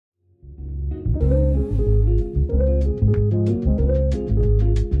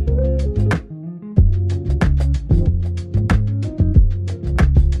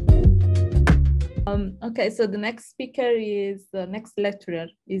Okay, so the next speaker is, the next lecturer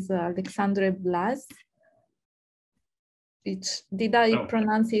is Alexandre Blais. Did I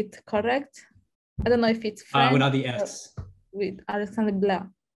pronounce it correct? I don't know if it's French. Without the S. With Alexandre Blais.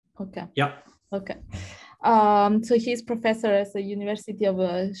 Okay. Yeah. Okay. So he's professor at the University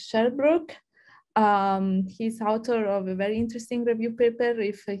of Sherbrooke. He's author of a very interesting review paper.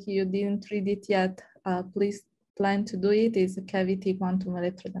 If you didn't read it yet, please plan to do it. It's Cavity Quantum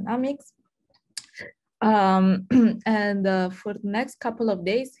Electrodynamics. And for the next couple of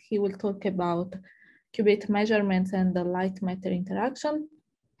days, he will talk about qubit measurements and the light-matter interaction.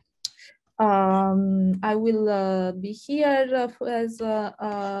 I will be here as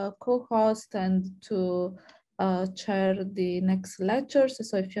a co-host and to chair the next lectures.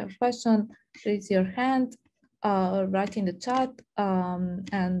 So if you have a question, raise your hand, write in the chat,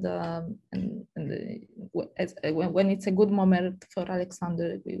 when it's a good moment for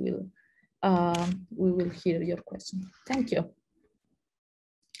Alexander, we will hear your question. Thank you.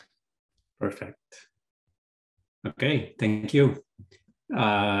 Perfect. Okay, thank you.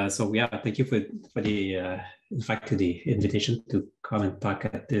 So yeah, thank you for the in fact to the invitation to come and talk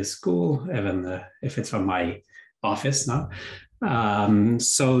at this school, even if it's from my office now.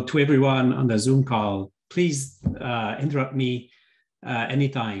 So to everyone on the Zoom call, please interrupt me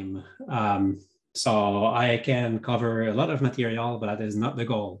anytime. So I can cover a lot of material, but that is not the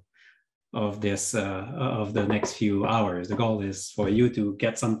goal of this of the next few hours. The goal is for you to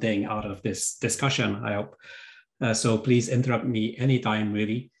get something out of this discussion, I hope. So please interrupt me anytime,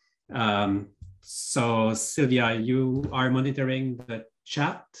 really. So Sylvia, you are monitoring the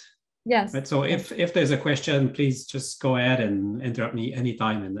chat? Yes. Right? So if there's a question, please just go ahead and interrupt me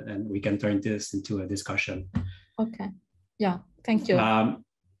anytime, and we can turn this into a discussion. Okay. Yeah, thank you.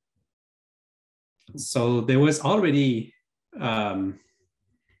 So there was already,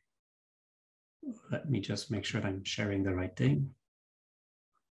 let me just make sure that I'm sharing the right thing.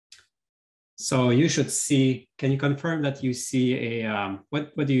 So you should see, can you confirm that you see a,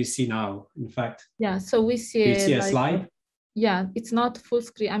 what do you see now, in fact? Yeah, so we see, you see a slide? Yeah, it's not full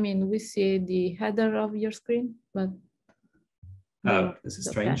screen. I mean, we see the header of your screen, but. Oh, this is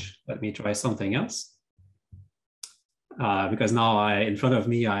strange. Okay. Let me try something else. Because now in front of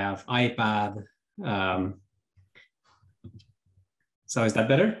me, I have iPad. So is that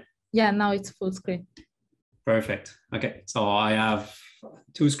better? Yeah, now it's full screen. Perfect. Okay, so I have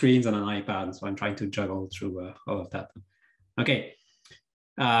 2 screens and an iPad, so I'm trying to juggle through all of that. Okay.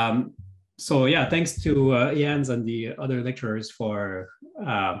 So yeah, thanks to Jens and the other lecturers for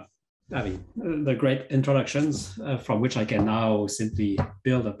the great introductions from which I can now simply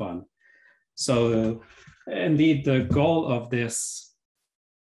build upon. So indeed, the goal of this.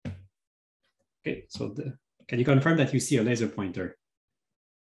 Okay, so can you confirm that you see a laser pointer?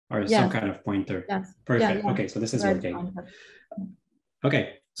 Or some kind of pointer? Yes. Perfect. Yeah. Okay, so this is working.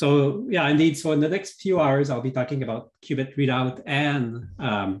 Okay, so yeah, indeed. So in the next few hours, I'll be talking about qubit readout and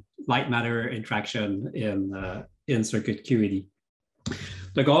light matter interaction in circuit QED.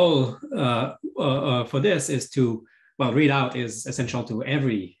 The goal for this is to, well, readout is essential to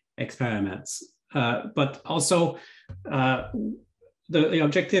every experiment, but also the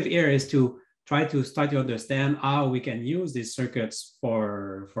objective here is to try to start to understand how we can use these circuits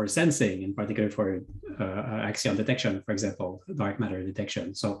for sensing, in particular for axion detection, for example, dark matter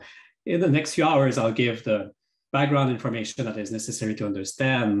detection. So in the next few hours, I'll give the background information that is necessary to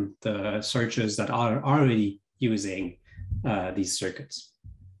understand the searches that are already using these circuits.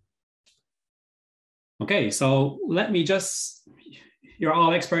 Okay, so let me just, you're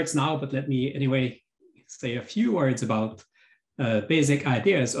all experts now, but let me anyway say a few words about basic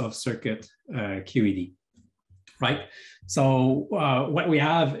ideas of circuit QED, right? So what we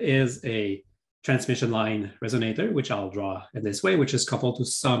have is a transmission line resonator, which I'll draw in this way, which is coupled to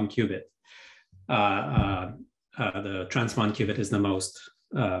some qubit. The transmon qubit is the most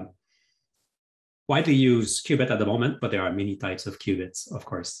widely used qubit at the moment, but there are many types of qubits, of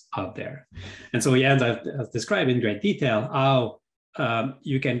course, out there. And so Jens has described in great detail how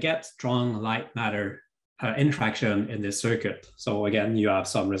you can get strong light matter interaction in this circuit. So again, you have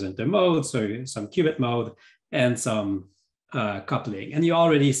some resonator mode, so some qubit mode, and some coupling. And you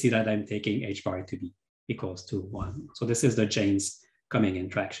already see that I'm taking h bar to be equals to 1. So this is the James Cumming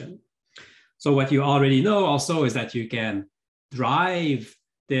interaction. So what you already know also is that you can drive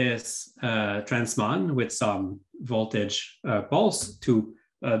this transmon with some voltage pulse to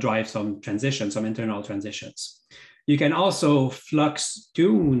drive some transitions, some internal transitions. You can also flux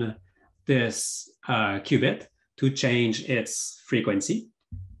tune this qubit to change its frequency.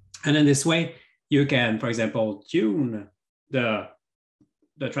 And in this way, you can, for example, tune the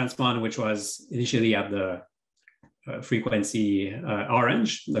the transmon, which was initially at the frequency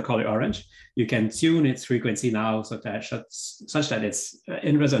orange, the color orange, you can tune its frequency now such that it's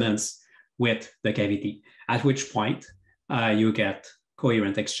in resonance with the cavity, at which point you get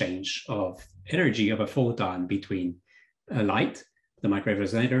coherent exchange of energy of a photon between light, the microwave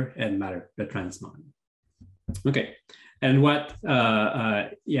resonator, and matter, the transmon. Okay, and what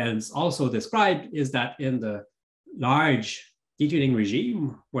Jens also described is that in the large detuning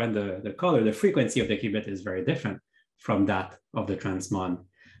regime, when the color, the frequency of the qubit is very different from that of the transmon.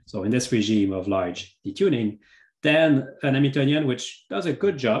 So in this regime of large detuning, then an Hamiltonian, which does a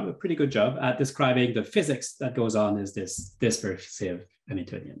good job, a pretty good job at describing the physics that goes on, is this dispersive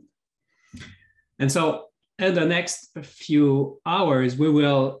Hamiltonian. And so in the next few hours, we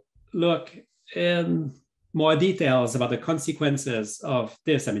will look in more details about the consequences of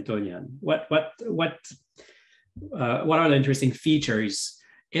this Hamiltonian. What are the interesting features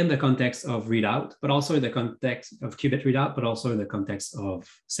in the context of readout, but also in the context of qubit readout, but also in the context of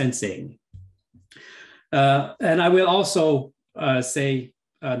sensing. And I will also say,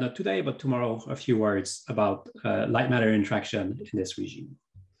 not today, but tomorrow, a few words about light matter interaction in this regime.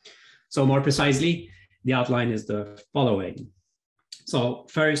 So more precisely, the outline is the following. So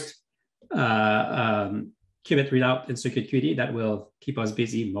first, qubit readout in circuit QD, that will keep us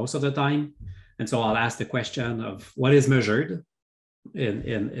busy most of the time. And so I'll ask the question of what is measured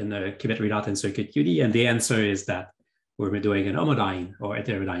in a qubit readout in circuit QD, and the answer is that we're doing an homodyne or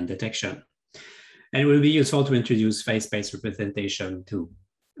heterodyne detection. And it will be useful to introduce phase-space representation to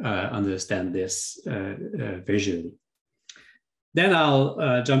understand this visually. Then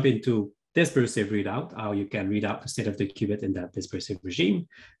I'll jump into dispersive readout, how you can read out the state of the qubit in that dispersive regime.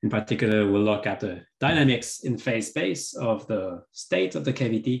 In particular, we'll look at the dynamics in phase space of the state of the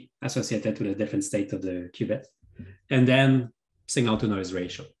cavity associated to the different state of the qubit, and then signal to noise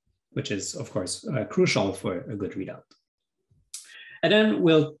ratio, which is of course crucial for a good readout. And then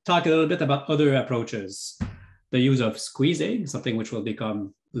we'll talk a little bit about other approaches, the use of squeezing, something which will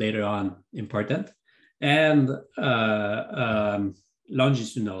become later on important, and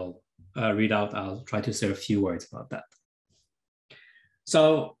longitudinal readout. I'll try to say a few words about that.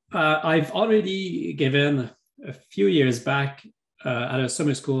 So I've already given a few years back at a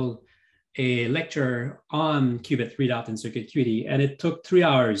summer school a lecture on qubit readout in circuit QD, and it took 3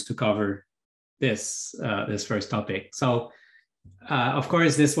 hours to cover this first topic. So of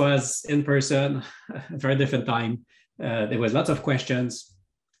course, this was in person, a very different time. There was lots of questions.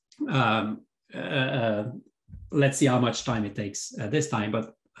 Let's see how much time it takes this time,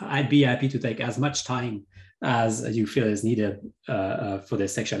 but I'd be happy to take as much time as you feel is needed for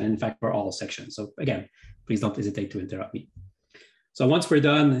this section, and in fact, for all sections. So again, please don't hesitate to interrupt me. So once we're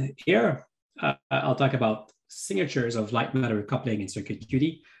done here, I'll talk about signatures of light matter coupling in circuit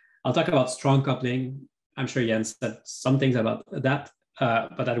QD. I'll talk about strong coupling. I'm sure Jens said some things about that,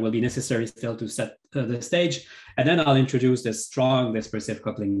 but that will be necessary still to set the stage. And then I'll introduce the strong dispersive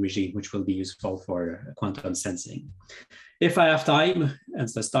coupling regime, which will be useful for quantum sensing. If I have time, and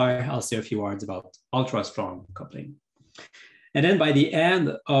the star, I'll say a few words about ultra strong coupling. And then by the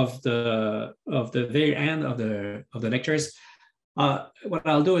end of the very end of the lectures, what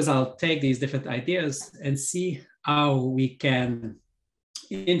I'll do is I'll take these different ideas and see how we can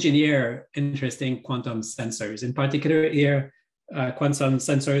engineer interesting quantum sensors. In particular here, quantum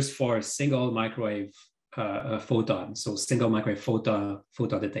sensors for single microwave photons, so single microwave photon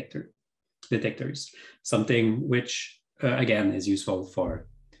detectors, something which again is useful for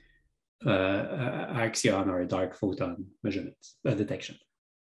axion or dark photon measurements detection.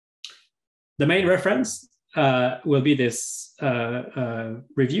 The main reference will be this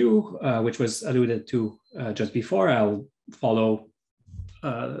review, which was alluded to just before. I'll follow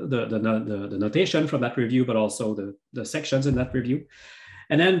the notation from that review, but also the sections in that review.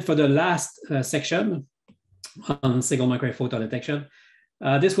 And then for the last section on single microwave photon detection,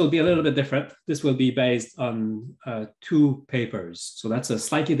 this will be a little bit different. This will be based on 2 papers. So that's a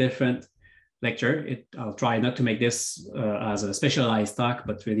slightly different lecture. I'll try not to make this as a specialized talk,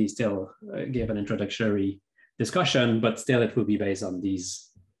 but really still give an introductory discussion, but still it will be based on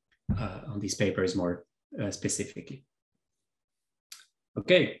these papers more specifically.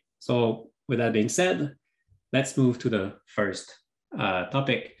 Okay, so with that being said, let's move to the first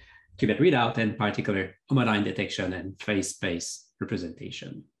topic, qubit readout, in particular homodyne detection and phase-space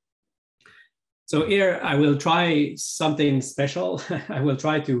representation. So here I will try something special. I will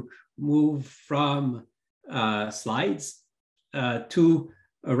try to move from slides to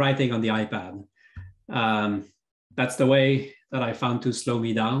writing on the iPad. That's the way that I found to slow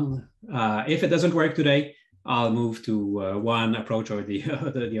me down. If it doesn't work today, I'll move to one approach or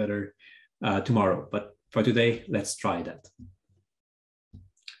the other tomorrow. But for today, let's try that.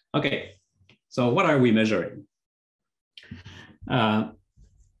 Okay, so what are we measuring? So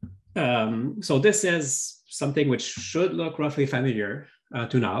this is something which should look roughly familiar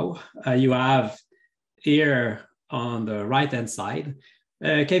to now. You have here on the right-hand side,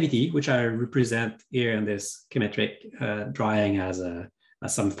 a cavity, which I represent here in this chemetric drawing as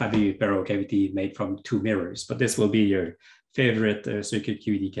some Fabry-Perot cavity made from two mirrors. But this will be your favorite circuit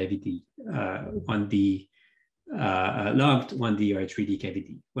QED cavity, 1D lumped, 1D or 3D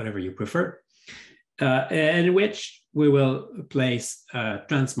cavity, whatever you prefer, in which we will place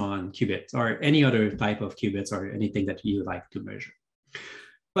transmon qubits or any other type of qubits or anything that you like to measure.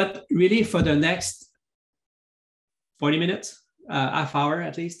 But really for the next 40 minutes, half hour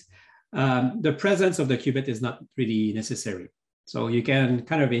at least, the presence of the qubit is not really necessary. So you can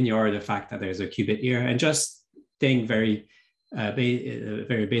kind of ignore the fact that there's a qubit here and just think very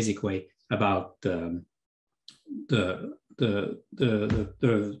basic way about the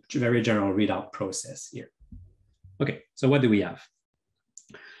very general readout process here. Okay, so what do we have?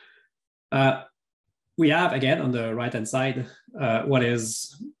 We have, again, on the right-hand side, what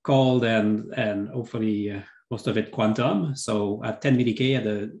is called and hopefully most of it quantum. So at 10 milli-K at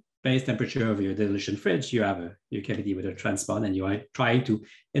the base temperature of your dilution fridge, you have your cavity with a transmon, and you are trying to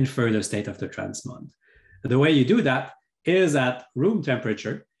infer the state of the transmon. The way you do that is at room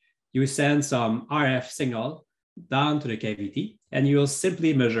temperature, you send some RF signal down to the cavity, and you will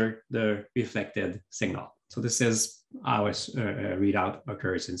simply measure the reflected signal. So this is how a readout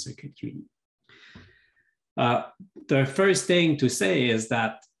occurs in circuit QED. The first thing to say is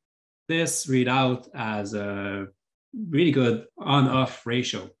that this readout has a really good on-off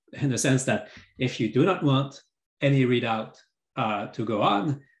ratio, in the sense that if you do not want any readout to go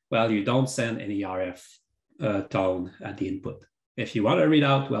on, well, you don't send any RF tone at the input. If you want a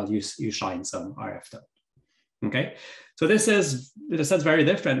readout, well, you shine some RF tone. Okay, so this is, in a sense, very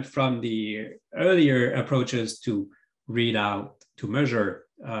different from the earlier approaches to readout, to measure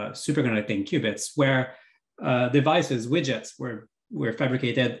superconducting qubits, where devices, widgets were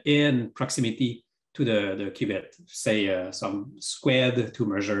fabricated in proximity to the qubit, say some squid to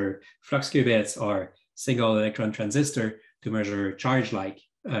measure flux qubits or single electron transistor to measure charge-like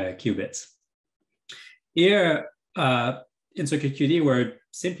qubits. Here, in circuit QED, we're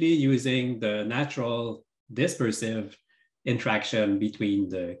simply using the natural dispersive interaction between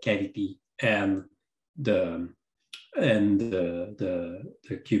the cavity and the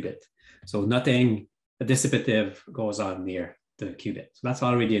qubit. So nothing dissipative goes on near the qubit. So that's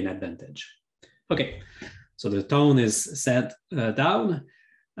already an advantage. Okay, so the tone is sent down.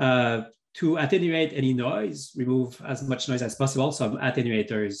 To attenuate any noise, remove as much noise as possible. Some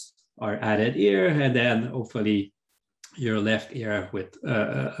attenuators are added here, and then hopefully you're left here with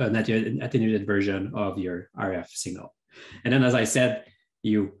an attenuated version of your RF signal. And then, as I said,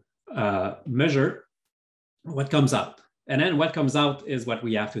 you measure what comes out. And then what comes out is what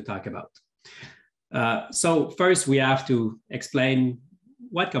we have to talk about. So first, we have to explain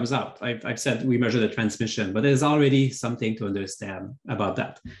what comes out. I've said we measure the transmission, but there's already something to understand about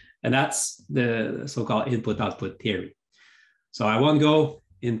that. And that's the so-called input-output theory. So I won't go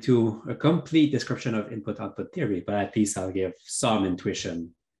into a complete description of input-output theory, but at least I'll give some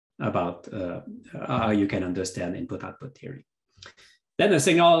intuition about how you can understand input-output theory. Then the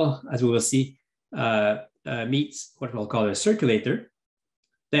signal, as we will see, meets what we'll call a circulator,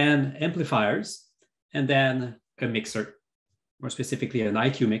 then amplifiers, and then a mixer, more specifically an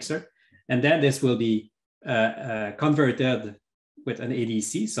IQ mixer. And then this will be converted with an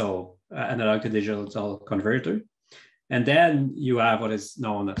ADC, so analog to digital converter. And then you have what is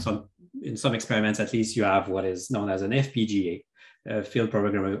known, in some experiments at least, you have what is known as an FPGA, field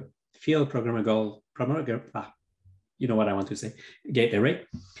programmable, you know what I want to say, gate array,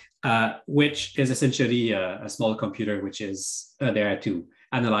 which is essentially a small computer which is there to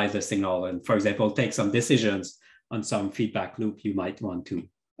analyze the signal and, for example, take some decisions on some feedback loop you might want to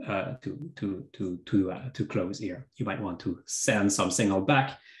close here. You might want to send some signal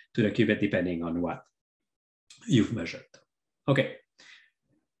back to the qubit depending on what you've measured. Okay,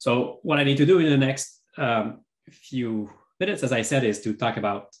 so what I need to do in the next few minutes, as I said, is to talk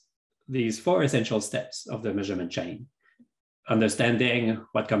about these 4 essential steps of the measurement chain. Understanding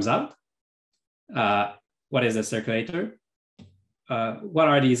what comes out, what is a circulator, what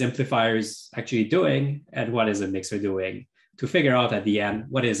are these amplifiers actually doing, and what is a mixer doing, to figure out at the end,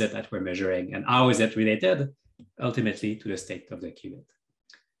 what is it that we're measuring and how is it related ultimately to the state of the qubit.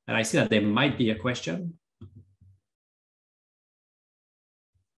 And I see that there might be a question.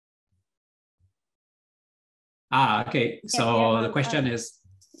 Okay. So the question is.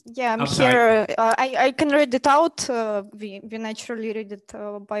 Yeah, I'm here. I can read it out. We naturally read it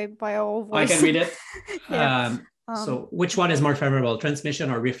by our voice. I can read it. Yeah. So which one is more favorable, transmission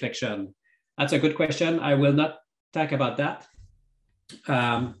or reflection? That's a good question. I will not talk about that.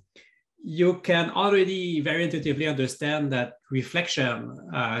 You can already very intuitively understand that reflection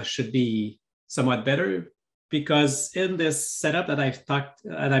should be somewhat better, because in this setup that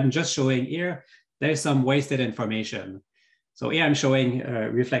I'm just showing here, there's some wasted information. So here I'm showing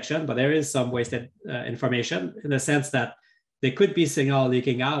reflection, but there is some wasted information in the sense that there could be signal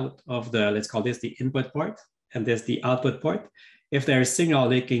leaking out of the, let's call this the input port, and this the output port. If there's signal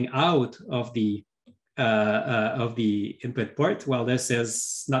leaking out of the input port, well, this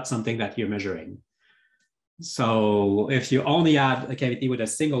is not something that you're measuring. So if you only have a cavity with a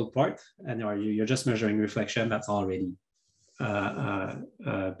single port and you're just measuring reflection, that's already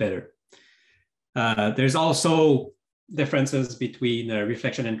better. There's also differences between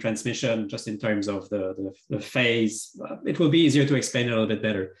reflection and transmission, just in terms of the phase. It will be easier to explain a little bit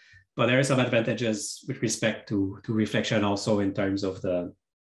better, but there are some advantages with respect to reflection also in terms of the,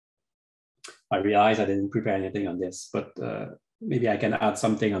 I realize I didn't prepare anything on this, but maybe I can add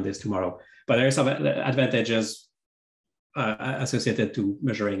something on this tomorrow. But there are some advantages associated to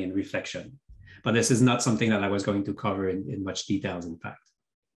measuring in reflection. But this is not something that I was going to cover in much details, in fact.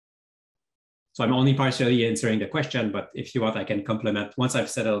 So I'm only partially answering the question, but if you want, I can complement. Once I've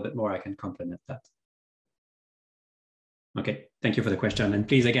said a little bit more, I can complement that. Okay, thank you for the question. And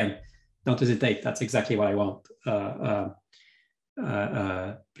please, again, don't hesitate. That's exactly what I want.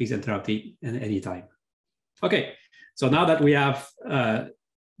 Please interrupt me at any time. Okay, so now that we have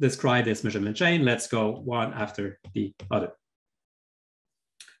described this measurement chain, let's go one after the other.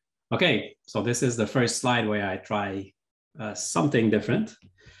 Okay, so this is the first slide where I try something different.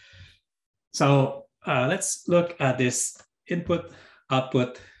 So let's look at this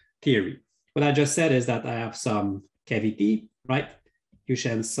input-output theory. What I just said is that I have some cavity, right? You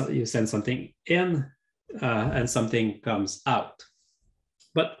send something in and something comes out.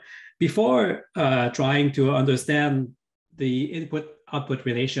 But before trying to understand the input-output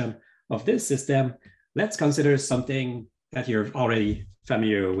relation of this system, let's consider something that you're already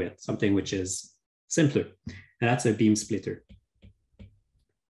familiar with, something which is simpler, and that's a beam splitter.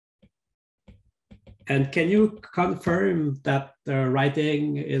 And can you confirm that the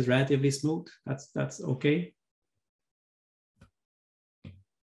writing is relatively smooth? That's okay?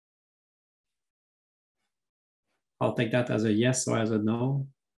 I'll take that as a yes or as a no.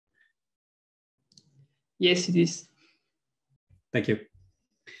 Yes, it is. Thank you.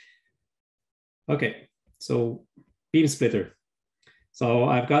 Okay, so beam splitter. So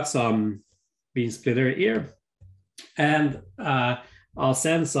I've got some beam splitter here, and I'll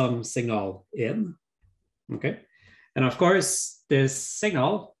send some signal in. Okay, and of course, this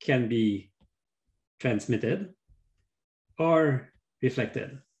signal can be transmitted or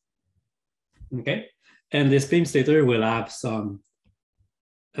reflected. Okay, and this beam splitter will have some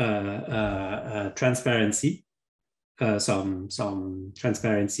transparency, some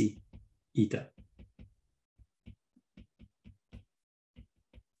transparency eta.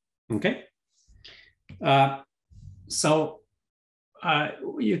 Okay, so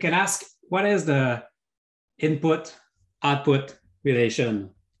you can ask, what is the input-output relation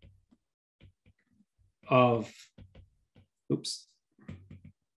of, oops,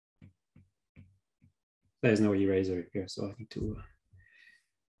 there's no eraser here, so I need to,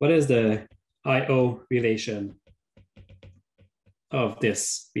 what is the I/O relation of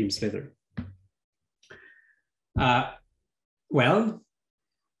this beam splitter? Well,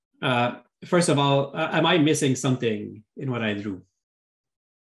 first of all, am I missing something in what I drew?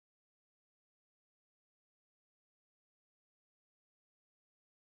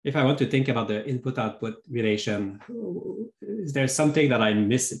 If I want to think about the input-output relation, is there something that I'm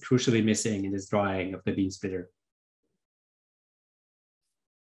crucially missing in this drawing of the beam splitter?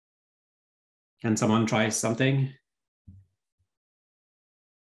 Can someone try something?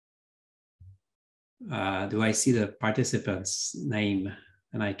 Do I see the participant's name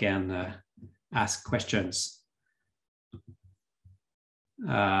and I can ask questions?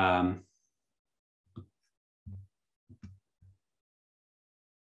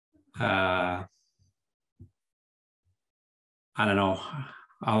 I don't know.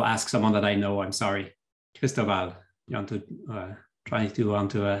 I'll ask someone that I know. I'm sorry. Cristobal, you want to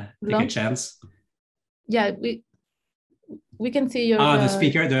take a chance? Yeah, we can see your. The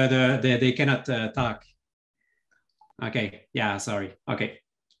speaker. They cannot talk. Okay. Yeah. Sorry. Okay,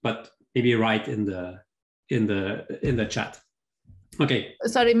 but maybe write in the chat. Okay.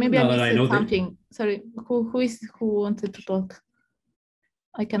 Sorry, maybe I Now that I know missed something. Sorry, who wanted to talk?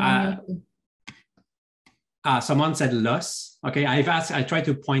 I can unmute. Someone said Lus. Okay, I tried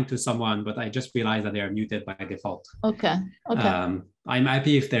to point to someone, but I just realized that they are muted by default. Okay. I'm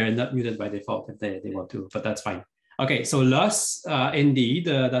happy if they're not muted by default if they want to, but that's fine. Okay, so Lus, indeed,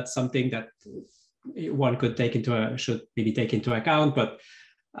 that's something that one could should maybe take into account, but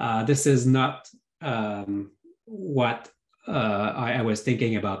this is not what I was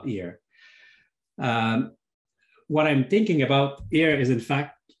thinking about here. What I'm thinking about here is, in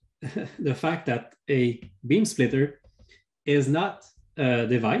fact, the fact that a beam splitter is not a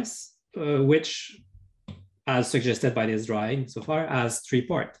device which, as suggested by this drawing so far, has 3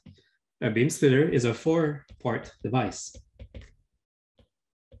 ports. A beam splitter is a 4-port device.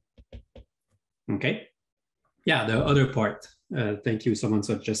 Okay. Yeah, the other port. Thank you. Someone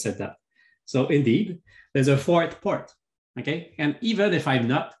just said that. So indeed, there's a 4th port. Okay. And even if I'm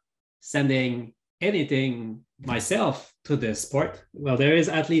not sending anything myself to this port, well, there is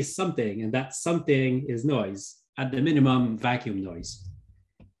at least something, and that something is noise, at the minimum vacuum noise.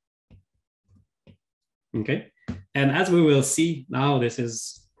 Okay. And as we will see now, this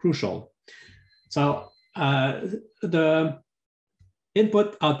is crucial. So the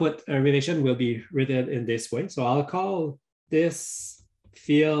input-output relation will be written in this way. So I'll call this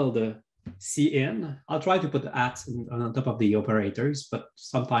field Cin. I'll try to put the at on top of the operators, but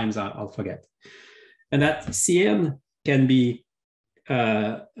sometimes I'll forget. And that Cin can be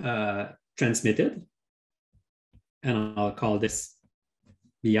transmitted. And I'll call this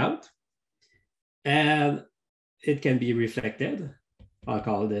Bout. And it can be reflected. I'll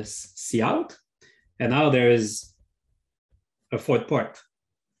call this Cout. And now there is a 4th port,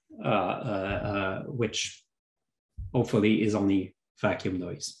 which hopefully is only vacuum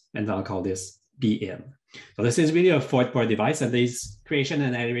noise. And I'll call this Bin. So this is really a 4th port device, and these creation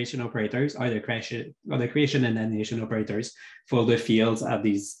and annihilation operators are the creation and annihilation operators for the fields at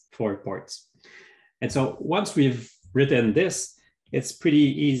these 4 ports. And so once we've written this, it's pretty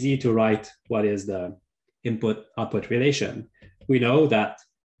easy to write what is the input-output relation. We know that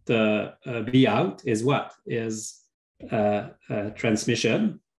the Bout is what? Is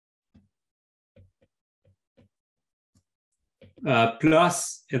transmission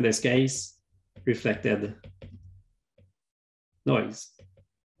plus, in this case, reflected noise.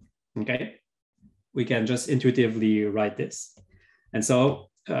 Okay, we can just intuitively write this. And so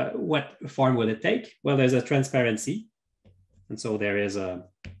what form will it take? Well, there's a transparency. And so there is a,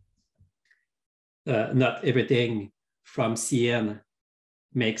 not everything from Cn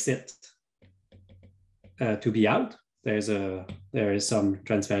makes it to be out. There is some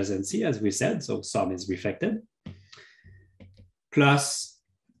transparency, as we said, so some is reflected. Plus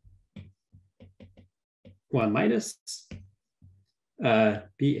 1 minus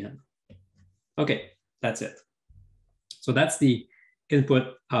Bn. Okay, that's it. So that's the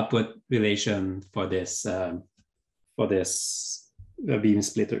input-output relation for this beam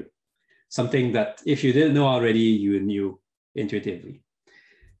splitter. Something that if you didn't know already, you knew intuitively.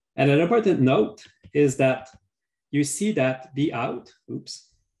 And an important note is that you see that Bout,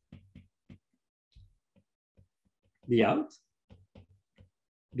 Bout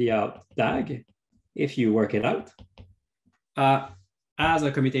DAG, if you work it out, as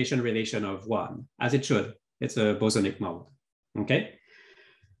a commutation relation of 1, as it should. It's a bosonic mode, okay?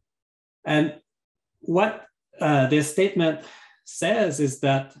 And what this statement says is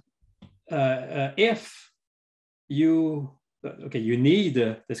that if you need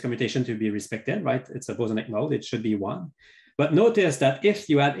this commutation to be respected, right? It's a bosonic mode, it should be 1. But notice that if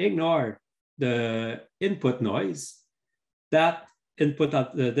you had ignored the input noise, that input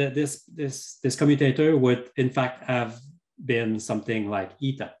this commutator would in fact have been something like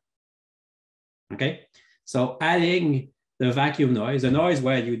eta. Okay, so adding the vacuum noise, the noise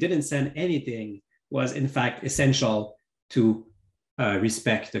where you didn't send anything, was in fact essential to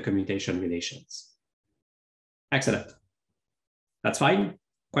respect the commutation relations. Excellent. That's fine.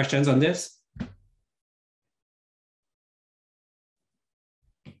 Questions on this?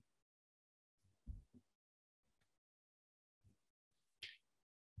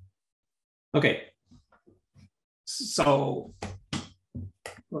 Okay. So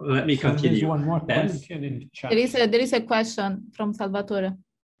let me continue. There's one more question in the chat. There is a question from Salvatore.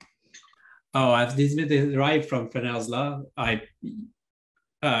 Oh, has this been derived from Fresnel's law?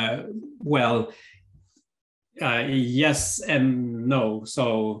 Yes and no.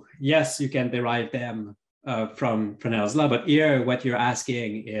 So yes, you can derive them from Fresnel's law, but here what you're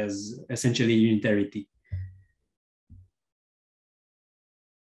asking is essentially unitarity.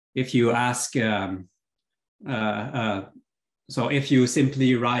 If you ask So if you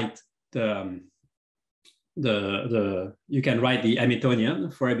simply write you can write the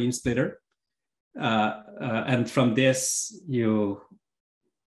Hamiltonian for a beam splitter, and from this you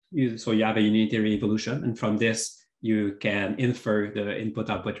have a unitary evolution, and from this you can infer the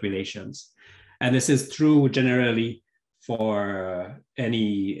input-output relations. And this is true generally for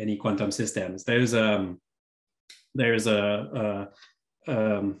any quantum systems.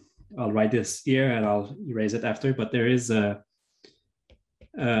 I'll write this here and I'll erase it after, but there is a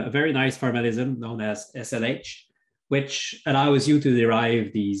very nice formalism known as SLH, which allows you to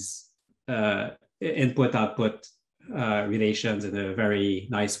derive these input-output relations in a very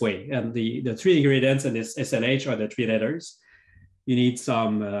nice way. And the three ingredients in this SLH are the three letters. You need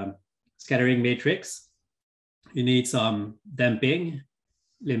some scattering matrix, you need some damping,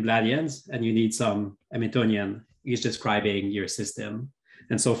 Lindbladians, and you need some Hamiltonian, each describing your system.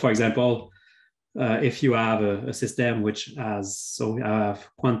 And so, for example, if you have a system which has, so I have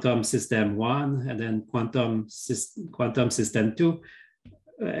quantum system 1 and then quantum system 2,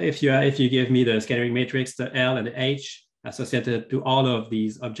 if you give me the scattering matrix, the L and the H associated to all of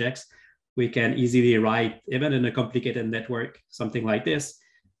these objects, we can easily write, even in a complicated network, something like this.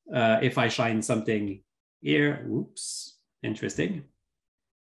 If I shine something here, oops, interesting.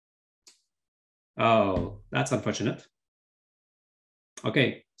 Oh, that's unfortunate.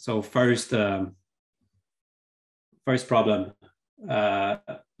 Okay, so first problem,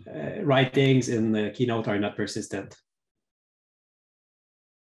 writings in the keynote are not persistent.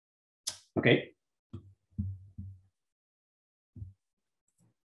 Okay.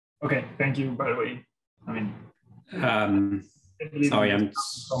 Okay, thank you, by the way. I mean, sorry, I'm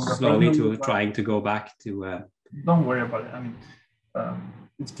slowly trying to go back to... Don't worry about it. I mean,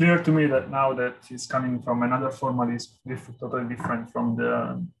 it's clear to me that now that he's coming from another formalist, totally different from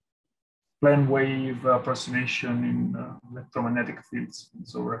the plane wave approximation in electromagnetic fields,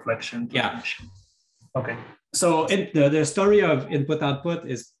 so reflection. Yeah. Okay. So the story of input-output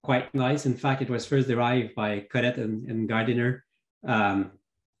is quite nice. In fact, it was first derived by Qbit and Gardiner.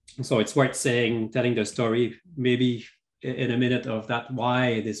 So it's worth telling the story, maybe in a minute, of that,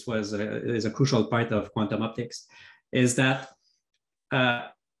 why this is a crucial part of quantum optics, is that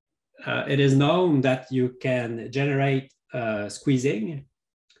it is known that you can generate squeezing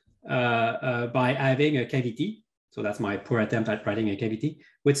by having a cavity. So that's my poor attempt at writing a cavity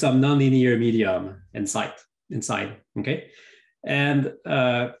with some nonlinear medium inside, okay? And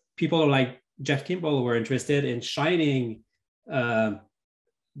people like Jeff Kimball were interested in shining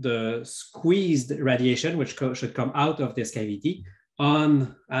the squeezed radiation, which should come out of this cavity,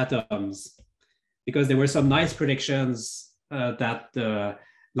 on atoms, because there were some nice predictions that the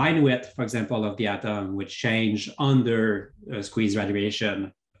line width, for example, of the atom would change under squeezed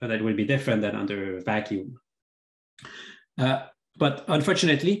radiation, that would be different than under vacuum. But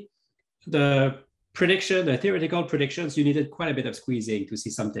unfortunately, the theoretical predictions, you needed quite a bit of squeezing to see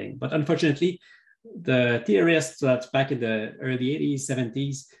something. But unfortunately, the theorists that back in the early 80s,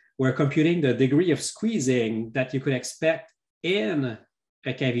 70s were computing the degree of squeezing that you could expect in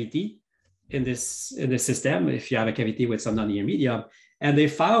a cavity in this system, if you have a cavity with some nonlinear medium. And they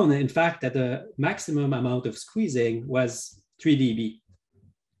found, in fact, that the maximum amount of squeezing was 3 dB.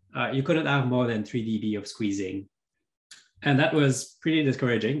 You couldn't have more than 3 dB of squeezing. And that was pretty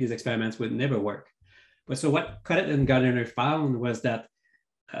discouraging. These experiments would never work. But so what Qbit and Gardiner found was that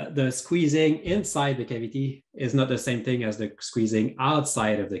the squeezing inside the cavity is not the same thing as the squeezing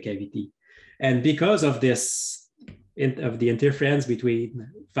outside of the cavity. And because of this, of the interference between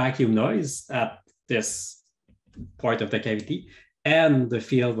vacuum noise at this part of the cavity and the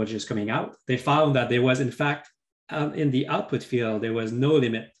field which is coming out, they found that there was, in fact, in the output field, there was no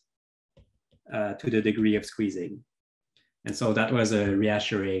limit to the degree of squeezing. And so that was a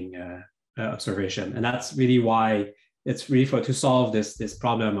reassuring observation. And that's really why it's really to solve this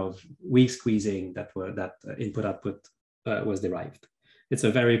problem of weak squeezing that input-output was derived. It's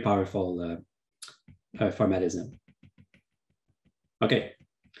a very powerful formalism. Okay,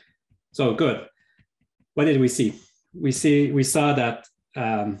 so good. What did we see? We saw that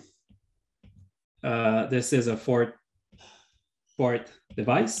this is a 4-port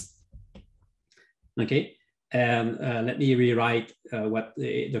device. Okay, and let me rewrite what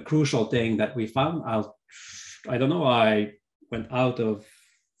the crucial thing that we found. I don't know, I went out of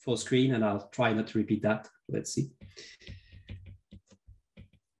full screen and I'll try not to repeat that. Let's see.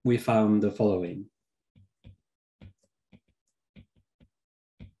 We found the following.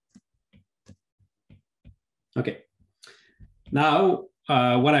 Okay. Now,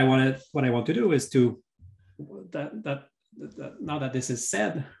 what I want to do is to, now that this is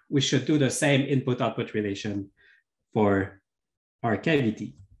said, we should do the same input-output relation for our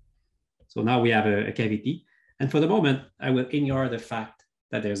cavity. So now we have a cavity. And for the moment, I will ignore the fact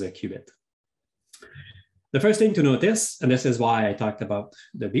that there's a qubit. The first thing to notice, and this is why I talked about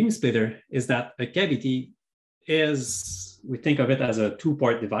the beam splitter, is that a cavity is, we think of it as a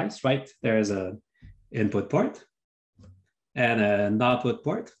two-port device, right? There's an input port and an output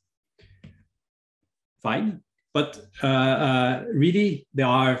port. Fine. But really,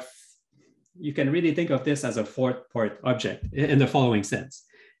 you can really think of this as a four-port object in the following sense,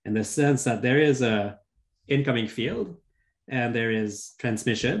 in the sense that there is a incoming field and there is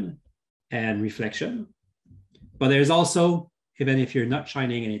transmission and reflection. But there's also, even if you're not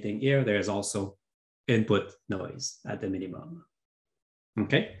shining anything here, there's also input noise at the minimum.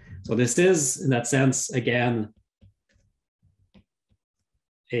 Okay, so this is, in that sense, again,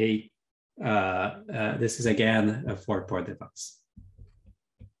 this is again a four-port device.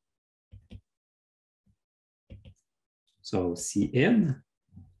 So C in,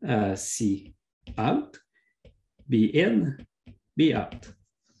 C out, B in, B out.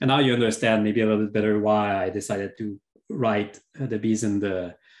 And now you understand maybe a little bit better why I decided to write the B's and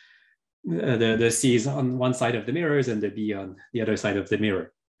the C's on one side of the mirrors and the B on the other side of the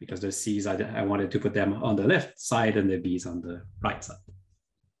mirror, because the C's, I wanted to put them on the left side and the B's on the right side.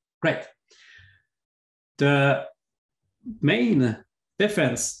 Right. The main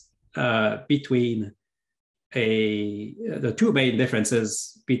difference between the two main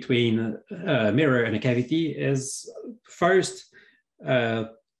differences between a mirror and a cavity is, first,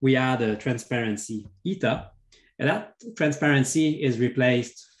 we add a transparency eta, and that transparency is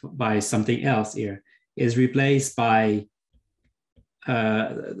replaced by something else here, is replaced by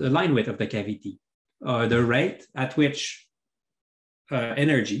the line width of the cavity, or the rate at which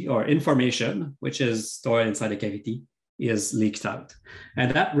energy or information, which is stored inside the cavity, is leaked out.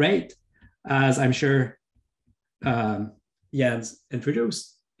 And that rate, as I'm sure Jens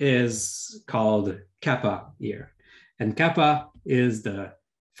introduced, is called kappa here. And kappa is the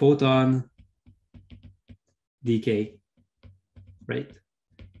photon decay rate,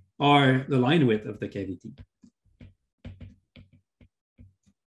 or the line width of the cavity.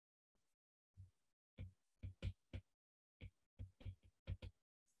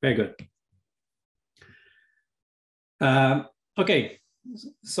 Very good. Okay,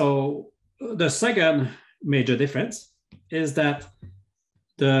 so the second major difference is that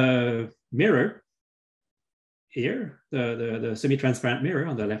the mirror here, the semi-transparent mirror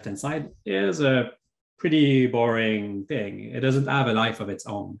on the left-hand side, is a pretty boring thing. It doesn't have a life of its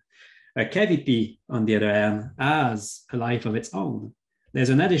own. A cavity, on the other hand, has a life of its own. There's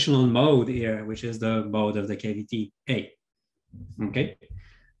an additional mode here, which is the mode of the cavity A. Okay,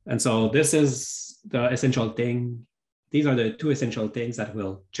 and so this is the essential thing. These are the two essential things that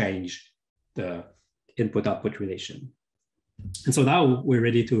will change the input-output relation. And so now we're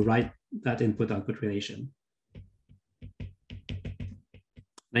ready to write that input-output relation.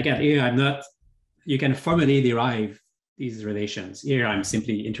 Again, here I'm not, you can formally derive these relations. Here I'm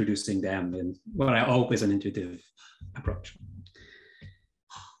simply introducing them in what I hope is an intuitive approach.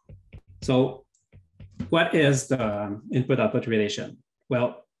 So what is the input-output relation?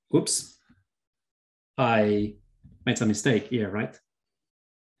 Well, oops, I made some mistake here, right?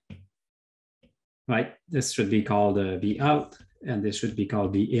 Right, this should be called B out, and this should be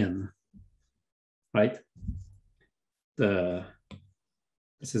called B in, right?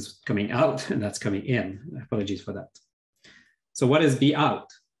 This is coming out, and that's coming in. Apologies for that. So what is B out?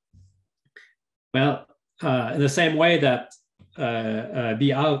 Well, in the same way that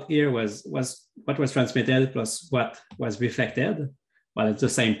B out here was what was transmitted plus what was reflected, well, it's the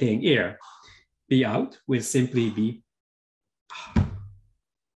same thing here. B out will simply be,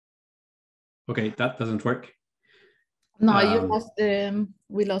 okay, that doesn't work. No, you lost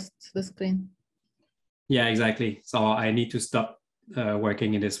we lost the screen. Yeah, exactly. So I need to stop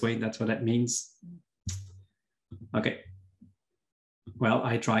working in this way. That's what that means. Okay. Well,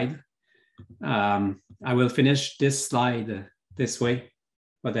 I tried. I will finish this slide this way,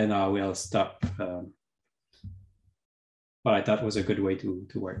 but then I will stop what I thought was a good way to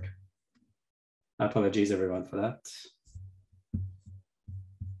work. Apologies, everyone, for that.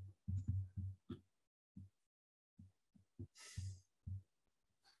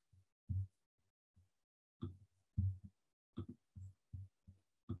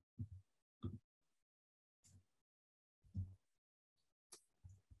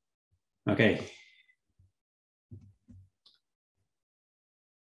 Okay.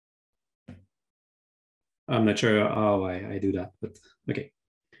 I'm not sure how I do that, but okay.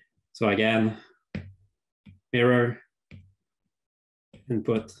 So again, mirror,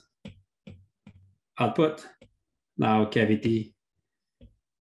 input, output, now cavity,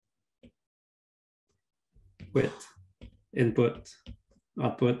 with input,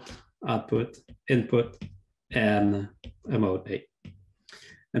 output, output, input, and a mode A.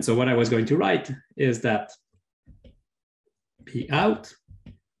 And so what I was going to write is that P out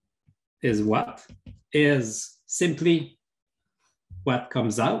is what? Is simply what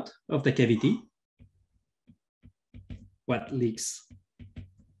comes out of the cavity, what leaks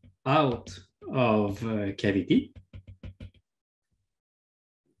out of cavity,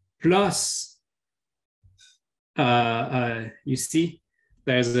 plus, you see,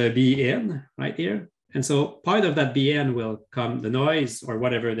 there's a BN right here. And so part of that BN will come, the noise or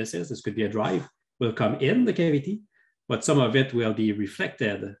whatever this is, this could be a drive, will come in the cavity, but some of it will be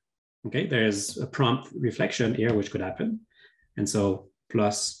reflected. Okay, there's a prompt reflection here, which could happen. And so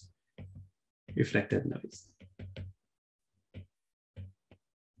plus reflected noise.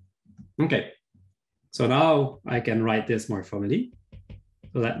 Okay, so now I can write this more formally.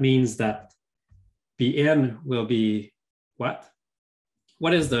 So that means that Pn will be what?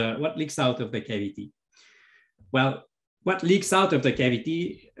 What leaks out of the cavity? Well, what leaks out of the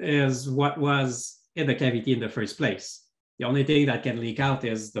cavity is what was in the cavity in the first place. The only thing that can leak out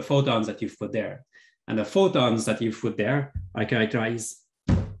is the photons that you've put there. And the photons that you've put there are characterized.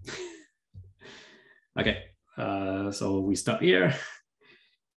 Okay, so we stop here.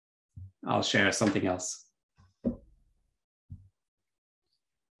 I'll share something else.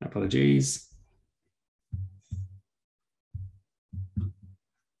 Apologies.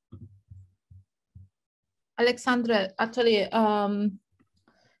 Alexandre, actually, I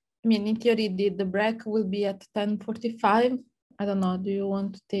mean, in theory, the break will be at 10:45. I don't know, do you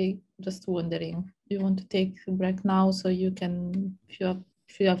want to take, just wondering, do you want to take a break now so you can, if you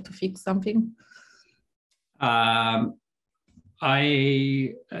have to fix something? I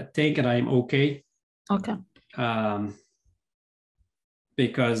think that I'm okay. Okay.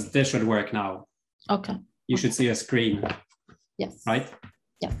 Because this should work now. Okay. You should see a screen. Yes. Right?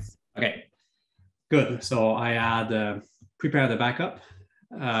 Yes. Okay, good. So I had prepared the backup,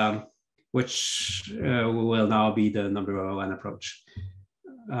 which will now be the number one approach.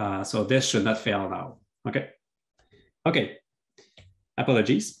 So this should not fail now. Okay. Okay.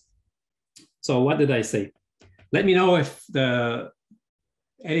 Apologies. So what did I say? Let me know if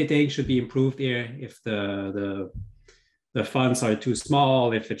anything should be improved here, if the fonts are too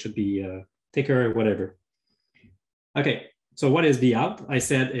small, if it should be thicker, whatever. Okay, so what is V out? I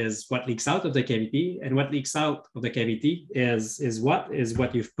said is what leaks out of the cavity, and what leaks out of the cavity is what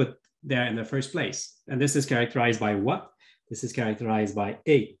you've put there in the first place. And this is characterized by what? This is characterized by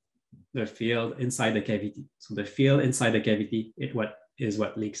A, the field inside the cavity. So the field inside the cavity is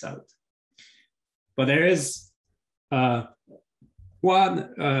what leaks out. But there is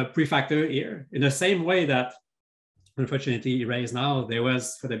one prefactor here, in the same way that unfortunately erased now, there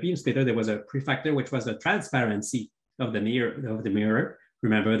was, for the beam splitter, there was a prefactor which was the transparency of the mirror.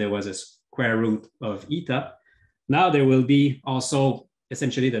 Remember, there was a square root of eta. Now there will be also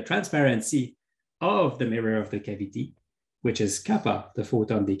essentially the transparency of the mirror of the cavity, which is kappa, the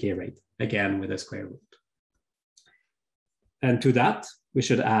photon decay rate, again with a square root. And to that, we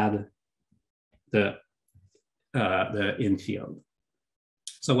should add the infield.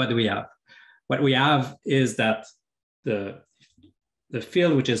 So what do we have? What we have is that the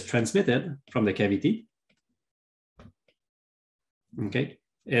field which is transmitted from the cavity, okay,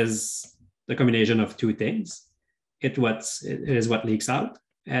 is the combination of two things. It is what leaks out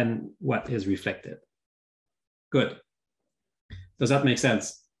and what is reflected. Good. Does that make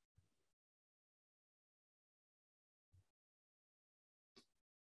sense?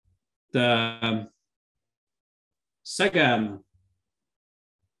 The second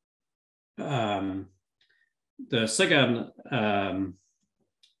I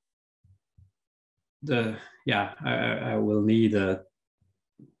will need a,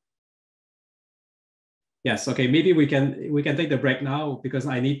 yes, okay, maybe we can take the break now because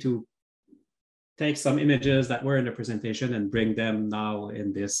I need to take some images that were in the presentation and bring them now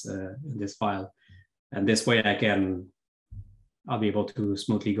in this file. And this way I'll be able to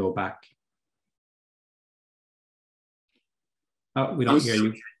smoothly go back. Oh, we don't hear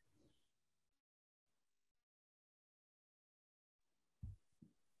you.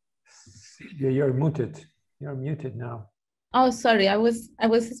 You're muted. You're muted now. Oh, sorry. I was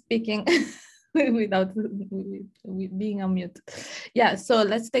speaking without being on mute. Yeah. So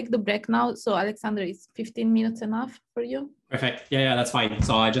let's take the break now. So Alexandre, is 15 minutes enough for you? Perfect. Yeah, that's fine.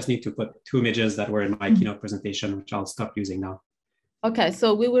 So I just need to put two images that were in my keynote presentation, which I'll stop using now. Okay.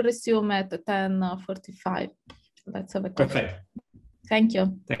 So we will resume at 10:45. Let's have a coffee. Perfect. Thank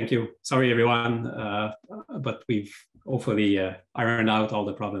you. Thank you. Sorry, everyone, but we've hopefully ironed out all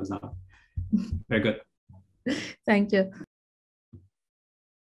the problems now. Very good. Thank you.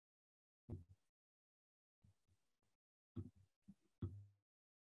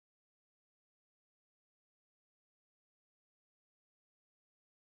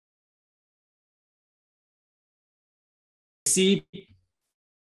 See,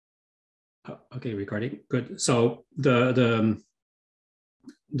 okay, recording, good. So the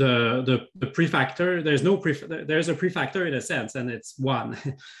prefactor, there's a prefactor in a sense, and it's one,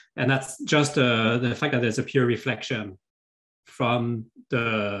 and that's just the fact that there's a pure reflection from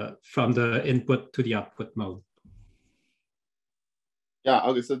the input to the output mode. Yeah,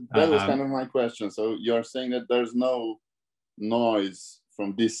 okay, so that was kind of my question. So you're saying that there's no noise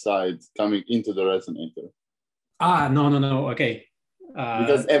from this side coming into the resonator? No, okay.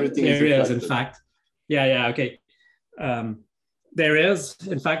 Because everything is reflected. There is, in fact. Yeah, okay. There is,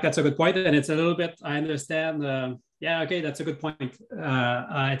 in fact, that's a good point, and it's a little bit, I understand, yeah, okay, that's a good point.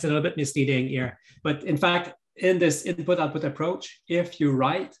 It's a little bit misleading here, but in fact, in this input-output approach, if you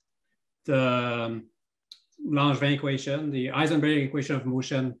write the Langevin equation, the Heisenberg equation of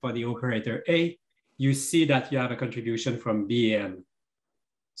motion for the operator A, you see that you have a contribution from Bn.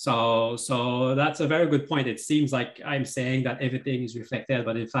 So that's a very good point. It seems like I'm saying that everything is reflected,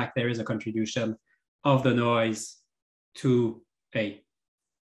 but in fact, there is a contribution of the noise to A,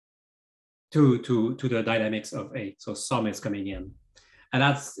 to the dynamics of A. So some is coming in. And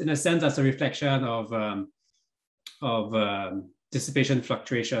that's, in a sense, that's a reflection of dissipation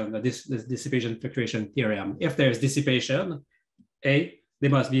fluctuation, the dissipation fluctuation theorem. If there's dissipation, A,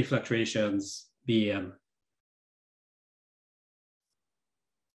 there must be fluctuations, Bn.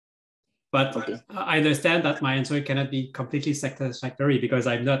 But okay. I understand that my answer cannot be completely satisfactory because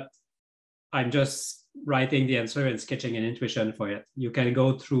I'm just writing the answer and sketching an intuition for it. You can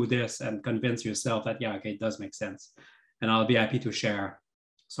go through this and convince yourself that, yeah, okay, it does make sense. And I'll be happy to share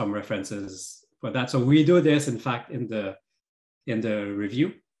some references for that. So we do this, in fact, in the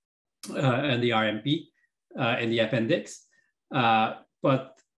review and the RMP in the appendix.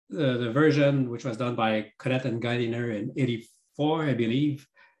 But the version which was done by Colette and Geithner in '84, I believe,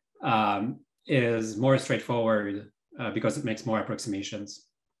 is more straightforward because it makes more approximations.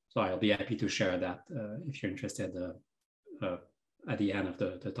 So I'll be happy to share that if you're interested at the end of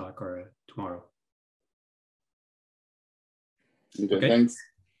the talk or tomorrow. Okay, thanks.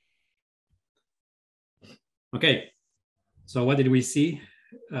 Okay, so what did we see?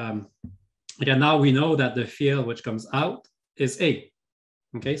 Again, now we know that the field which comes out is A.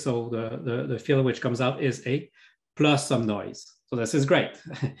 Okay, so the field which comes out is A plus some noise. So this is great.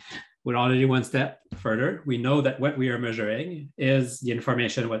 We're already one step further. We know that what we are measuring is the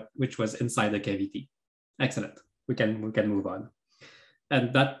information which was inside the cavity. Excellent. We can move on.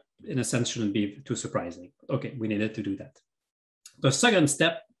 And that, in a sense, shouldn't be too surprising. Okay, we needed to do that. The second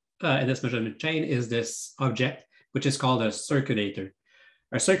step in this measurement chain is this object, which is called a circulator.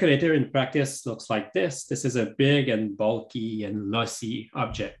 Our circulator in practice looks like this. This is a big and bulky and lossy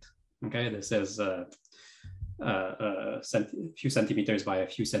object. Okay, this is a few centimeters by a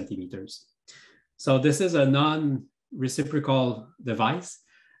few centimeters. So this is a non-reciprocal device.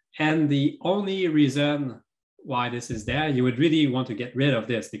 And the only reason why this is there, you would really want to get rid of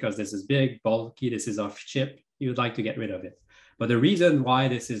this because this is big, bulky, this is off chip, you would like to get rid of it. But the reason why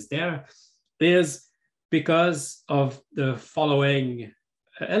this is there is because of the following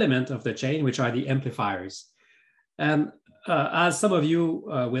element of the chain, which are the amplifiers. And as some of you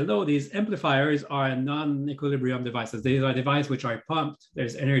will know, these amplifiers are non-equilibrium devices. These are devices which are pumped.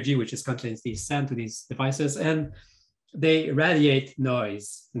 There's energy which is continuously sent to these devices, and they radiate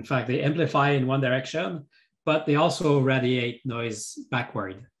noise. In fact, they amplify in one direction, but they also radiate noise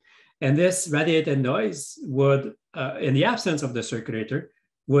backward. And this radiated noise would, in the absence of the circulator,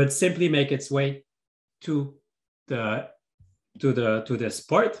 would simply make its way to this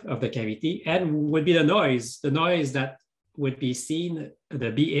part of the cavity and would be the noise that would be seen,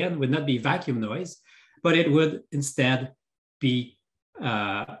 the Bn would not be vacuum noise, but it would instead be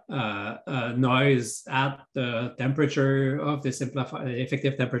noise at the temperature of this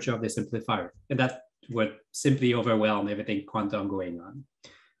effective temperature of this amplifier. And that would simply overwhelm everything quantum going on.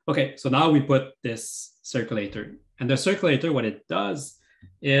 Okay, so now we put this circulator. And the circulator, what it does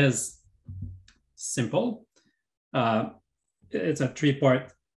is simple. It's a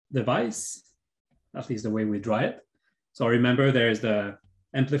three-part device, at least the way we draw it. So remember, there's the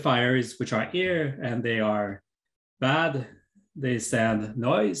amplifiers, which are here, and they are bad. They send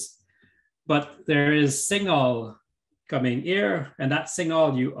noise, but there is signal coming here, and that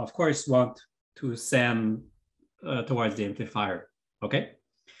signal you, of course, want to send towards the amplifier, okay?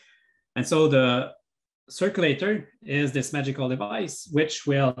 And so the circulator is this magical device, which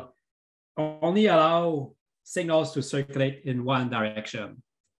will only allow signals to circulate in one direction.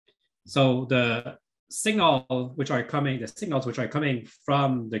 So the signals which are coming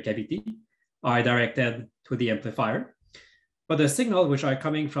from the cavity are directed to the amplifier, but the signals which are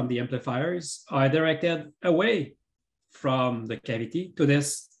coming from the amplifiers are directed away from the cavity to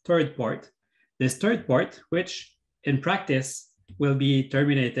this third port. This third port, which in practice will be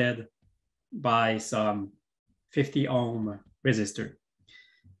terminated by some 50 ohm resistor.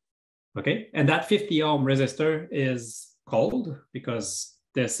 Okay, and that 50 ohm resistor is cold because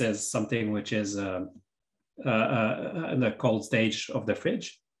this is something which is in the cold stage of the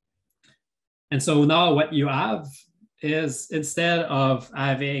fridge. And so now what you have is, instead of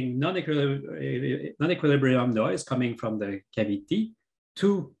having non-equilibrium noise coming from the cavity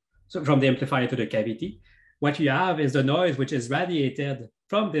from the amplifier to the cavity, what you have is the noise which is radiated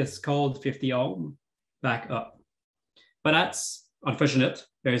from this cold 50 ohm back up. But that's unfortunate,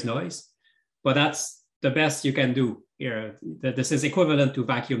 there is noise, but that's the best you can do here. This is equivalent to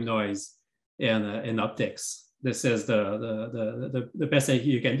vacuum noise in optics. This is the best thing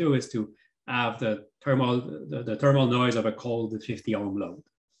you can do is to have the thermal noise of a cold 50 ohm load.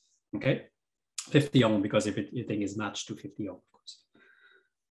 Okay, 50 ohm, because if everything is matched to 50 ohm, of course.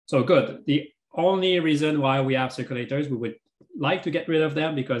 So good. The only reason why we have circulators, we would like to get rid of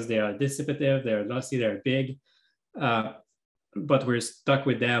them because they are dissipative, they're lossy, they're big, but we're stuck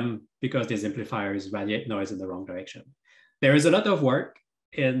with them because these amplifiers radiate noise in the wrong direction. There is a lot of work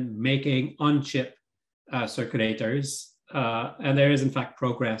in making on-chip circulators, and there is in fact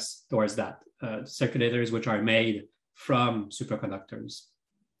progress towards that. Circulators which are made from superconductors.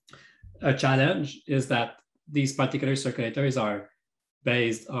 A challenge is that these particular circulators are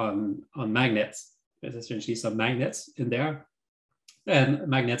based on magnets. There's essentially some magnets in there, and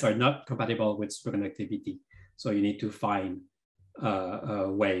magnets are not compatible with superconductivity. So you need to find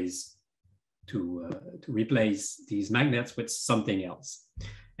ways to replace these magnets with something else.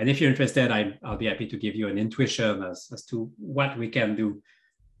 And if you're interested, I'll be happy to give you an intuition as to what we can do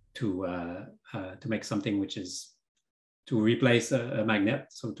to make something which is to replace a magnet.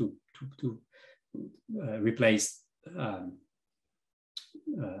 So to replace.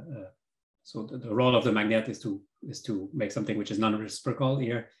 So the role of the magnet is to make something which is non-reciprocal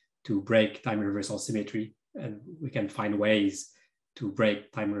here, to break time reversal symmetry, and we can find ways to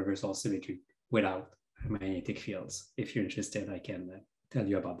break time reversal symmetry without magnetic fields. If you're interested, I can tell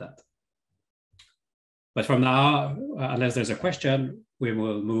you about that. But from now, unless there's a question, we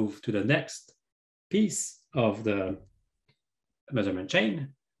will move to the next piece of the measurement chain,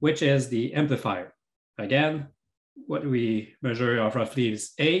 which is the amplifier. Again, what we measure of roughly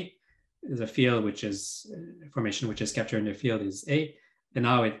is A, is a field which is information which is captured in the field is A, and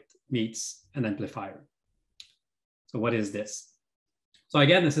now it meets an amplifier. So what is this? So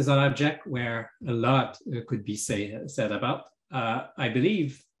again, this is an object where a lot could be said about. I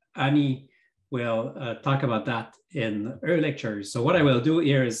believe Annie will talk about that in her lectures. So what I will do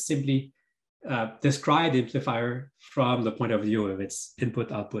here is simply describe the amplifier from the point of view of its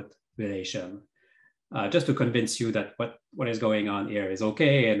input-output relation, just to convince you that what is going on here is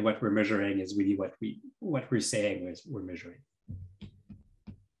okay, and what we're measuring is really what we're saying we're measuring.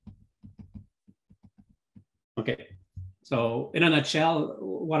 Okay, so in a nutshell,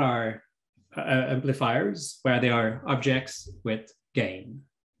 what are amplifiers? Where they are objects with gain.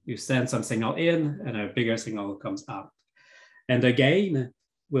 You send some signal in and a bigger signal comes out. And the gain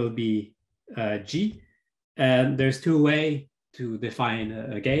will be G. And there's two ways to define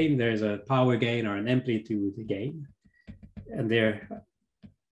a gain. There's a power gain or an amplitude gain. And there,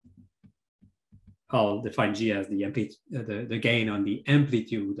 I'll define G as the gain on the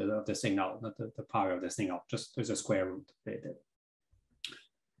amplitude of the signal, not the power of the signal. Just there's a square root.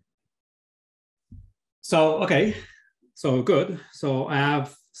 So, okay, so good. So I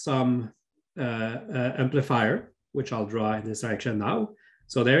have some amplifier, which I'll draw in this direction now.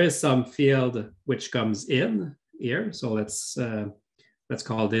 So there is some field which comes in here. So let's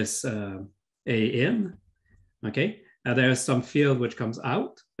call this A in, okay? Now there's some field which comes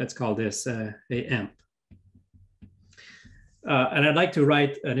out. Let's call this A amp. And I'd like to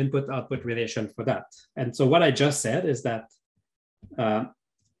write an input-output relation for that. And so what I just said is that the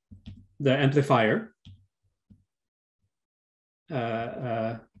amplifier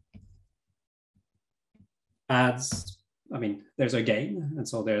adds, there's a gain, and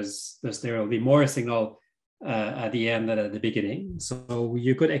so there will be more signal at the end than at the beginning. So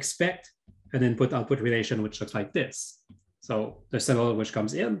you could expect an input-output relation which looks like this. So the signal which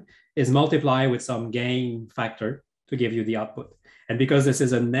comes in is multiplied with some gain factor to give you the output. And because this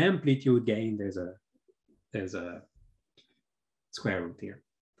is an amplitude gain, there's a square root here.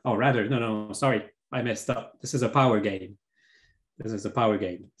 Oh, rather, no, sorry. I messed up. This is a power gain. This is a power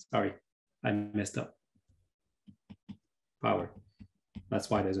gain. Sorry, I messed up. Power. That's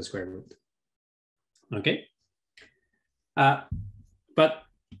why there's a square root. Okay. But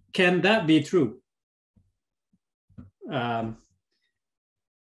can that be true? Can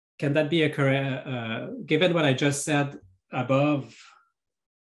that be a correct, given what I just said above,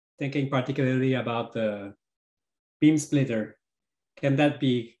 thinking particularly about the beam splitter, can that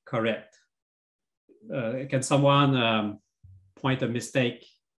be correct? Can someone point a mistake,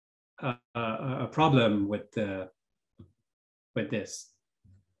 a problem with this?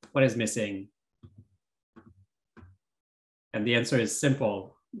 What is missing? And the answer is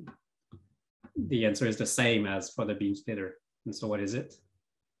simple. The answer is the same as for the beam splitter. And so what is it?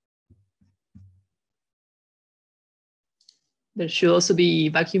 There should also be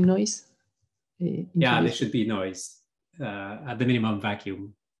vacuum noise. Yeah, there should be noise at the minimum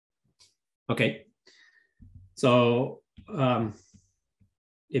vacuum. Okay. So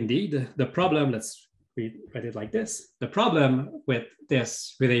indeed, the problem, let's read it like this. The problem with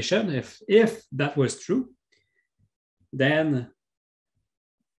this relation, if that was true, then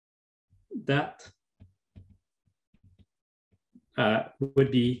that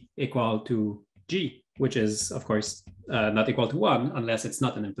would be equal to G, which is, of course, not equal to 1 unless it's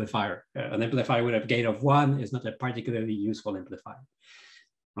not an amplifier. An amplifier with a gain of 1 is not a particularly useful amplifier.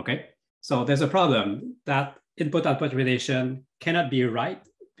 Okay, so there's a problem. That input-output relation cannot be right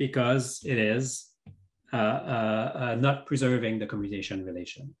because it is not preserving the commutation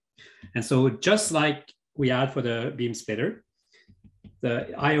relation. And so just like we had for the beam splitter,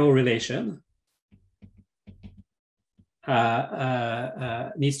 the I/O relation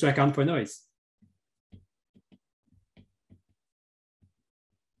needs to account for noise.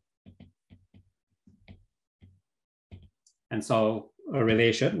 And so a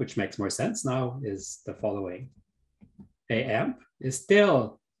relation, which makes more sense now, is the following. A amp is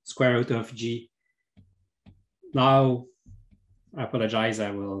still square root of G. Now, I apologize,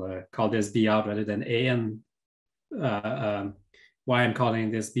 I will call this B out rather than A. And why I'm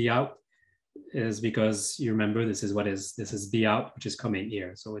calling this B out is because you remember this is B out, which is coming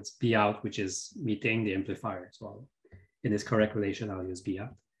here. So it's B out, which is meeting the amplifier. So in this correct relation, I'll use B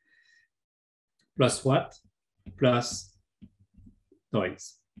out. Plus what? Plus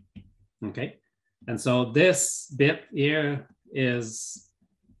noise. Okay. And so this bit here is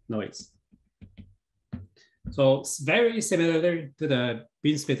noise. So it's very similar to the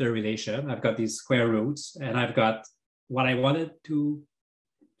beam splitter relation. I've got these square roots and I've got what I wanted to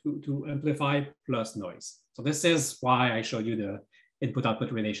amplify plus noise. So this is why I showed you the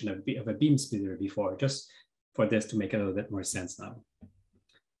input-output relation of a beam splitter before, just for this to make a little bit more sense now.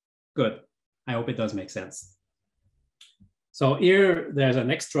 Good. I hope it does make sense. So here there's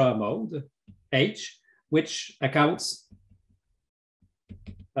an extra mode, H, which accounts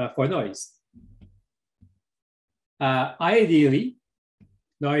for noise. Ideally,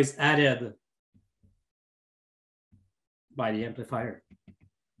 noise added by the amplifier.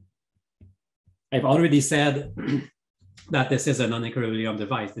 I've already said that this is a non-equilibrium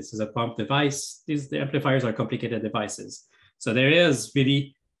device. This is a pump device. The amplifiers are complicated devices. So there is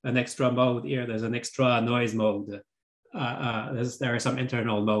really an extra mode here. There's an extra noise mode. There are some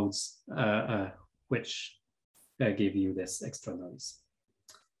internal modes which give you this extra noise.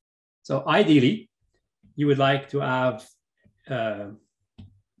 So ideally, you would like to have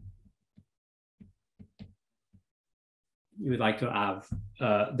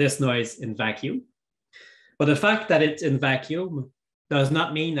this noise in vacuum. But the fact that it's in vacuum does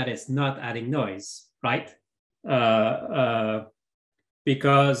not mean that it's not adding noise, right?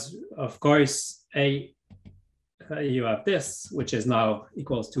 Because of course, you have this, which is now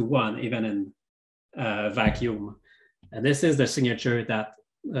equals to 1, even in vacuum. And this is the signature that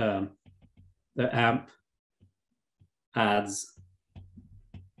the amp adds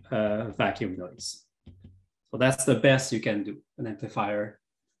vacuum noise. So that's the best you can do, an amplifier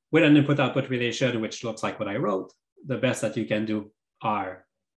with an input-output relation, which looks like what I wrote. The best that you can do are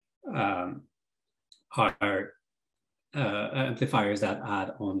amplifiers that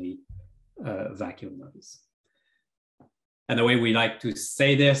add only vacuum noise. And the way we like to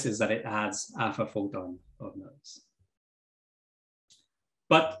say this is that it adds half a photon of noise.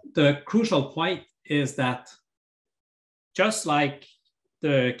 But the crucial point is that just like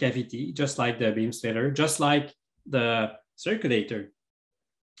the cavity, just like the beam splitter, just like the circulator,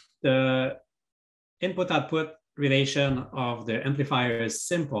 the input-output relation of the amplifier is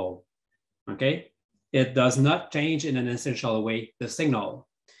simple, okay? It does not change in an essential way the signal.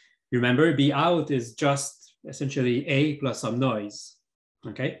 Remember, B out is just essentially A plus some noise,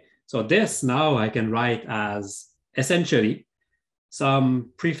 okay? So this now I can write as essentially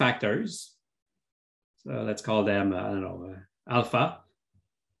some prefactors. So let's call them, I don't know, alpha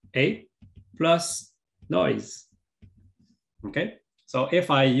A plus noise. Okay, so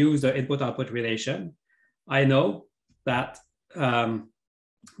if I use the input-output relation, I know that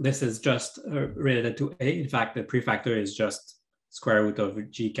this is just related to A. In fact, the prefactor is just square root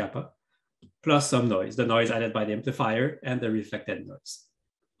of G kappa plus some noise, the noise added by the amplifier and the reflected noise.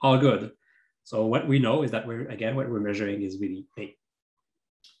 All good. So what we know is that what we're measuring is really A.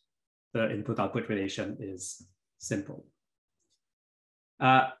 The input-output relation is simple.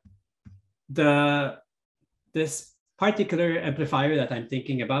 This particular amplifier that I'm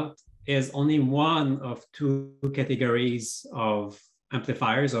thinking about is only one of two categories of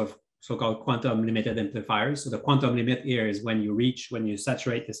amplifiers, of so-called quantum limited amplifiers. So the quantum limit here is when you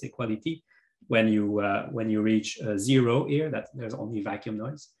saturate this equality, when you reach zero here, that there's only vacuum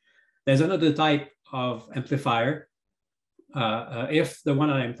noise. There's another type of amplifier. If the one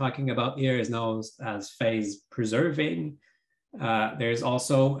I'm talking about here is known as phase preserving, there's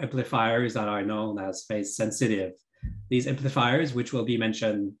also amplifiers that are known as phase sensitive. These amplifiers, which will be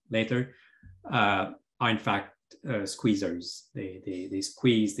mentioned later, are in fact squeezers. They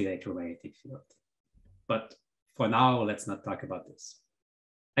squeeze the electromagnetic field. But for now, let's not talk about this.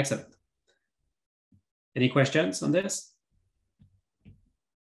 Excellent. Any questions on this?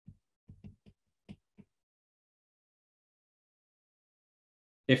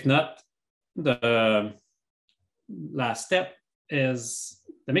 If not, the last step is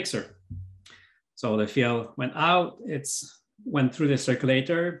the mixer. So the field went out, went through the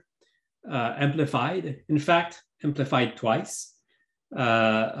circulator, amplified, in fact, amplified twice.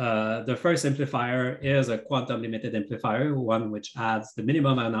 The first amplifier is a quantum limited amplifier, one which adds the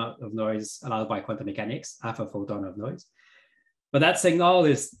minimum amount of noise allowed by quantum mechanics, half a photon of noise. But that signal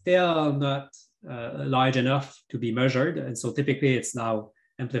is still not large enough to be measured. And so typically it's now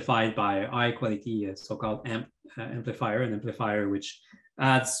amplified by high quality so-called amplifier, an amplifier which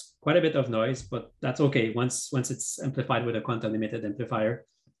adds quite a bit of noise, but that's okay. Once it's amplified with a quantum limited amplifier,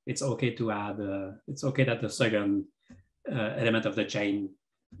 it's okay to add, it's okay that the second element of the chain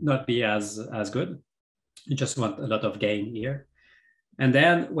not be as good. You just want a lot of gain here. And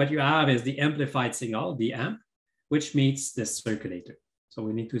then what you have is the amplified signal, the amp, which meets this circulator. So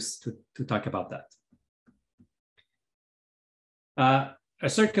we need to talk about that. A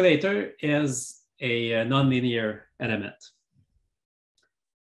circulator is a nonlinear element.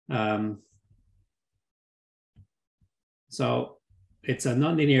 So it's a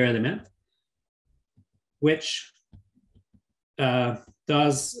nonlinear element which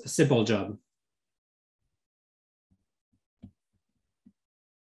does a simple job.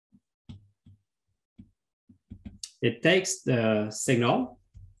 It takes the signal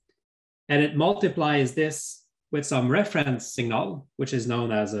and it multiplies this with some reference signal, which is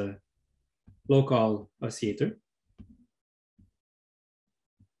known as a local oscillator,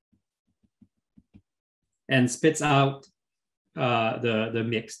 and spits out the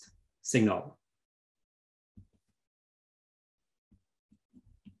mixed signal.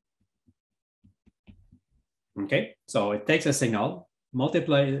 Okay, so it takes a signal,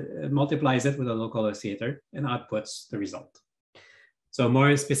 multiplies it with a local oscillator, and outputs the result. So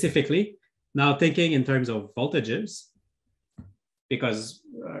more specifically, now thinking in terms of voltages, because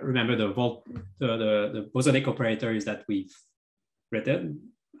remember the bosonic operators that we've written,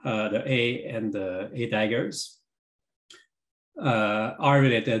 the A and the A daggers are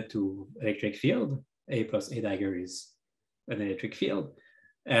related to electric field. A plus A dagger is an electric field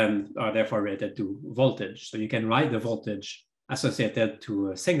and are therefore related to voltage. So you can write the voltage associated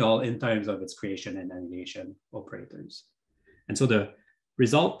to a signal in terms of its creation and annihilation operators. And so the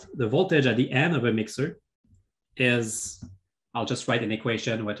result, the voltage at the end of a mixer is, I'll just write an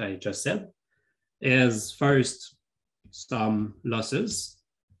equation, what I just said, is first some losses,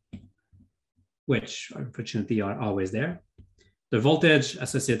 which unfortunately are always there. The voltage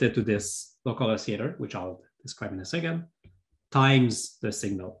associated to this local oscillator, which I'll describe in a second, times the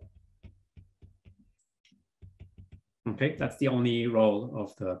signal. Okay, that's the only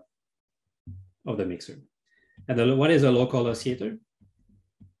role of the mixer. And what is a local oscillator?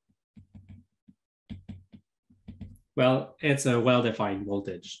 Well, it's a well-defined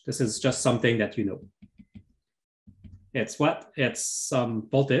voltage. This is just something that you know. It's what? It's some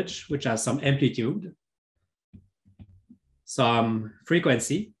voltage which has some amplitude, some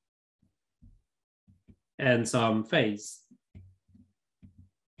frequency, and some phase.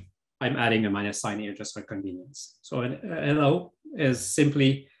 I'm adding a minus sign here just for convenience. So an LO is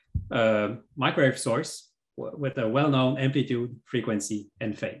simply a microwave source with a well-known amplitude, frequency,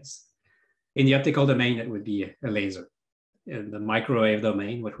 and phase. In the optical domain, it would be a laser. In the microwave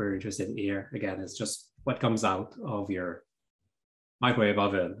domain, what we're interested in here, again, is just what comes out of your microwave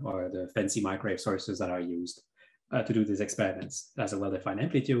oven or the fancy microwave sources that are used to do these experiments. As a well-defined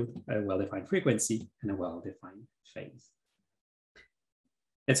amplitude, a well-defined frequency, and a well-defined phase.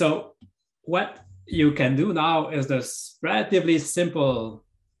 And so what you can do now is this relatively simple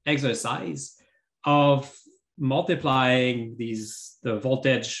exercise of multiplying the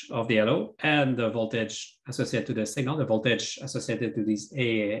voltage of the LO and the voltage associated to the signal, the voltage associated to these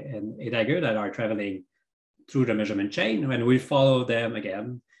A and A dagger that are traveling through the measurement chain, when we follow them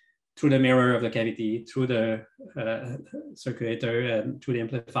again through the mirror of the cavity, through the circulator, and through the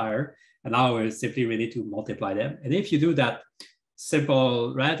amplifier. And now we're simply ready to multiply them. And if you do that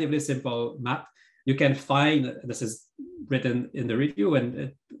simple, relatively simple math, you can find, this is written in the review,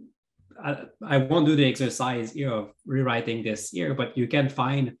 and I won't do the exercise here of rewriting this here, but you can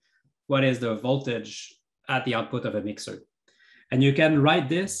find what is the voltage at the output of a mixer. And you can write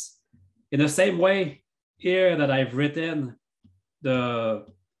this in the same way here that I've written the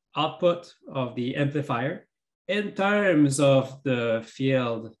output of the amplifier in terms of the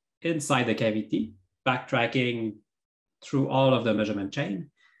field inside the cavity, backtracking through all of the measurement chain.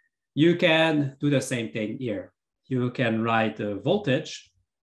 You can do the same thing here. You can write the voltage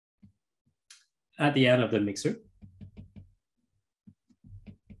at the end of the mixer.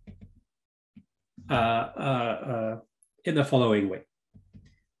 In the following way.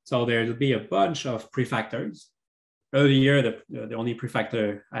 So there will be a bunch of prefactors. Earlier, the only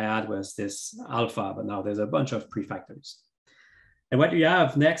prefactor I had was this alpha, but now there's a bunch of prefactors. And what you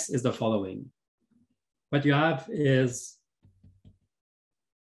have next is the following. What you have is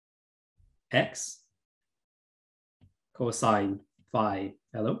X cosine phi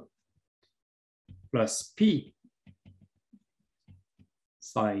LO plus P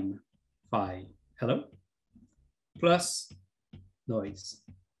sine phi LO plus noise.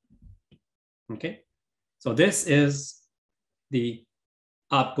 Okay, so this is the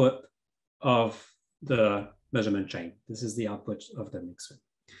output of the measurement chain. This is the output of the mixer.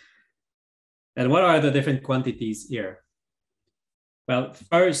 And what are the different quantities here? Well,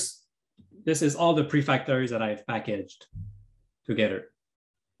 first, this is all the prefactors that I've packaged together.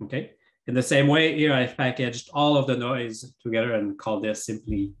 Okay, in the same way here, I've packaged all of the noise together and called this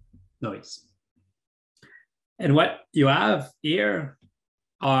simply noise. And what you have here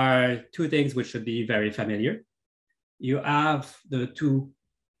are two things which should be very familiar. You have the two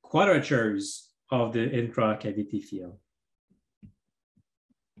quadratures of the intra-cavity field.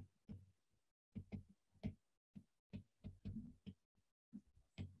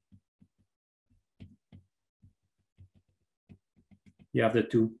 You have the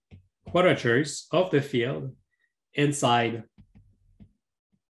two quadratures of the field inside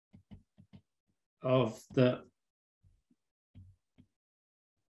of the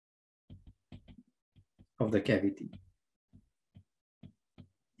cavity.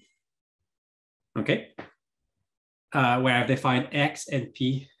 Okay, where I've defined X and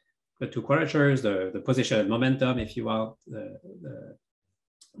P, the two quadratures, the position and momentum, if you want,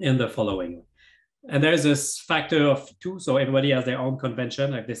 in the following. And there's this factor of 2, so everybody has their own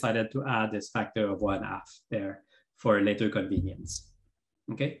convention. I've decided to add this factor of 1/2 there for later convenience.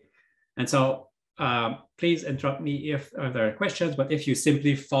 Okay, and so please interrupt me if there are questions, but if you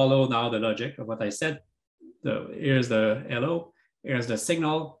simply follow now the logic of what I said, here's the LO, here's the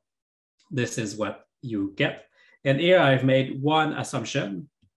signal, this is what you get. And here I've made one assumption.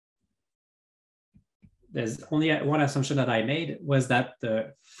 There's only one assumption that I made, was that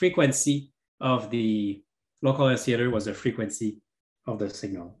the frequency of the local oscillator was the frequency of the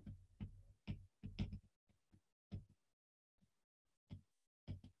signal.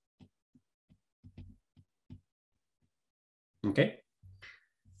 Okay.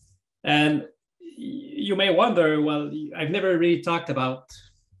 And you may wonder, well, I've never really talked about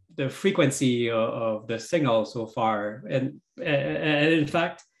the frequency of the signal so far. And in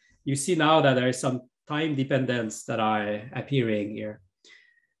fact, you see now that there is some time dependence that are appearing here.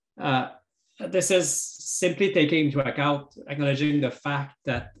 This is simply taking into account, acknowledging the fact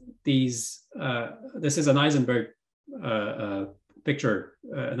that this is an Heisenberg picture,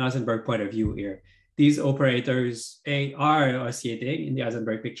 an Heisenberg point of view here. These operators are oscillating in the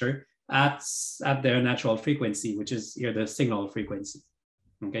Heisenberg picture at their natural frequency, which is here the signal frequency.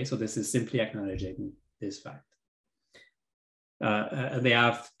 Okay, so this is simply acknowledging this fact. And they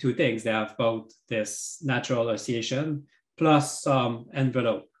have two things. They have both this natural oscillation plus some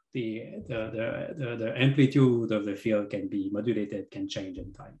envelope. The amplitude of the field can be modulated, can change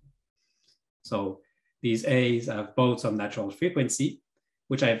in time. So these A's have both some natural frequency,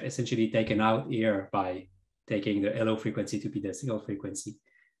 which I've essentially taken out here by taking the LO frequency to be the signal frequency,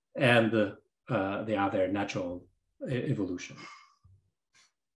 and they have their natural evolution.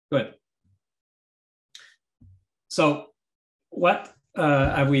 Good. So what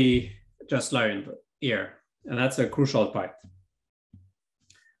have we just learned here? And that's a crucial part.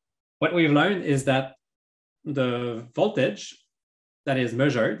 What we've learned is that the voltage that is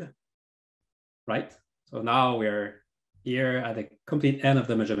measured, right? So now we're here at the complete end of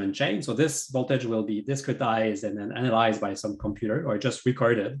the measurement chain. So this voltage will be discretized and then analyzed by some computer or just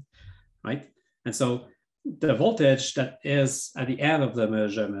recorded, right? And so the voltage that is at the end of the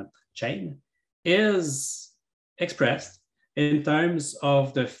measurement chain is expressed in terms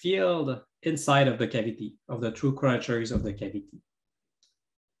of the field inside of the cavity, of the true curvatures of the cavity.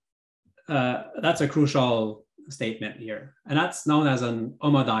 That's a crucial statement here, and that's known as an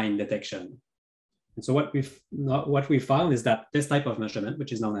homodyne detection. And so what we found is that this type of measurement,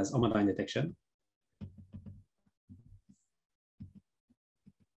 which is known as homodyne detection,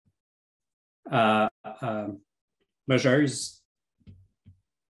 measures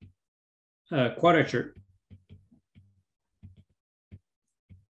quadrature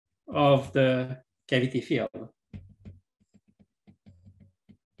of the cavity field.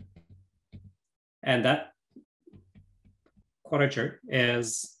 And that quadrature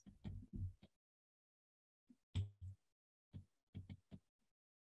is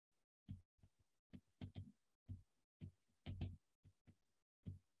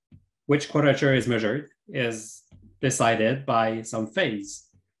which quadrature is measured is decided by some phase.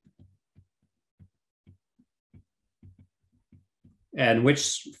 And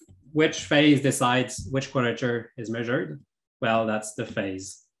which phase decides which quadrature is measured? Well, that's the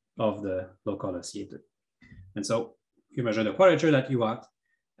phase of the local oscillator. And so you measure the quadrature that you want,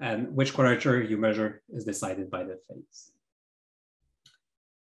 and which quadrature you measure is decided by the phase.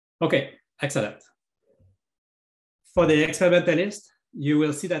 Okay, excellent. For the experimentalist, you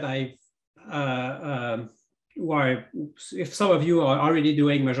will see that if some of you are already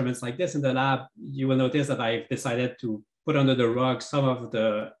doing measurements like this in the lab, you will notice that I've decided to put under the rug some of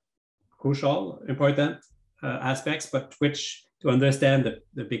the crucial, important aspects, but which, to understand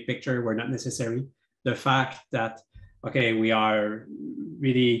the big picture, were not necessary. The fact that, okay, we are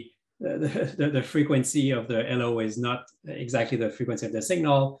really, the frequency of the LO is not exactly the frequency of the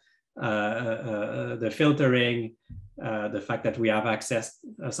signal, the filtering, the fact that we have access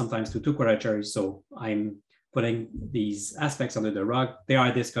sometimes to two quadratures. So I'm putting these aspects under the rug. They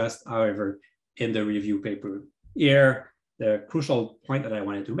are discussed, however, in the review paper. Here, the crucial point that I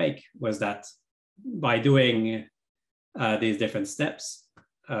wanted to make was that by doing these different steps,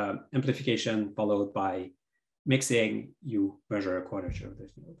 amplification followed by mixing, you measure a quadrature of the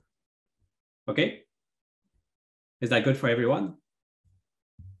field. Okay? Is that good for everyone?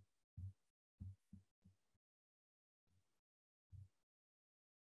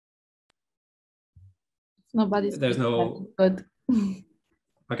 Nobody's There's no good.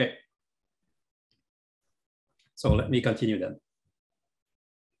 Okay. So let me continue then.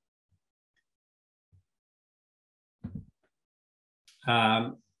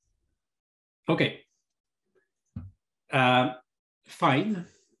 Okay. Fine.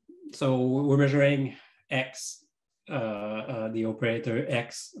 So we're measuring X, the operator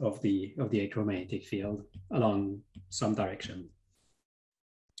X of the electromagnetic field along some direction.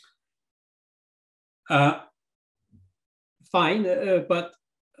 Fine, but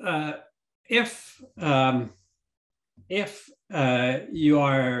if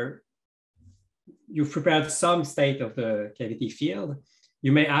you've prepared some state of the cavity field,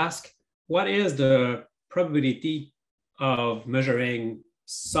 you may ask, what is the probability of measuring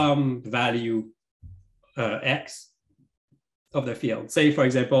some value X of the field? Say, for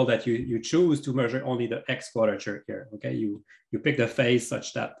example, that you choose to measure only the X quadrature here, okay? You pick the phase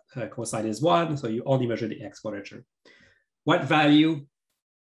such that cosine is 1, so you only measure the X quadrature. What value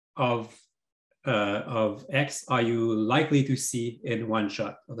of X are you likely to see in one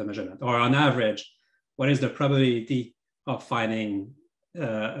shot of the measurement? Or on average, what is the probability of finding,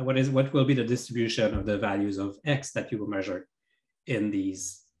 what will be the distribution of the values of X that you will measure in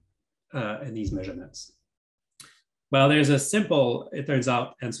these measurements? Well, there's a simple, it turns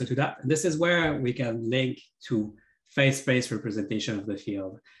out, answer to that. And this is where we can link to phase space representation of the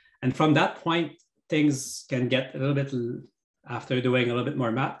field. And from that point, things can get a little bit, after doing a little bit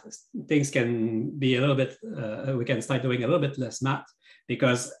more math, things can be a little bit, we can start doing a little bit less math,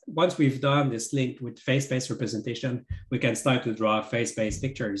 because once we've done this link with phase space representation, we can start to draw phase space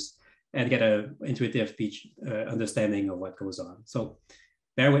pictures and get an intuitive understanding of what goes on. So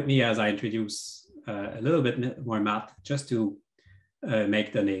bear with me as I introduce a little bit more math just to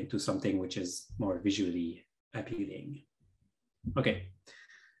make the name to something which is more visually appealing. Okay,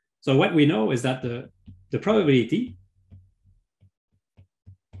 so what we know is that the probability,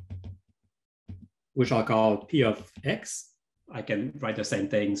 which I'll call P of X, I can write the same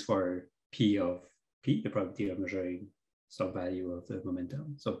things for P of P, the probability of measuring some value of the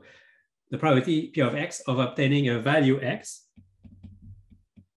momentum. So the probability P of X of obtaining a value X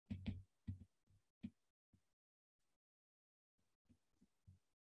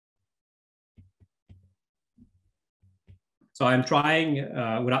So I'm trying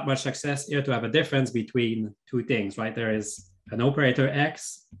without much success here to have a difference between two things, right? There is an operator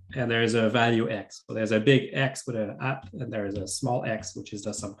X and there is a value X. So there's a big X with an app and there is a small X, which is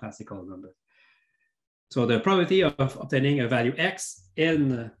just some classical number. So the probability of obtaining a value X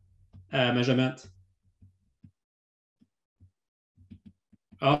in a measurement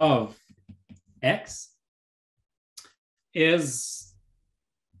of X is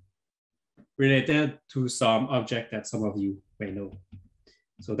related to some object that some of you may know.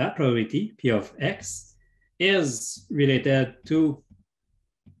 So that probability, P of X, is related to,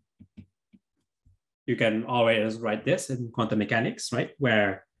 you can always write this in quantum mechanics, right?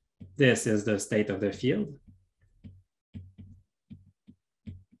 Where this is the state of the field.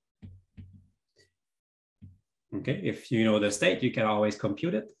 Okay, if you know the state, you can always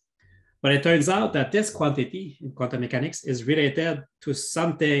compute it. But it turns out that this quantity in quantum mechanics is related to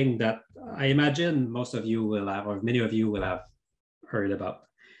something that I imagine most of you will have, or many of you will have heard about.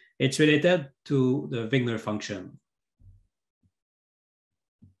 It's related to the Wigner function.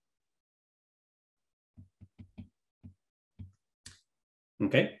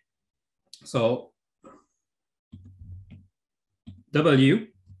 Okay, so W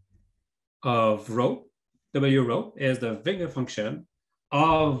of rho, W rho is the Wigner function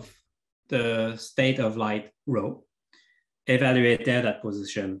of the state of light rho evaluated at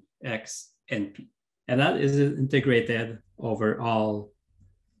position X and P. And that is integrated over all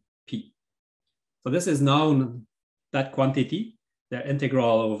P. So this is known, that quantity, the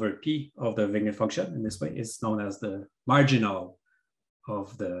integral over P of the Wigner function in this way is known as the marginal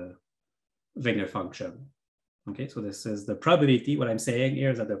of the Wigner function. Okay, so this is the probability. What I'm saying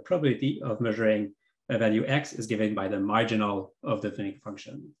here is that the probability of measuring a value X is given by the marginal of the Wigner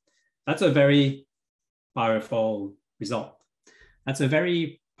function. That's a very powerful result. That's a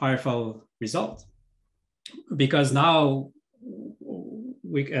very powerful result because now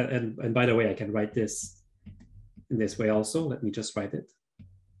we, and by the way, I can write this in this way also. Let me just write it.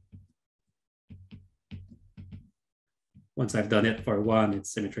 Once I've done it for one,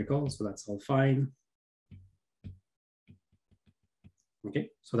 it's symmetrical, so that's all fine.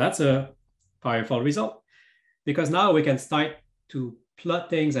 Okay, so that's a powerful result because now we can start to plot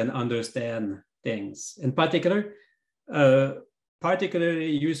things and understand things. In particular, particularly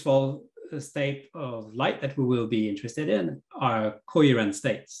useful state of light that we will be interested in are coherent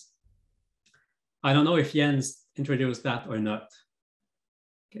states. I don't know if Jens introduced that or not.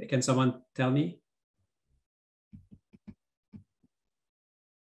 Can someone tell me?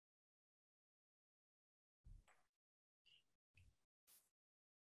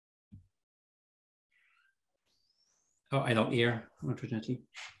 Oh, I don't hear, unfortunately.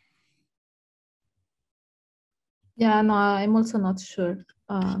 Yeah, no, I'm also not sure.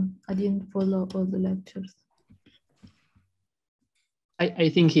 I didn't follow all the lectures. I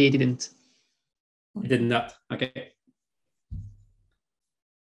think he didn't. I did not. Okay.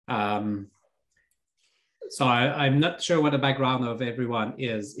 So I'm not sure what the background of everyone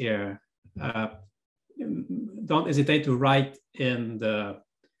is here. Don't hesitate to write in the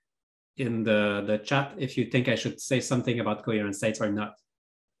chat if you think I should say something about coherent states or not.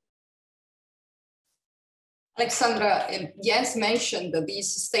 Alexandra, Jens mentioned these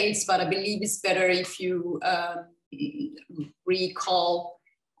states, but I believe it's better if you recall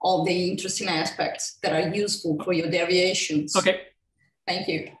all the interesting aspects that are useful for your derivations. Okay. Thank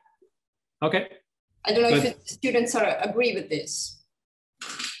you. Okay. I don't know if students agree with this.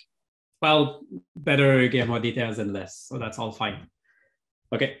 Well, better give more details than less, so that's all fine.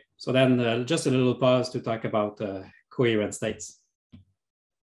 Okay, so then just a little pause to talk about coherent states.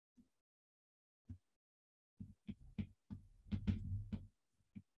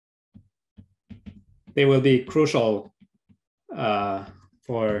 They will be crucial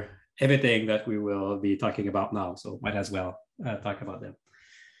for everything that we will be talking about now, so might as well talk about them.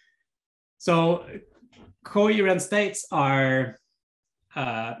 So coherent states are,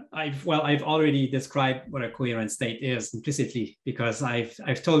 I've already described what a coherent state is implicitly because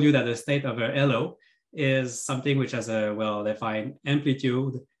I've told you that the state of a LO is something which has a well-defined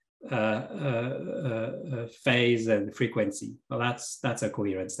amplitude phase and frequency. Well, that's a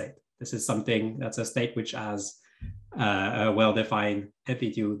coherent state. This is something that's a state which has a well-defined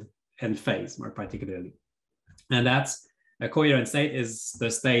amplitude and phase, more particularly. And that's a coherent state is the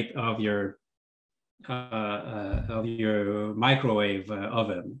state of your microwave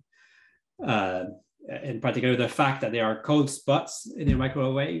oven. In particular, the fact that there are cold spots in your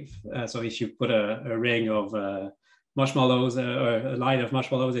microwave. So if you put a ring of marshmallows or a line of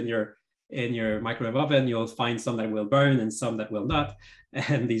marshmallows in your microwave oven, you'll find some that will burn and some that will not.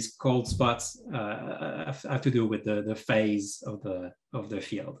 And these cold spots have to do with the phase of the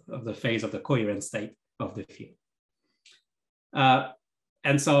field, of the phase of the coherent state of the field.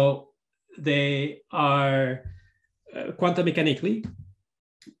 And so they are quantum mechanically,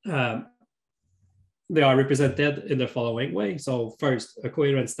 they are represented in the following way. So first, a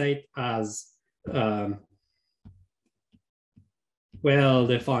coherent state as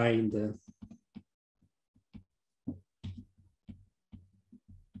well-defined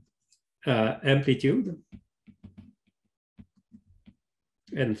amplitude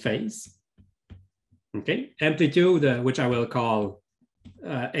and phase. Okay, amplitude, which I will call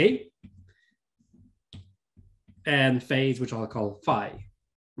A, and phase, which I'll call phi.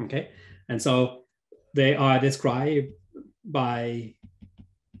 Okay, and so they are described by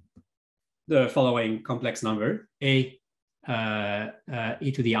the following complex number, A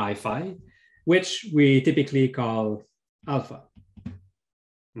e to the I phi, which we typically call alpha.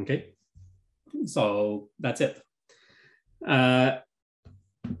 Okay, so that's it.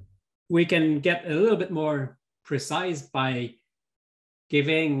 We can get a little bit more precise by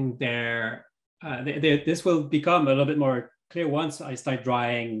giving their, this will become a little bit more clear once I start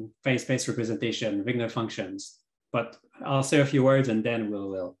drawing phase space representation, Wigner functions, but I'll say a few words and then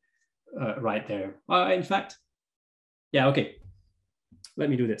we'll write there. In fact, yeah, okay, let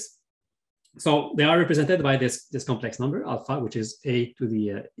me do this. So they are represented by this complex number alpha, which is a to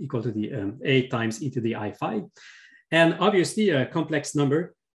the equal to the a times e to the I phi. And obviously a complex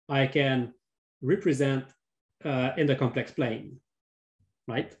number I can represent in the complex plane,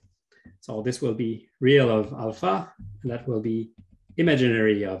 right? So this will be real of alpha, and that will be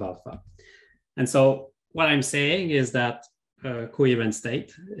imaginary of alpha. And so what I'm saying is that a coherent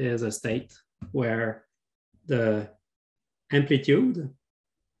state is a state where the amplitude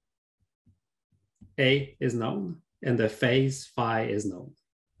A is known and the phase phi is known.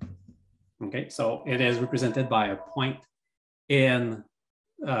 Okay, so it is represented by a point in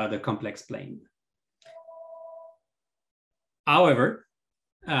the complex plane. However,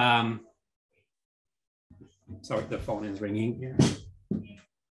 sorry, the phone is ringing here.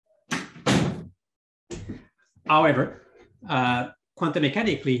 However, quantum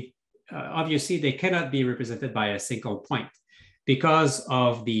mechanically, obviously they cannot be represented by a single point because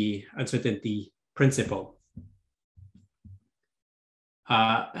of the uncertainty principle.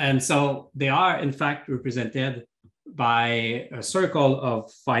 And so they are in fact represented by a circle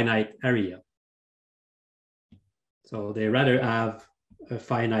of finite area. So they rather have a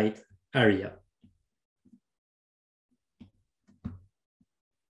finite area.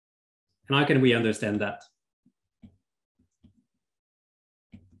 And how can we understand that?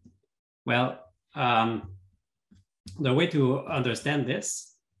 Well, the way to understand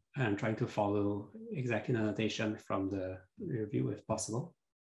this, I'm trying to follow exactly the notation from the review if possible.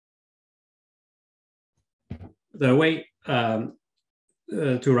 The way to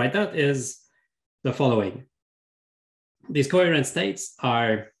write that is the following. These coherent states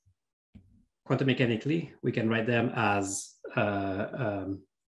are quantum mechanically, we can write them as,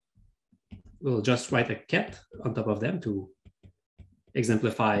 we'll just write a ket on top of them to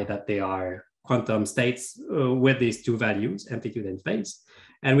exemplify that they are quantum states with these two values, amplitude and phase.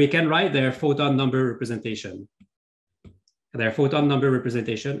 And we can write their photon number representation. Their photon number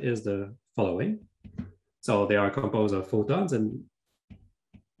representation is the following. So they are composed of photons, and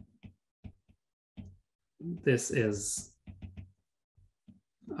this is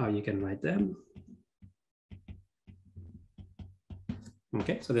how you can write them.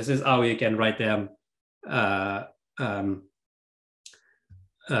 Okay, so this is how you can write them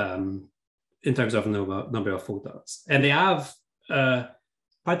in terms of number of photons. And they have a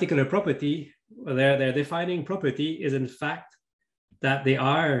particular property, their defining property is in fact that they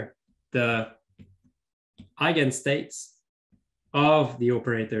are the eigenstates of the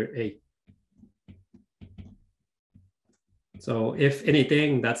operator A. So if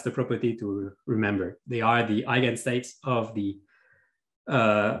anything, that's the property to remember. They are the eigenstates of the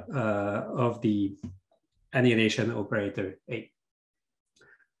annihilation operator A.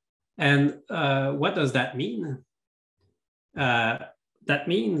 And what does that mean? that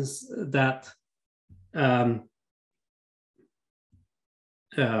means that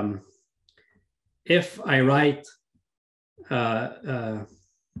if I write,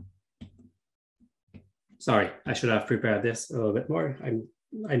 sorry, I should have prepared this a little bit more.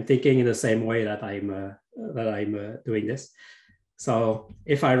 I'm thinking in the same way that I'm doing this. So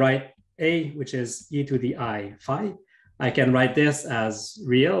if I write A, which is e to the I phi, I can write this as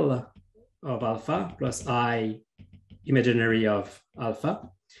real of alpha plus I imaginary of alpha,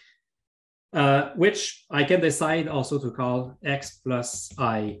 which I can decide also to call x plus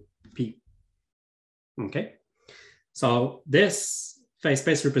I p. Okay, so this phase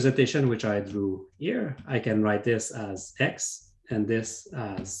space representation, which I drew here, I can write this as x and this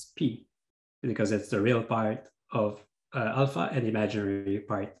as p, because it's the real part of alpha and imaginary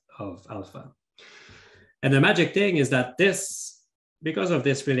part of alpha. And the magic thing is that this, because of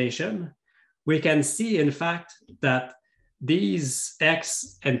this relation, we can see, in fact, that these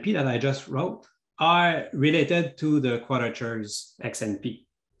x and p that I just wrote are related to the quadratures x and p.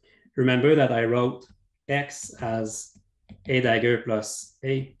 Remember that I wrote x as a dagger plus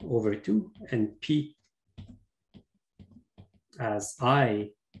a over 2 and p as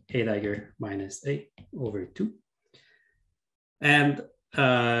I a dagger minus a over 2. And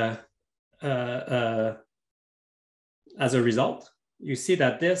as a result, you see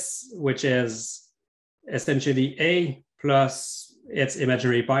that this, which is essentially a plus its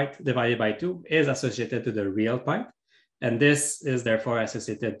imaginary part divided by 2, is associated to the real part. And this is therefore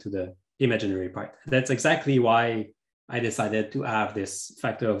associated to the imaginary part. That's exactly why I decided to have this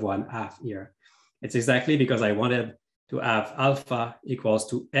factor of 1/2 here. It's exactly because I wanted to have alpha equals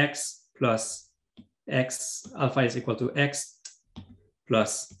to x plus x, alpha is equal to x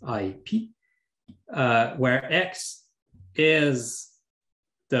plus IP, where x is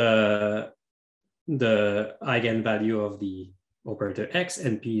the eigenvalue of the operator x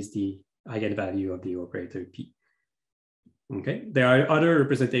and p is the eigenvalue of the operator p. Okay, there are other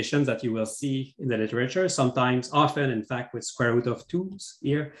representations that you will see in the literature, sometimes, often, in fact, with square root of 2's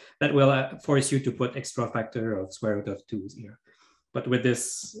here, that will force you to put extra factor of square root of 2's here. But with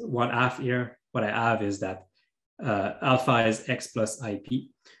this 1/2 here, what I have is that alpha is x plus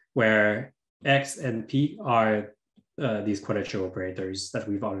IP, where x and p are these quadrature operators that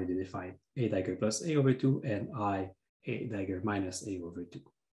we've already defined, a dagger plus a over 2 and I a dagger minus a over 2.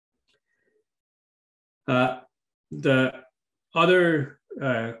 The other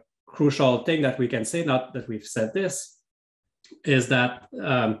crucial thing that we can say, not that we've said this, is that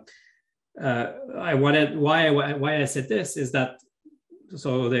why I said this is that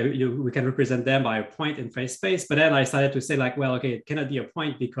so we can represent them by a point in phase space, but then I started to say like, well, okay, it cannot be a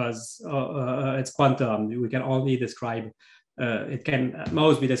point because it's quantum. We can only describe, it can at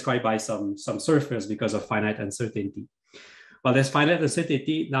most be described by some surface because of finite uncertainty. Well, this finite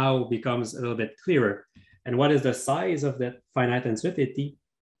uncertainty now becomes a little bit clearer. And what is the size of that finite uncertainty?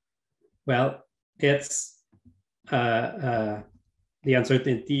 Well, it's the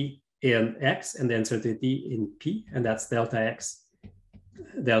uncertainty in x and the uncertainty in p, and that's delta x,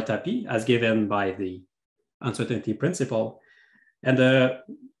 delta p, as given by the uncertainty principle. And the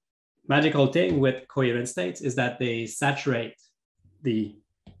magical thing with coherent states is that they saturate the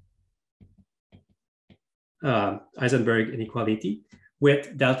Heisenberg inequality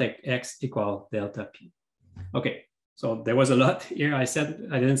with delta x equal delta p. Okay, so there was a lot here. I said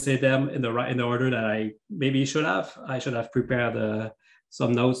I didn't say them in the order that I maybe should have. I should have prepared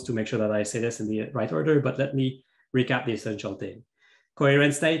some notes to make sure that I say this in the right order, but let me recap the essential thing.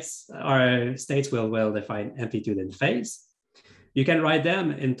 Coherent states are states with well-defined amplitude and phase. You can write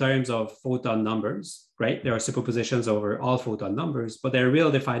them in terms of photon numbers, right? There are superpositions over all photon numbers, but their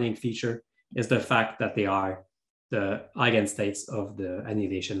real defining feature is the fact that they are the eigenstates of the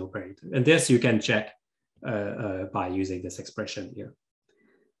annihilation operator. And this you can check by using this expression here.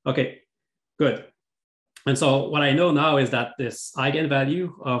 Okay, good. And so what I know now is that this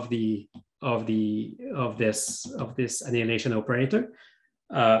eigenvalue of this annihilation operator,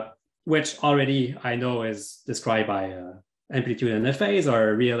 which already I know is described by amplitude and a phase, or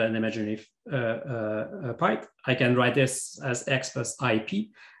a real and imaginary part. I can write this as x plus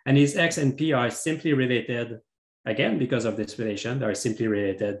IP, and these x and p are simply related, again, because of this relation, they are simply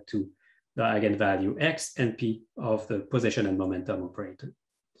related to the eigenvalue x and p of the position and momentum operator.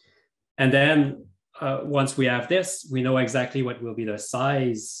 And then once we have this, we know exactly what will be the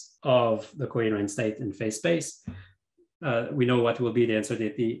size of the coherent state in phase space. We know what will be the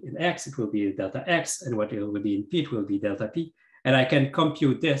uncertainty in x, it will be delta x, and what it will be in p, it will be delta p. And I can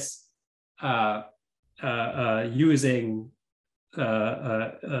compute this using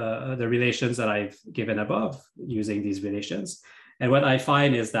the relations that I've given above, using these relations. And what I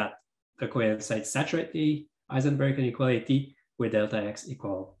find is that the coherent states saturate the Heisenberg inequality with delta x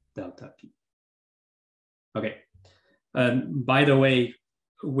equal delta p. Okay. By the way,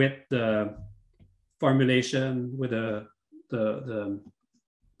 with the formulation with the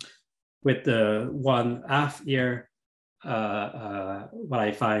 1/2 here, what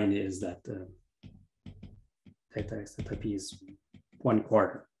I find is that delta x delta p is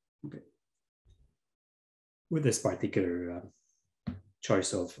 1/4. Okay. With this particular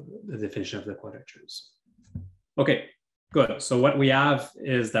choice of the definition of the quadratures. Okay, good. So what we have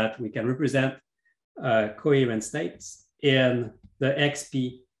is that we can represent coherent states in the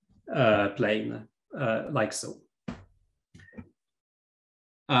XP plane like so.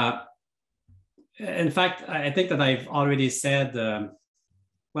 In fact, I think that I've already said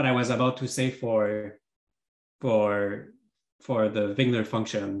what I was about to say for the Wigner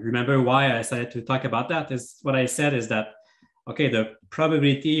function. Remember why I decided to talk about that? Is what I said is that, okay, the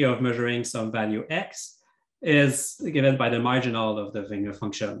probability of measuring some value x is given by the marginal of the Wigner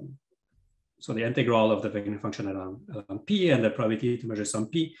function. So the integral of the Wigner function along p, and the probability to measure some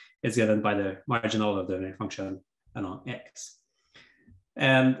p is given by the marginal of the Wigner function along x.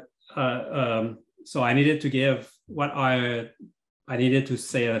 And so I needed to give I needed to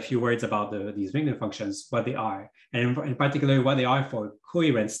say a few words about these Wigner functions, what they are, and in particular what they are for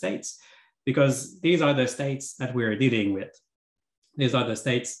coherent states, because these are the states that we're dealing with. These are the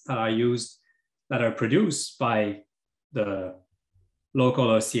states that are produced by the local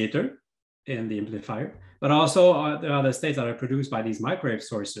oscillator in the amplifier, but also there are the states that are produced by these microwave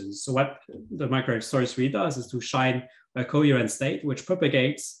sources. So what the microwave source really does is to shine a coherent state which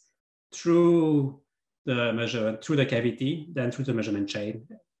propagates through the cavity, then through the measurement chain.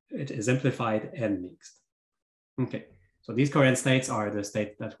 It is amplified and mixed. Okay, so these coherent states are the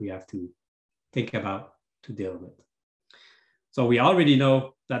states that we have to think about to deal with. So we already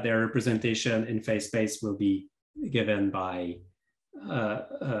know that their representation in phase space will be given by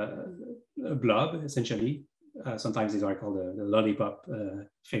a blob, essentially. Sometimes these are called the lollipop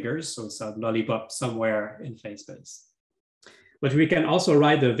figures. So it's a lollipop somewhere in phase space. But we can also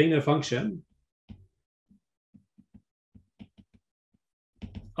write the Wigner function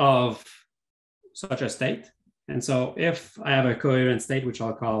of such a state. And so if I have a coherent state, which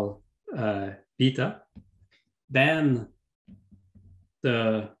I'll call beta, then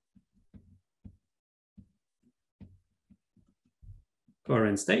the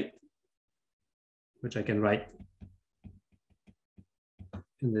coherent state, which I can write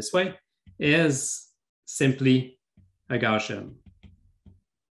in this way, is simply a Gaussian.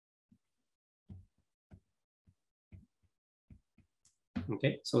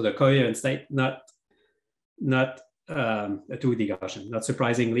 Okay, so the coherent state, not a 2D Gaussian. Not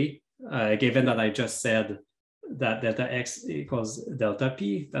surprisingly, given that I just said that delta x equals delta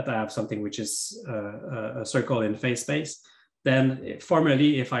p, that I have something which is a circle in phase space, then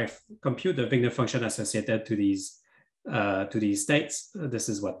formally, if I compute the Wigner function associated to these states, this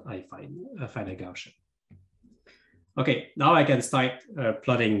is what I find a Gaussian. Okay, now I can start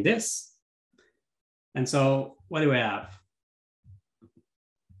plotting this. And so what do I have?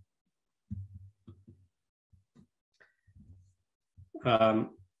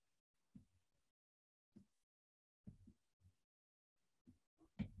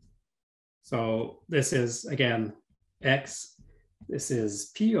 So this is, again, x. This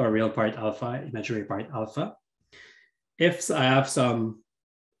is p, or real part alpha, imaginary part alpha. If I have some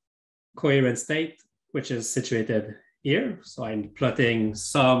coherent state, which is situated here, so I'm plotting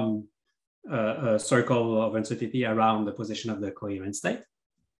some circle of uncertainty around the position of the coherent state.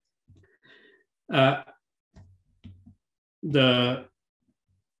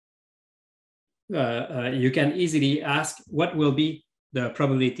 You can easily ask what will be the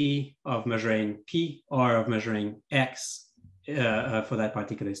probability of measuring p or of measuring x for that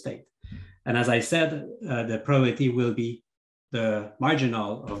particular state. And as I said, the probability will be the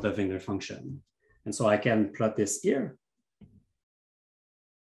marginal of the Wigner function. And so I can plot this here.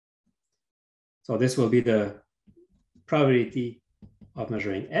 So this will be the probability of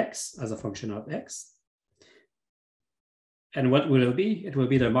measuring x as a function of x. And what will it be? It will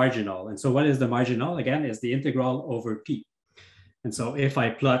be the marginal. And so what is the marginal? Again, is the integral over p. And so if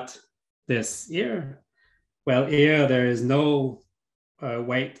I plot this here, well, here there is no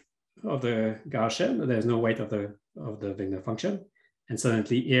weight of the Gaussian. There's no weight of the Wigner function. And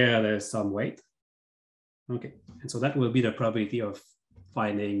suddenly here there's some weight. Okay, and so that will be the probability of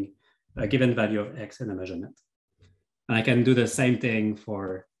finding a given value of x in a measurement. And I can do the same thing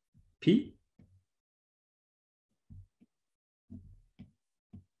for p.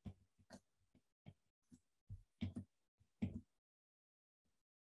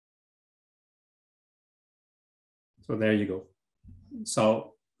 So there you go.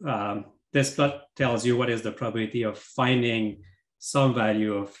 So this plot tells you what is the probability of finding some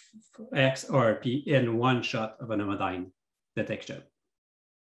value of X or P in one shot of an homodyne detection.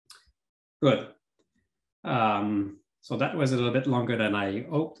 Good. So that was a little bit longer than I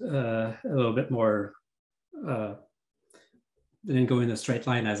hoped, a little bit more, didn't go in a straight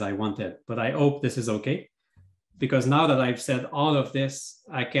line as I wanted, but I hope this is okay. Because now that I've said all of this,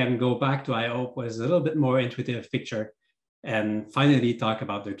 I can go back to, I hope, was a little bit more intuitive picture and finally talk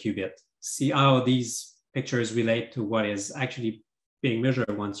about the qubit. See how these pictures relate to what is actually being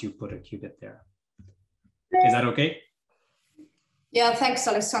measured once you put a qubit there. Is that okay? Yeah, thanks,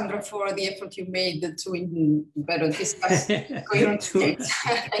 Alexandre, for the effort you made to better discuss coherent states.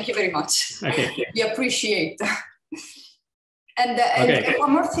 Thank you very much. Okay. We appreciate. And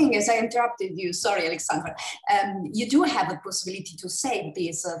one more thing, as I interrupted you, sorry, Alexandre, you do have the possibility to save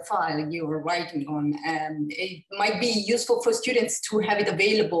this file you're writing on. It might be useful for students to have it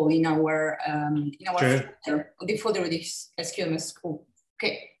available in our folder, on the folder of the SQMS school.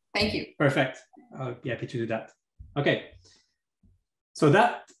 Okay, thank you. Perfect. I'll be happy to do that. Okay. So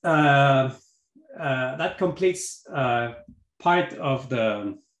that that completes part of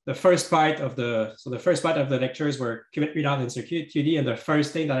the first part of the lectures were qubit readout and circuit QD, and the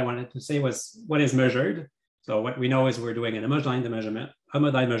first thing that I wanted to say was what is measured. So what we know is we're doing an homodyne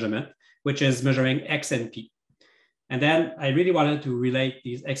measurement, which is measuring X and P. And then I really wanted to relate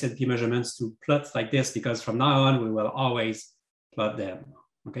these X and P measurements to plots like this, because from now on, we will always plot them.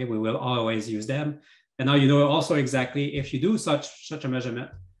 Okay, we will always use them. And now you know also exactly if you do such a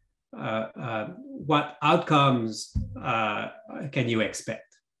measurement, what outcomes can you expect?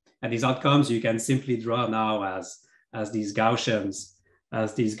 And these outcomes you can simply draw now as these Gaussians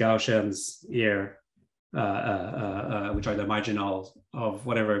here, which are the marginals of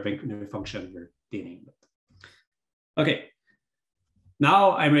whatever function we're dealing with. Okay,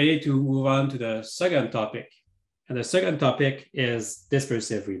 now I'm ready to move on to the second topic. And the second topic is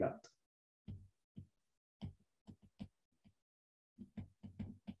dispersive readout.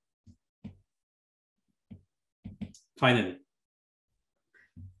 Finally.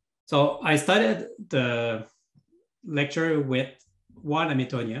 So I started the lecture with one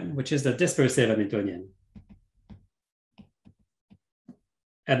Hamiltonian, which is the dispersive Hamiltonian.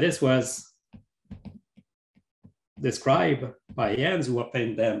 And this was described by Jens, who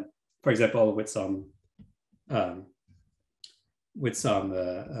obtained them, for example, with some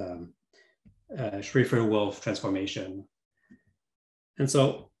Schrieffer-Wolff transformation. And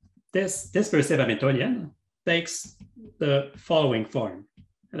so this dispersive Hamiltonian takes the following form.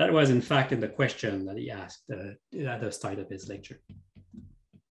 And that was, in fact, in the question that he asked at the start of his lecture.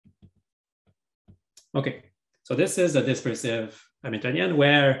 Okay, so this is a dispersive Hamiltonian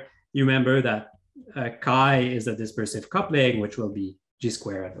where you remember that chi is the dispersive coupling, which will be G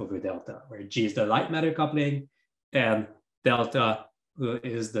squared over delta, where G is the light matter coupling and delta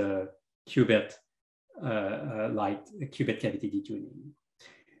is the qubit qubit cavity detuning.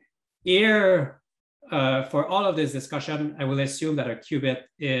 Here, for all of this discussion, I will assume that a qubit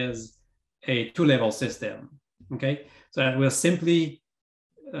is a two-level system, okay? So that will simply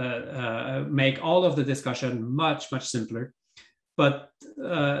make all of the discussion much, much simpler, but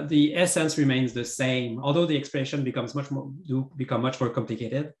the essence remains the same. Although the expression becomes much more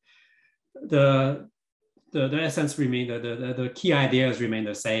complicated, the essence remain, the key ideas remain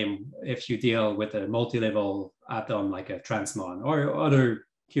the same if you deal with a multi-level atom like a transmon or other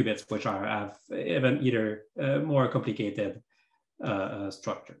qubits, which have even either more complicated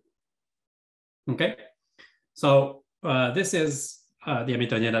structure. Okay, so this is the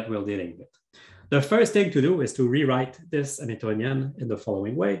Hamiltonian that we're dealing with. The first thing to do is to rewrite this Hamiltonian in the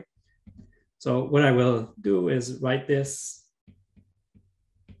following way. So what I will do is write this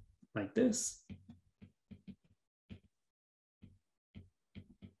like this.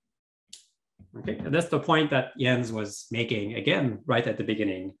 Okay, and that's the point that Jens was making again right at the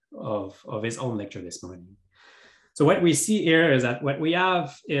beginning of his own lecture this morning. So what we see here is that what we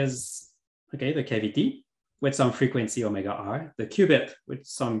have is, okay, the cavity with some frequency omega r, the qubit with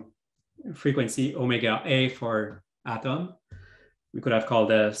some frequency omega a for atom. We could have called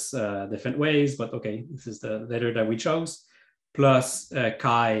this different ways, but okay, this is the letter that we chose, plus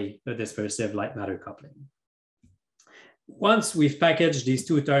chi, the dispersive light matter coupling. Once we've packaged these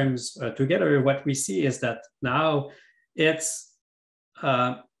two terms together, what we see is that now it's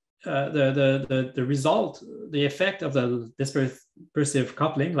the result, the effect of the dispersive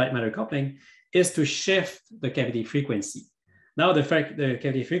coupling, light matter coupling, is to shift the cavity frequency. Now the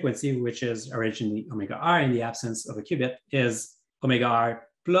cavity frequency, which is originally omega r in the absence of a qubit, is omega r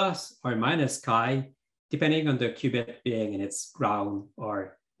plus or minus chi depending on the qubit being in its ground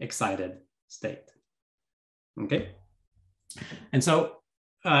or excited state. Okay, and so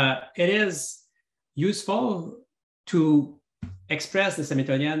it is useful to express this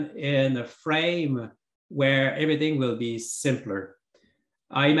Hamiltonian in a frame where everything will be simpler.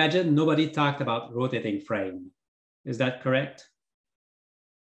 I imagine nobody talked about rotating frame. Is that correct?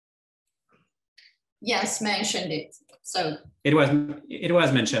 Yes, mentioned it. So it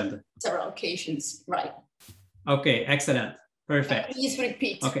was mentioned several occasions, right? Okay, excellent, perfect. Please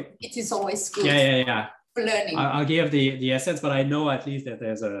repeat. Okay, it is always good. Yeah. For learning. I'll give the essence, but I know at least that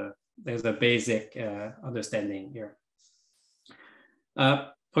there's a basic understanding here.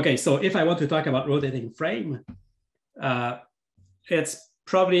 Okay, so if I want to talk about rotating frame, it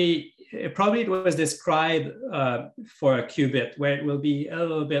was described for a qubit where it will be a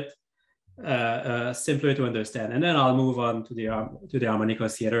little bit simpler to understand, and then I'll move on to the harmonic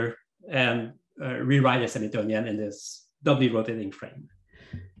oscillator and rewrite this Hamiltonian in this doubly rotating frame.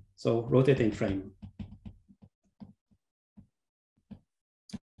 So rotating frame.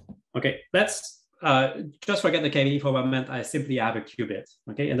 Okay, let's just forget the cavity for a moment. I simply have a qubit.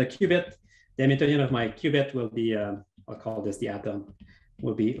 Okay, and the qubit, the Hamiltonian of my qubit will be, I'll call this the atom,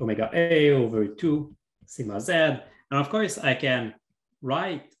 will be omega A over 2 sigma Z. And of course, I can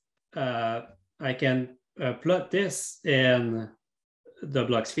write, I can plot this in the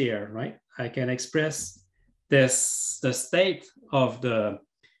Bloch sphere, right? I can express the state of the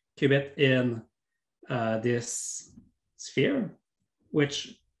qubit in this sphere,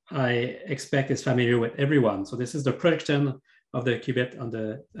 which I expect is familiar with everyone. So this is the projection of the qubit on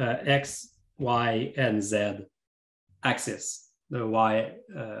the X, Y, and Z axis. The Y,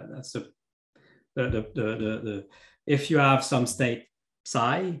 that's the if you have some state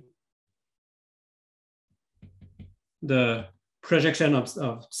psi, the projection of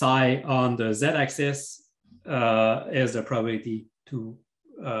psi on the Z axis is the probability to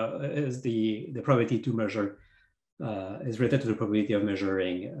the probability to measure. Is related to the probability of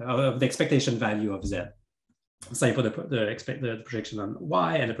measuring of the expectation value of Z. Same for the projection on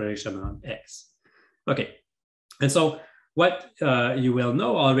Y and the projection on X. Okay, and so what you will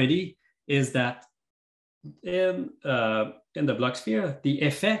know already is that in the Bloch sphere, the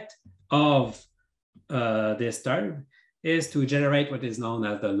effect of this term is to generate what is known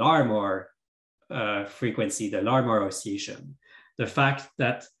as the Larmor frequency, the Larmor oscillation. The fact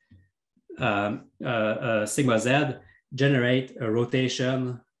that sigma Z generate a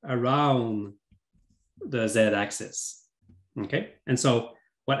rotation around the Z axis. Okay, and so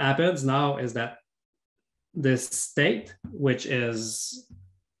what happens now is that this state, which is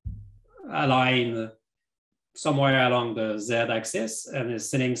aligned somewhere along the Z axis and is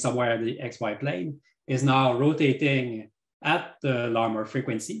sitting somewhere in the XY plane, is now rotating at the Larmor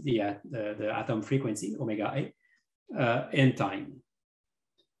frequency, the atom frequency, omega A, in time.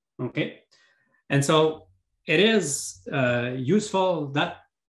 Okay, and so it is useful that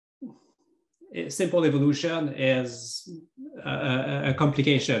simple evolution is a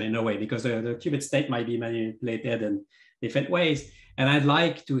complication in a way, because the qubit state might be manipulated in different ways. And I'd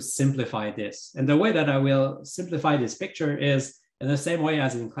like to simplify this. And the way that I will simplify this picture is in the same way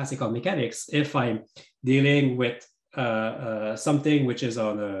as in classical mechanics. If I'm dealing with something which is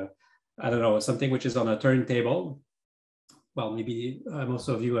on something which is on a turntable. Well, maybe most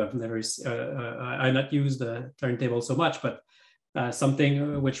of you have never, I not used the turntable so much, but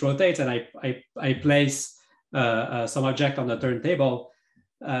something which rotates, and I place some object on the turntable,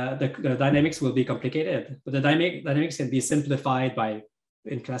 the dynamics will be complicated, but the dynamics can be simplified by,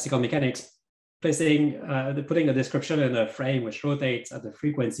 in classical mechanics, putting the description in a frame which rotates at the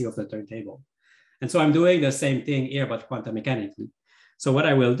frequency of the turntable. And so I'm doing the same thing here, but quantum mechanically. So what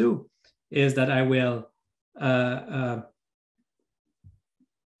I will do is that I will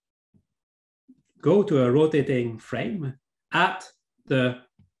go to a rotating frame at the,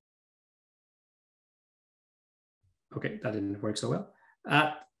 okay, that didn't work so well,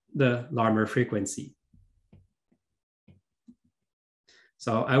 at the Larmor frequency.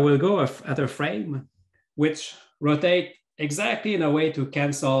 So I will go at a frame which rotate exactly in a way to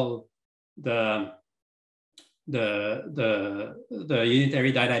cancel the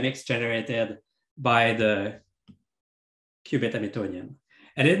unitary dynamics generated by the qubit Hamiltonian.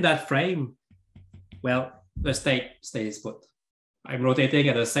 And in that frame, well, the state stays put. I'm rotating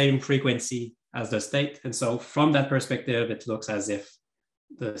at the same frequency as the state. And so from that perspective, it looks as if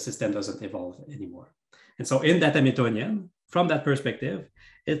the system doesn't evolve anymore. And so in that Hamiltonian, from that perspective,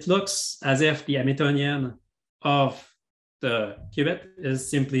 it looks as if the Hamiltonian of the qubit is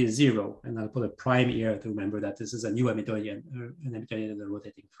simply 0. And I'll put a prime here to remember that this is a new Hamiltonian, an Hamiltonian in the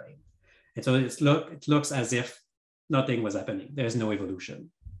rotating frame. And so it looks as if nothing was happening. There's no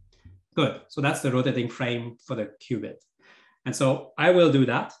evolution. Good. So that's the rotating frame for the qubit. And so I will do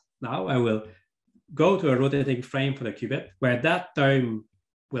that now. I will go to a rotating frame for the qubit where that term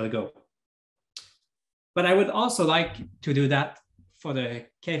will go. But I would also like to do that for the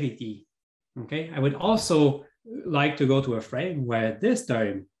cavity. Okay. I would also like to go to a frame where this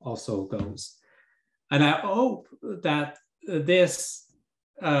term also goes. And I hope that this,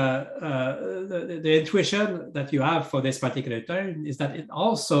 the intuition that you have for this particular term is that it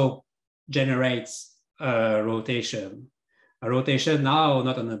also generates a rotation now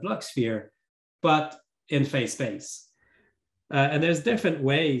not on the Bloch sphere, but in phase space. And there's different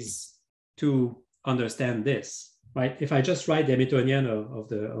ways to understand this, right? If I just write the Hamiltonian of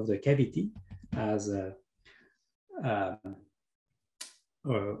the cavity as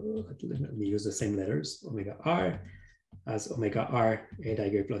or let me use the same letters, omega r as omega r a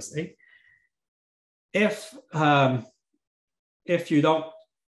dagger plus a. If you don't,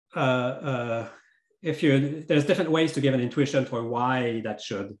 there's different ways to give an intuition for why that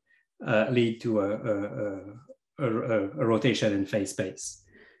should lead to a rotation in phase space.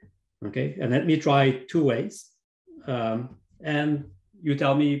 Okay, and let me try two ways, and you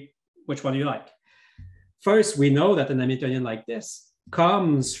tell me which one you like. First, we know that an Hamiltonian like this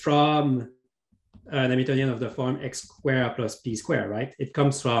comes from an Hamiltonian of the form x squared plus p squared, right? It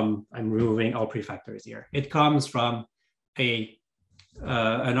comes from, I'm removing all prefactors here. It comes from an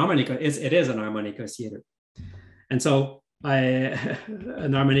harmonic, it is an harmonic oscillator. And so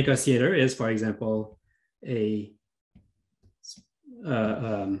an harmonic oscillator is, for example,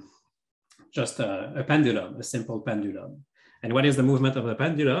 just a pendulum, a simple pendulum. And what is the movement of the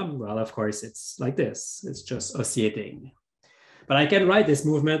pendulum? Well, of course, it's like this. It's just oscillating. But I can write this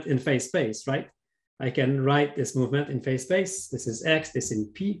movement in phase space, right? I can write this movement in phase space. This is x, this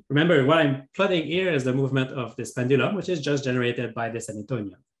in p. Remember, what I'm plotting here is the movement of this pendulum, which is just generated by this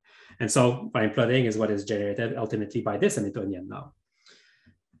Hamiltonian. And so what I'm plotting is what is generated ultimately by this Hamiltonian now.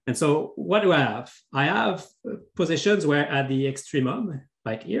 And so what do I have? I have positions where at the extremum,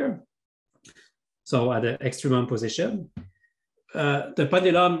 like here, so at the extremum position, the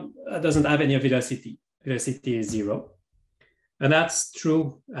pendulum doesn't have any velocity. Velocity is 0. And that's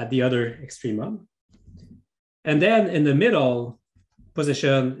true at the other extremum. And then in the middle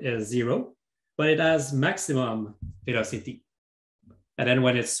position is 0, but it has maximum velocity. And then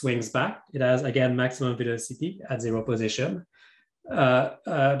when it swings back, it has again maximum velocity at 0 position,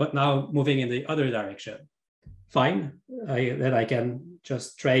 but now moving in the other direction. Fine, then I can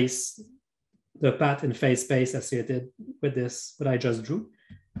just trace the path in phase space associated with this, what I just drew.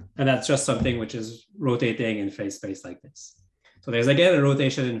 And that's just something which is rotating in phase space like this. So there's again a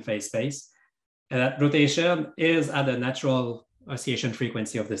rotation in phase space. And that rotation is at the natural oscillation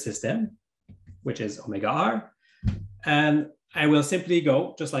frequency of the system, which is omega r. And I will simply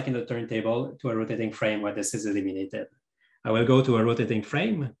go, just like in the turntable, to a rotating frame where this is eliminated. I will go to a rotating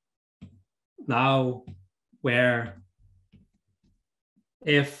frame now where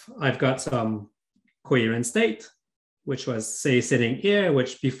if I've got some coherent state, which was, say, sitting here,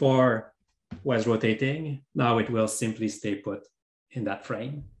 which before was rotating, now it will simply stay put in that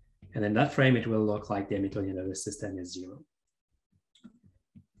frame. And in that frame, it will look like the Hamiltonian of the system is 0.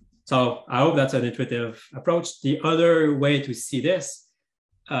 So I hope that's an intuitive approach. The other way to see this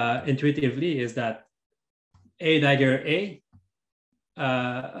intuitively is that A dagger A,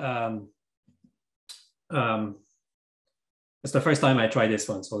 it's the first time I try this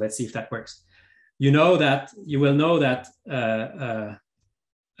one, so let's see if that works. You will know that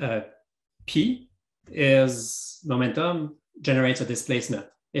P is momentum generates a displacement.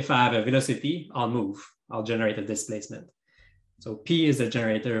 If I have a velocity, I'll move, I'll generate a displacement. So P is the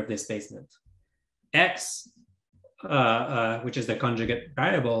generator of displacement. X, which is the conjugate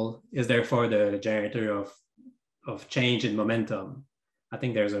variable, is therefore the generator of change in momentum. I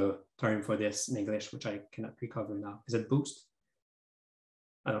think there's a term for this in English, which I cannot recover now. Is it boost?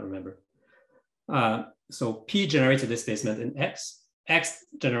 I don't remember. So P generates a displacement in X. X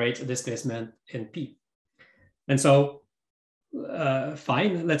generates a displacement in P. And so,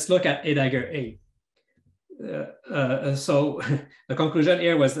 fine, let's look at A dagger A. So the conclusion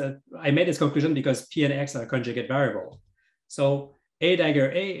here was that I made this conclusion because P and X are conjugate variable. So A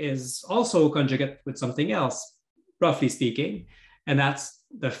dagger A is also conjugate with something else, roughly speaking, and that's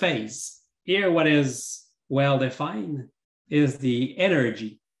the phase. Here, what is well defined is the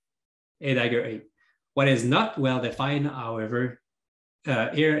energy, A dagger A. What is not well defined, however,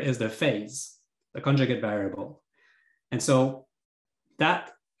 here is the phase, the conjugate variable. And so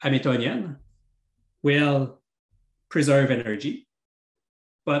that Hamiltonian will preserve energy,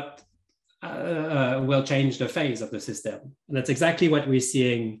 but will change the phase of the system. And that's exactly what we're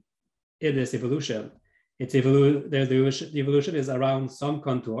seeing in this evolution. The evolution is around some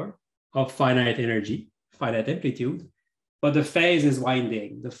contour of finite energy, finite amplitude, but the phase is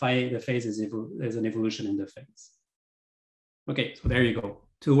winding. The phase is there's an evolution in the phase. Okay, so there you go.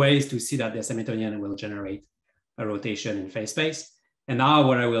 Two ways to see that this Hamiltonian will generate a rotation in phase space. And now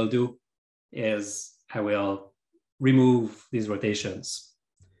what I will do is I will remove these rotations.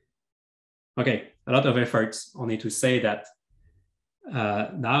 Okay, a lot of efforts only to say that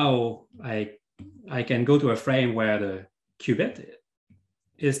now I can go to a frame where the qubit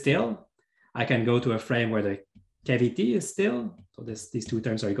is still. I can go to a frame where the cavity is still. So these two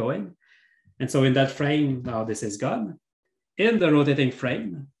terms are going. And so in that frame, now this is gone. In the rotating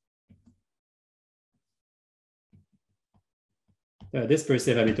frame, the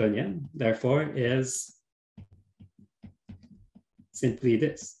dispersive Hamiltonian, therefore, is simply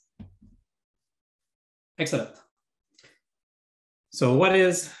this. Excellent. So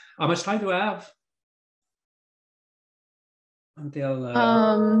how much time do I have? Until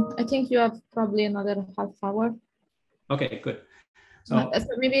I think you have probably another half hour. Okay, good. So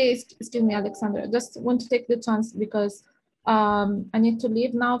maybe, excuse me, Alexandre, just want to take the chance because I need to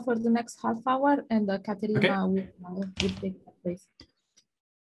leave now for the next half hour, and Katerina will take that place.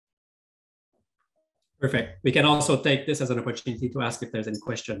 Perfect. We can also take this as an opportunity to ask if there's any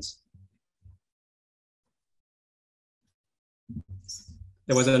questions.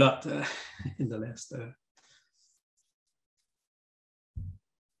 There was a lot in the last.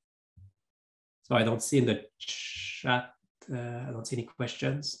 So I don't see in the chat, I don't see any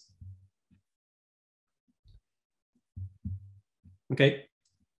questions. Okay.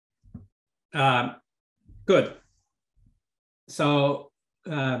 Good. So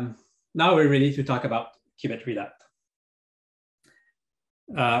now we're ready to talk about qubit readout.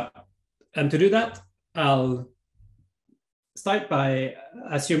 And to do that, I'll start by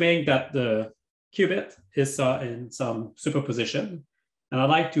assuming that the qubit is in some superposition, and I'd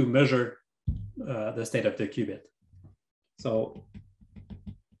like to measure the state of the qubit. So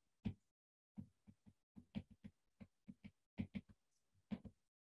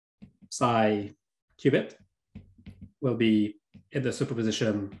psi qubit will be in the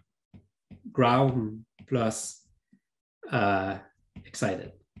superposition ground plus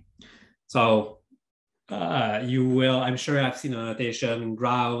excited. So you will, I'm sure I've seen a notation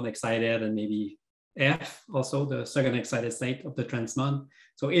ground, excited, and maybe F, also the second excited state of the transmon.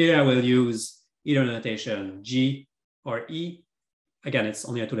 So here I will use either notation G or E. Again, it's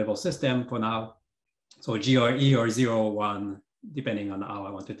only a two-level system for now. So G or E or 0 or 1, depending on how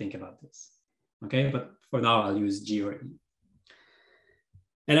I want to think about this. Okay, but for now I'll use G or E.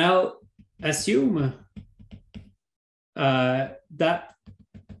 And I'll assume that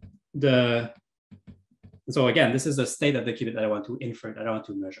so again, this is the state of the qubit that I want to infer, that I want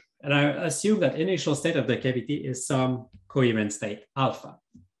to measure. And I assume that initial state of the cavity is some coherent state alpha.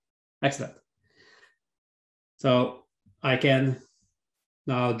 Excellent. So I can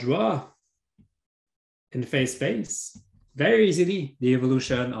now draw in phase space very easily the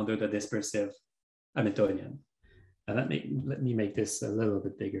evolution under the dispersive Hamiltonian. And let me make this a little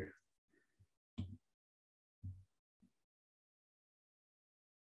bit bigger.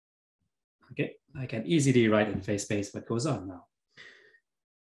 Okay, I can easily write in phase space what goes on now.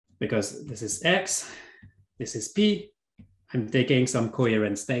 Because this is X, this is P. I'm taking some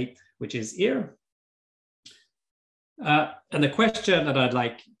coherent state, which is here. And the question that I'd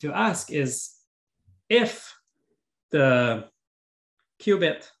like to ask is, if the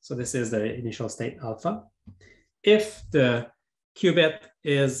qubit, so this is the initial state alpha, if the qubit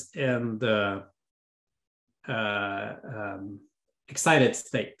is in the excited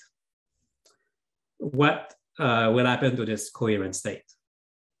state, what will happen to this coherent state?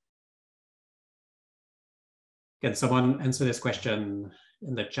 Can someone answer this question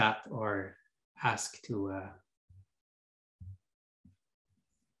in the chat or ask to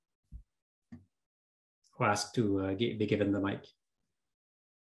be given the mic?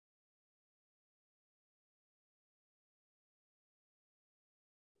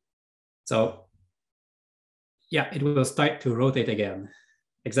 So yeah, it will start to rotate again.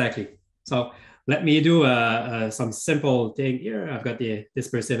 Exactly. So let me do some simple thing here. I've got the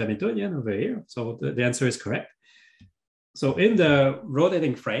dispersive Hamiltonian over here. So the answer is correct. So in the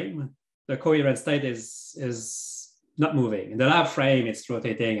rotating frame, the coherent state is not moving. In the lab frame, it's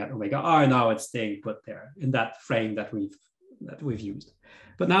rotating at omega r. Now it's staying put there in that frame that we've used.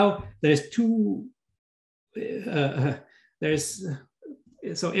 But now there's two. So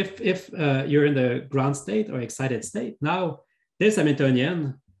if you're in the ground state or excited state, now this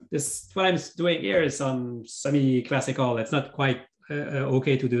Hamiltonian what I'm doing here is some semi-classical. It's not quite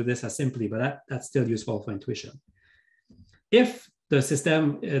okay to do this as simply, but that's still useful for intuition. If the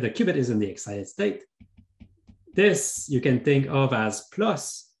system, the qubit is in the excited state, this you can think of as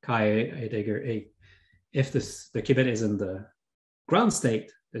plus chi Heidegger A. If the qubit is in the ground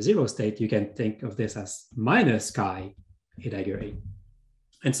state, the zero state, you can think of this as minus chi Heidegger A.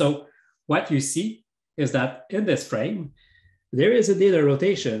 And so what you see is that in this frame, there is indeed a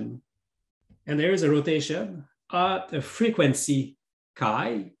rotation, and there is a rotation at a frequency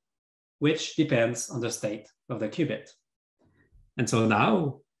chi, which depends on the state of the qubit. And so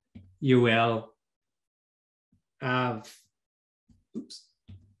now you will have, oops,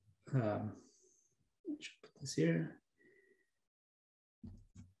 should put this here.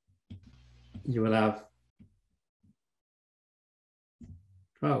 You will have,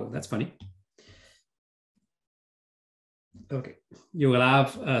 oh, that's funny. Okay, you will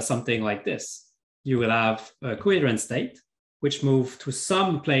have something like this. You will have a coherent state, which move to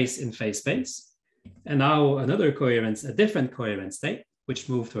some place in phase space. And now another coherence, a different coherent state, which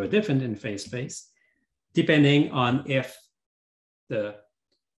move to a different in phase space, depending on if the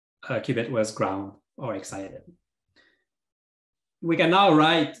qubit was ground or excited. We can now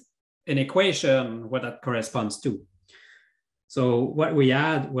write an equation what that corresponds to. So what we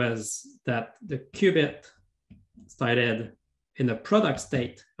had was that the qubit started in a product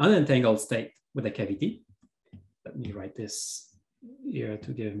state, unentangled state with a cavity. Let me write this here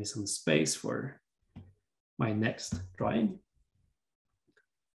to give me some space for my next drawing.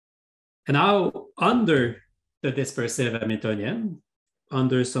 And now under the dispersive Hamiltonian,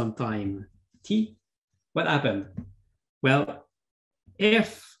 under some time t, what happened? Well,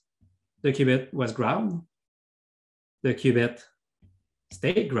 if the qubit was ground, the qubit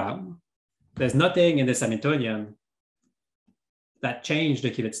stayed ground. There's nothing in this Hamiltonian that changed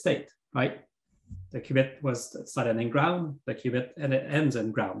the qubit state, right? The qubit was started in ground, the qubit and it ends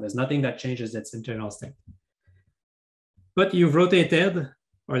in ground. There's nothing that changes its internal state. But you've rotated,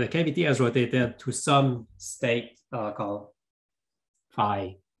 or the cavity has rotated to some state called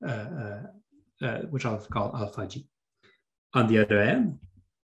phi, which I'll call alpha g. On the other end,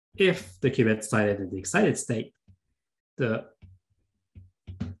 if the qubit started in the excited state, the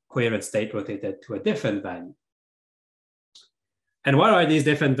coherent state rotated to a different value. And what are these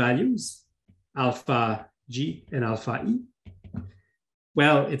different values? Alpha g and alpha e?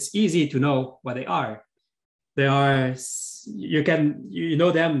 Well, it's easy to know what they are. They are, you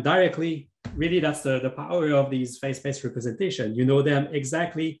know them directly. Really, that's the power of these phase-space representation. You know them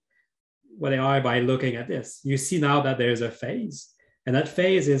exactly what they are by looking at this. You see now that there's a phase, and that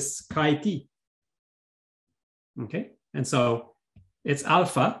phase is chi t. Okay, and so it's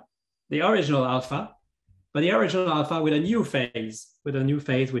alpha, the original alpha, but the original alpha with a new phase,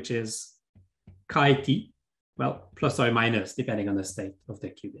 which is chi t, well, plus or minus, depending on the state of the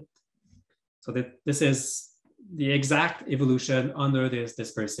qubit. So this is the exact evolution under this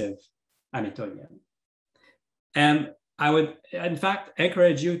dispersive Hamiltonian. And I would, in fact,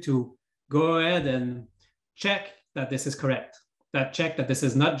 encourage you to go ahead and check that this is correct. Check that this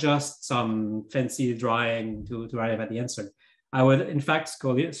is not just some fancy drawing to arrive at the answer. I would, in fact,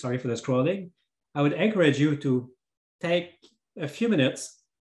 sorry for the scrolling. I would encourage you to take a few minutes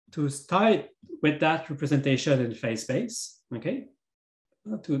to start with that representation in phase space, okay?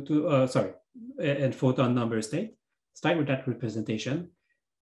 In photon number state. Start with that representation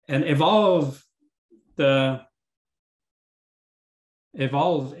and evolve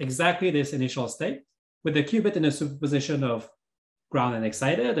exactly this initial state with the qubit in a superposition of ground and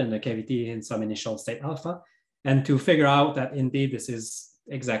excited and the cavity in some initial state alpha, and to figure out that indeed this is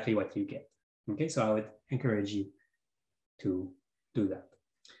exactly what you get. Okay, so I would encourage you to do that.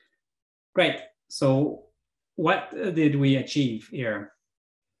 Great, so what did we achieve here?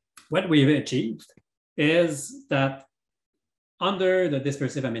 What we've achieved is that under the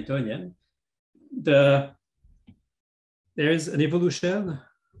dispersive Hamiltonian, there's an evolution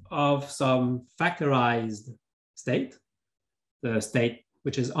of some factorized state, the state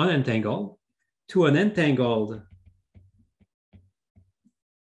which is unentangled, to an entangled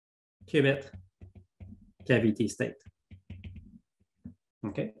qubit cavity state.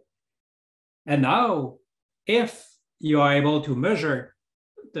 Okay. And now, if you are able to measure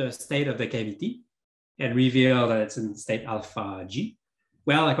the state of the cavity and reveal that it's in state alpha g,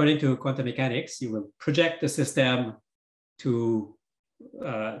 well, according to quantum mechanics, you will project the system to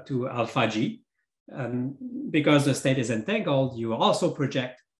alpha g. And because the state is entangled, you also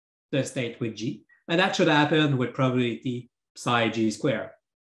project the state with g. And that should happen with probability psi g squared.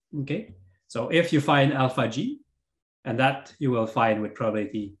 Okay, so if you find alpha g, and that you will find with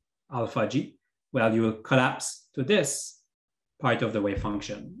probability alpha g, well, you will collapse to this part of the wave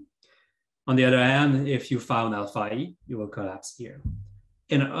function. On the other hand, if you found alpha e, you will collapse here.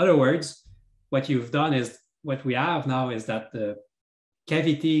 In other words, what you've done is, what we have now is that the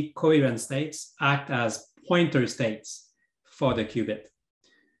cavity coherent states act as pointer states for the qubit.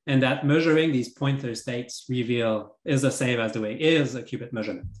 And that measuring these pointer states is the same as doing is a qubit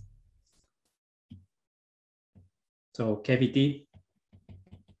measurement. So cavity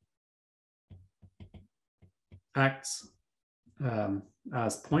acts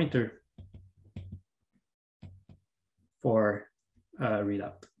as pointer for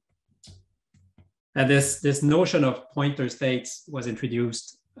readout. And this notion of pointer states was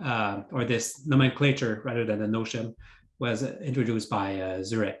introduced, or this nomenclature rather than a notion, was introduced by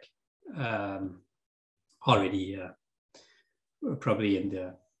Zurich already probably in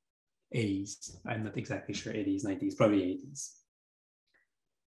the 80s. I'm not exactly sure, 80s, 90s, probably 80s.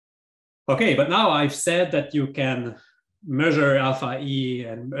 Okay, but now I've said that you can measure alpha E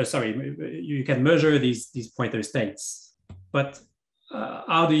and, you can measure these pointer states. But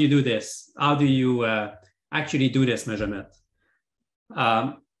how do you do this? How do you actually do this measurement?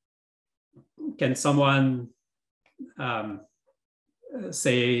 Can someone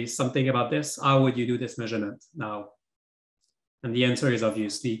say something about this? How would you do this measurement now? And the answer is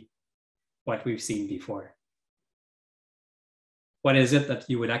obviously what we've seen before. What is it that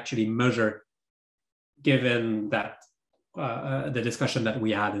you would actually measure, given that the discussion that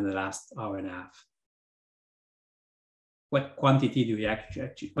we had in the last hour and a half? What quantity do we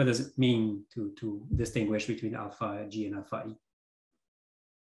actually, what does it mean to distinguish between alpha G and alpha E?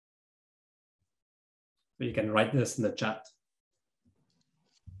 So you can write this in the chat.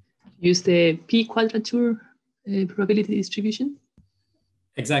 Use the p quadrature probability distribution?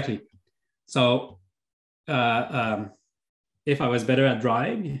 Exactly. So if I was better at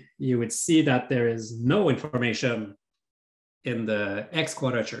drawing, you would see that there is no information in the x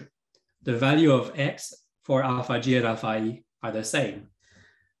quadrature. The value of x for alpha G and alpha E are the same,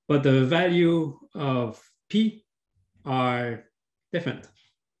 but the value of P are different.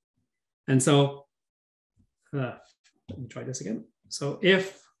 And so, let me try this again. So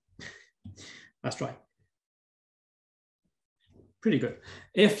let's try. Pretty good.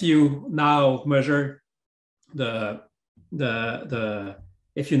 If you now measure if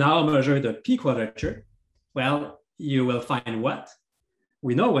you now measure the P quadrature, well, you will find what?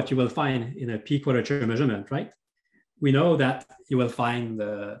 We know what you will find in a P quadrature measurement, right? We know that you will find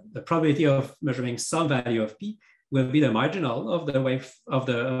the probability of measuring some value of P will be the marginal of the wave of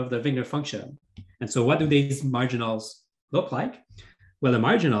the Wigner function. And so what do these marginals look like? Well, the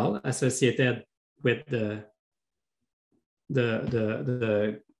marginal associated with the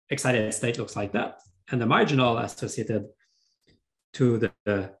excited state looks like that. And the marginal associated to the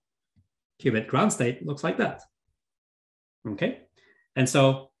qubit ground state looks like that. Okay. And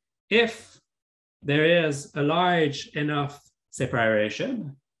so if there is a large enough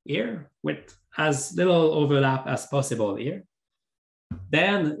separation here with as little overlap as possible here,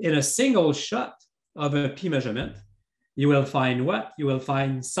 then in a single shot of a P measurement, you will find what? You will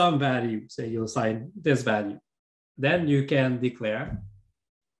find some value. So you'll find this value. Then you can declare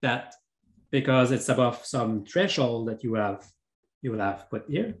that because it's above some threshold that you will have put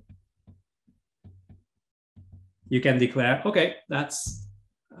here, you can declare, okay, that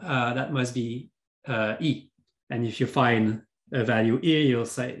must be E. And if you find a value E, you'll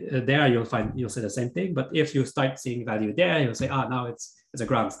say there, you'll say the same thing. But if you start seeing value there, you'll say, now it's a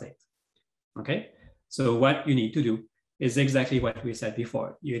ground state. Okay. So what you need to do is exactly what we said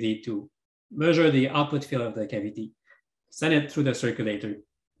before. You need to measure the output field of the cavity, send it through the circulator,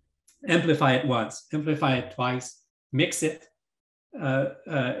 amplify it once, amplify it twice, mix it with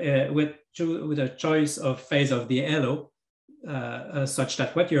a choice of phase of the halo such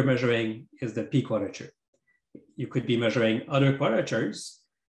that what you're measuring is the P quadrature. You could be measuring other quadratures.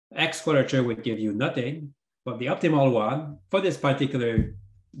 X quadrature would give you nothing, but the optimal one for this particular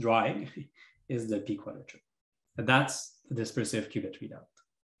drawing is the P quadrature. And that's the dispersive qubit readout.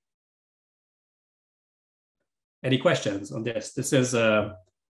 Any questions on this? This is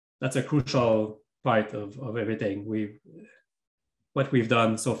that's a crucial part of everything. What we've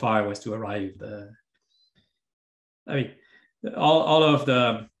done so far was to arrive. All of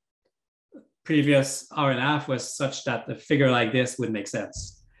the previous hour and a half was such that a figure like this would make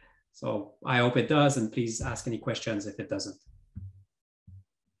sense. So I hope it does, and please ask any questions if it doesn't.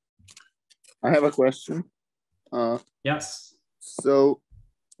 I have a question. Yes. So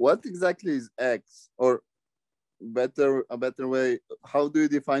what exactly is X? Or a better way, how do you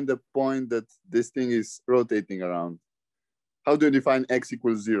define the point that this thing is rotating around? How do you define X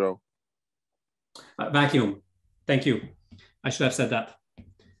equals 0? Vacuum. Thank you. I should have said that.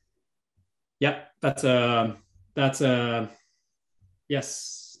 Yeah, that's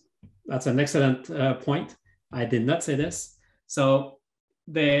yes, that's an excellent point. I did not say this. So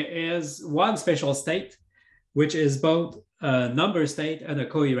there is one special state, which is both a number state and a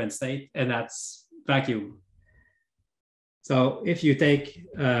coherent state, and that's vacuum. So if you take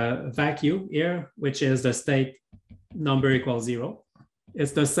vacuum here, which is the state number equals 0,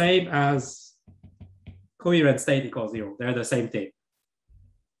 it's the same as coherent state equals 0. They're the same thing.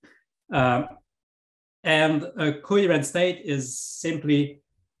 And a coherent state is simply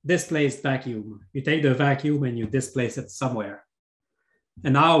displaced vacuum. You take the vacuum and you displace it somewhere.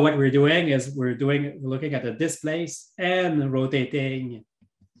 And now what we're doing is we're looking at the displaced and rotating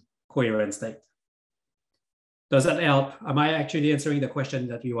coherent state. Does that help? Am I actually answering the question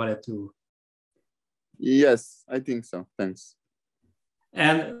that you wanted to? Yes, I think so. Thanks.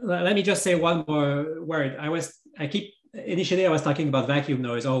 And let me just say one more word. Initially I was talking about vacuum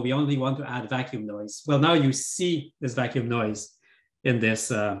noise. Oh, we only want to add vacuum noise. Well, now you see this vacuum noise in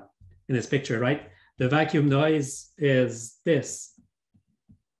this picture, right? The vacuum noise is this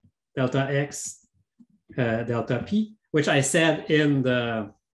delta X, delta P, which I said with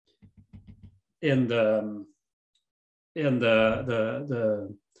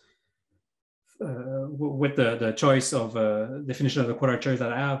the choice of definition of the quadrature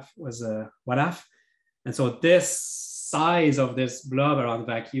that I have was 1/2. And so this size of this blob around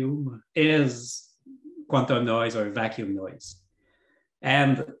vacuum is quantum noise or vacuum noise.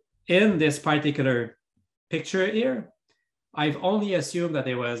 And in this particular picture here, I've only assumed that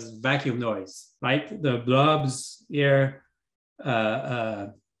there was vacuum noise, right? The blobs here,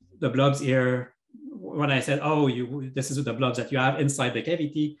 when I said, oh, this is the blobs that you have inside the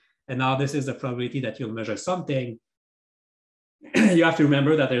cavity, and now this is the probability that you'll measure something, you have to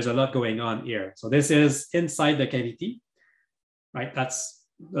remember that there's a lot going on here. So this is inside the cavity, right? That's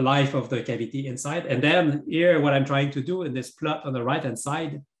the life of the cavity inside. And then here, what I'm trying to do in this plot on the right-hand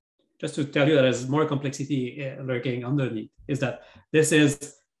side, just to tell you that there's more complexity lurking underneath, is that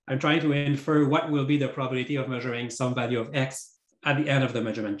I'm trying to infer what will be the probability of measuring some value of X at the end of the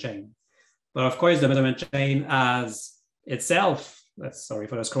measurement chain. But of course, the measurement chain as itself, sorry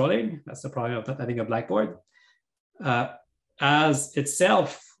for the scrolling, that's the problem of not having a blackboard, as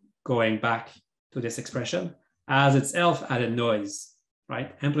itself going back to this expression, as itself added noise,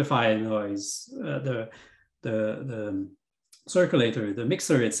 right? Amplified noise, the circulator, the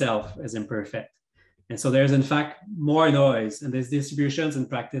mixer itself is imperfect. And so there's in fact more noise, and these distributions in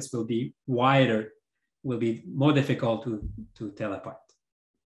practice will be wider, will be more difficult to tell apart.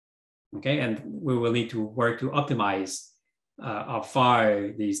 Okay, and we will need to work to optimize how far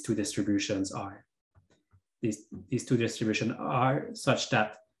these two distributions are. These two distributions are such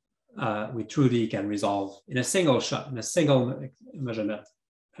that we truly can resolve in a single shot, in a single measurement,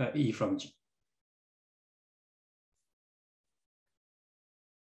 E from G.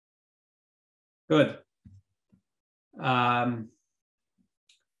 Good.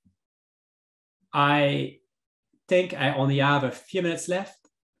 I think I only have a few minutes left.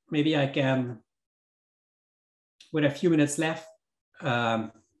 Maybe I can, with a few minutes left,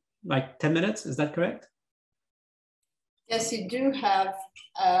 like 10 minutes, is that correct? Yes, you do have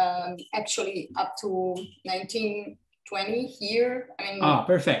actually up to 1920 here. I mean,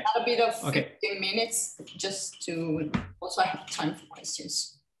 perfect. A bit of 15 minutes just to also have time for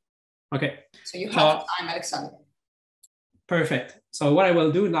questions. Okay. So you have time, Alexandre. Perfect. So what I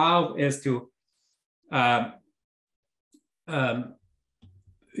will do now is to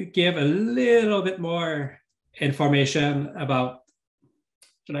give a little bit more information about,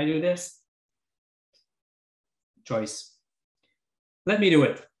 should I do this? Choice. Let me do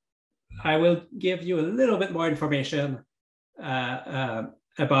it. I will give you a little bit more information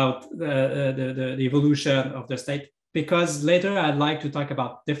about the evolution of the state, because later I'd like to talk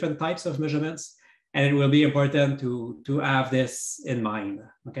about different types of measurements, and it will be important to have this in mind.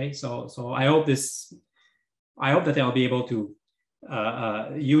 Okay, so I hope that I'll be able to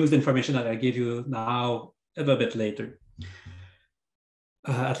use the information that I give you now a little bit later.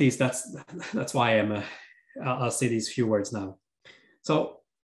 At least that's why I'll say these few words now. So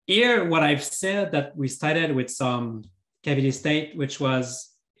here, what I've said, that we started with some cavity state, which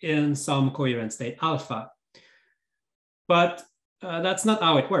was in some coherent state alpha. But that's not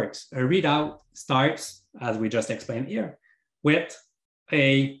how it works. A readout starts, as we just explained here, with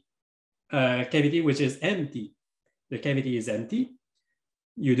a cavity which is empty. The cavity is empty.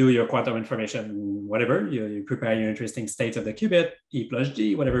 You do your quantum information, whatever, you prepare your interesting states of the qubit, E plus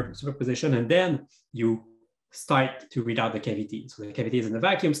G, whatever superposition, and then you start to read out the cavity. So the cavity is in the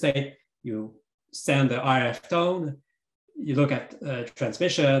vacuum state. You send the RF tone, you look at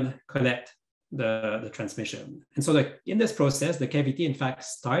transmission, collect the transmission. And so in this process, the cavity in fact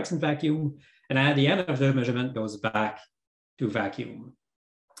starts in vacuum, and at the end of the measurement goes back to vacuum.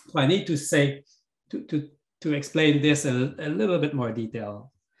 So I need to say, to explain this a little bit more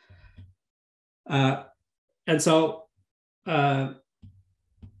detail. And so, so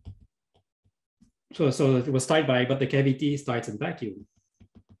it will start by, but the cavity starts in vacuum.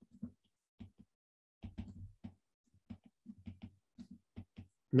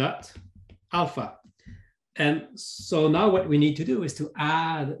 Not alpha. And so now what we need to do is to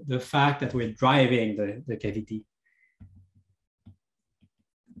add the fact that we're driving the cavity.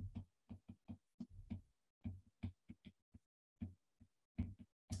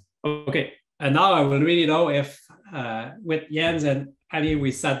 Okay, and now I will really know if with Jens and Ali,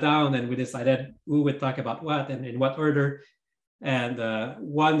 we sat down and we decided who would talk about what and in what order. And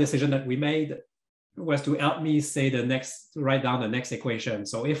one decision that we made was to help me say to write down the next equation.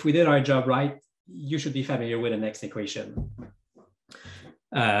 So if we did our job right, you should be familiar with the next equation.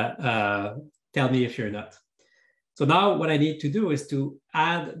 Tell me if you're not. So now what I need to do is to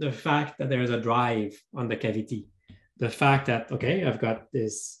add the fact that there is a drive on the cavity. The fact that, okay, I've got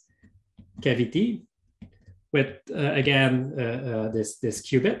this cavity with, again, this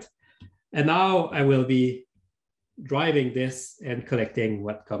qubit. And now I will be driving this and collecting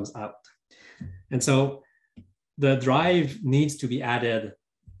what comes out. And so the drive needs to be added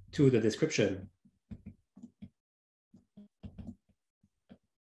to the description.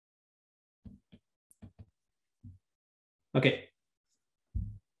 Okay.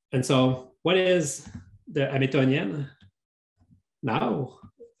 And so what is the Hamiltonian now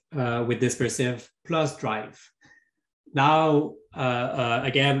with dispersive plus drive? Now,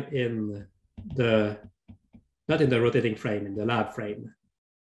 again, not in the rotating frame, in the lab frame.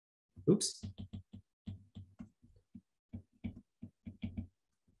 Oops.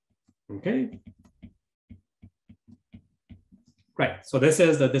 Okay. Right, so this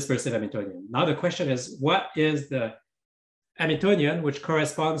is the dispersive Hamiltonian. Now the question is, what is the Hamiltonian which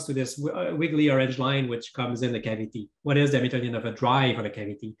corresponds to this wiggly orange line which comes in the cavity? What is the Hamiltonian of a drive on a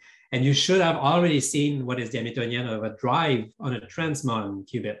cavity? And you should have already seen what is the Hamiltonian of a drive on a transmon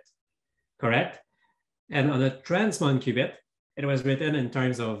qubit, correct? And on a transmon qubit, it was written in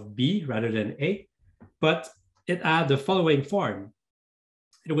terms of B rather than A, but it had the following form.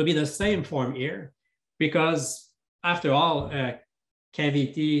 It will be the same form here because, after all,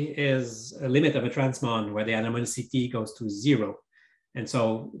 cavity is a limit of a transmon where the anomalicity goes to 0. And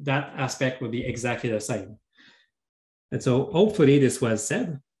so that aspect will be exactly the same. And so hopefully this was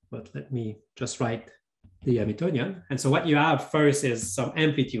said, but let me just write the Hamiltonian. And so what you have first is some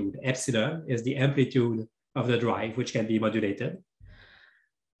amplitude. Epsilon is the amplitude of the drive, which can be modulated.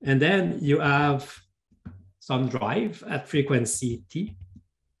 And then you have some drive at frequency T,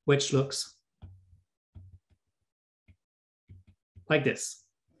 which looks like this.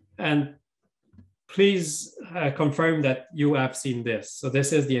 And please confirm that you have seen this. So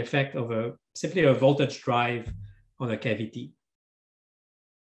this is the effect of simply a voltage drive on a cavity.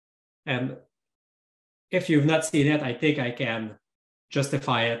 And if you've not seen it, I think I can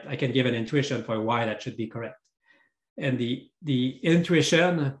justify it. I can give an intuition for why that should be correct. And the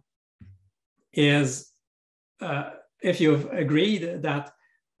intuition is if you've agreed that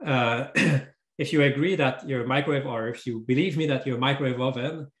if you agree that your microwave, or if you believe me that your microwave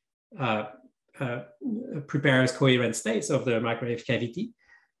oven prepares coherent states of the microwave cavity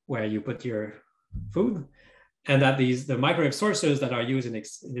where you put your food, and that the microwave sources that are used in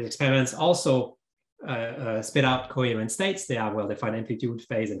the experiments also spit out coherent states. They have well-defined amplitude,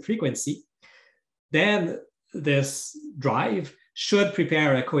 phase, and frequency. Then this drive should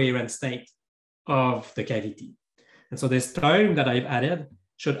prepare a coherent state of the cavity. And so this term that I've added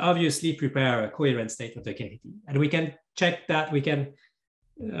should obviously prepare a coherent state of the cavity. And we can check that. We can,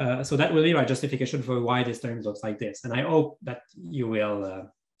 so that will be my justification for why this term looks like this. And I hope that you will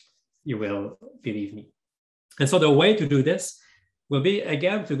believe me. And so the way to do this will be,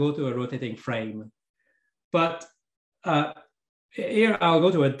 again, to go to a rotating frame. But here I'll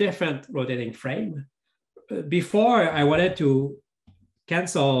go to a different rotating frame. Before, I wanted to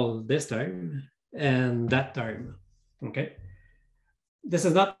cancel this term and that term, okay? This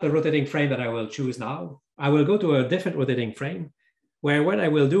is not the rotating frame that I will choose now. I will go to a different rotating frame where what I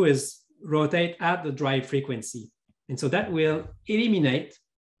will do is rotate at the drive frequency. And so that will eliminate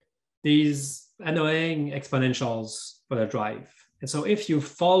these annoying exponentials for the drive. And so if you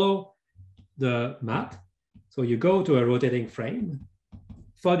follow the map, so you go to a rotating frame,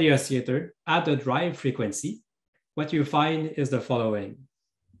 for the oscillator at the drive frequency, what you find is the following.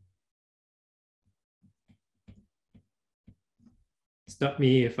 Stop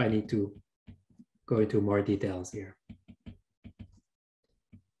me if I need to go into more details here.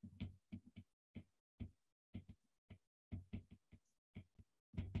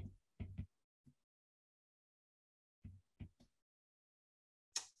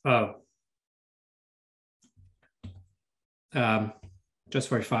 Oh, just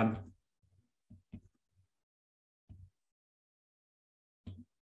for fun.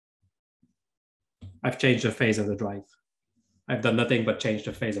 I've changed the phase of the drive. I've done nothing but change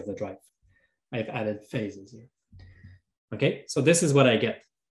the phase of the drive. I've added phases here. Okay, so this is what I get.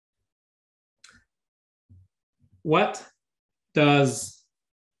 What does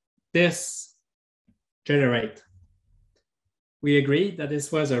this generate? We agreed that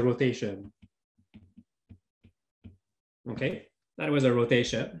this was a rotation. Okay, that was a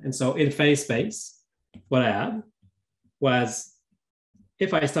rotation. And so in phase space, what I had was,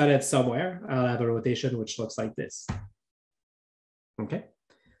 if I started somewhere, I'll have a rotation which looks like this. Okay,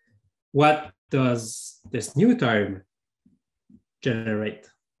 what does this new term generate?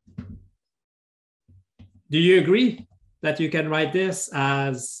 Do you agree that you can write this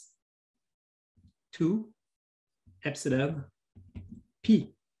as 2 epsilon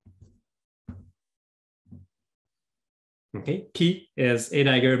P? Okay, P is A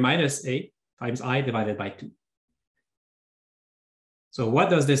dagger minus A times I divided by 2. So what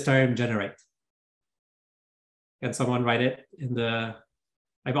does this term generate? Can someone write it in the,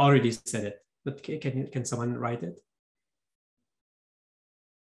 I've already said it, but can someone write it?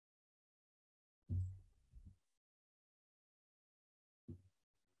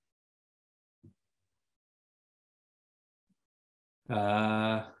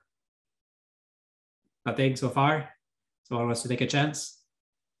 Nothing so far. Someone wants to take a chance?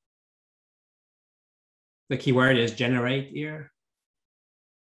 The keyword is generate here.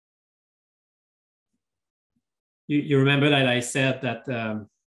 You remember that I said that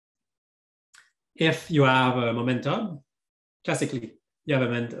if you have a momentum, classically, you have a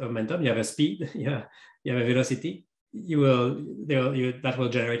momentum, you have a speed, you have a velocity, that will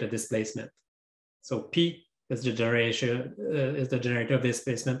generate a displacement. So P is the generation is the generator of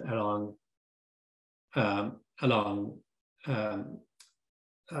displacement along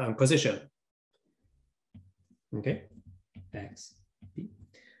position. Okay, X, P.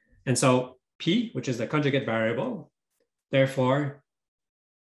 And so P, which is the conjugate variable, therefore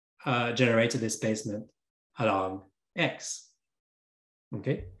generates a displacement along X.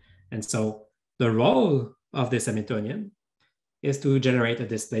 Okay, and so the role of this Hamiltonian is to generate a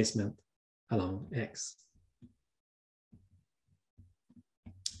displacement along X.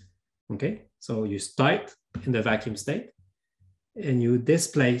 Okay, so you start in the vacuum state and you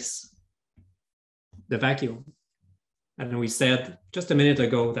displace the vacuum. And we said just a minute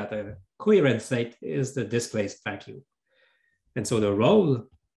ago that a coherent state is the displaced vacuum. And so the role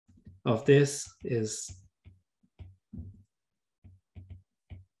of this is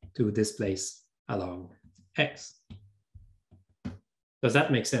to displace along X. Does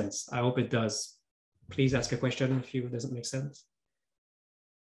that make sense? I hope it does. Please ask a question if it doesn't make sense.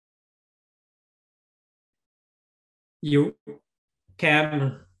 You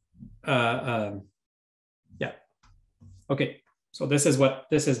can, yeah. Okay, so this is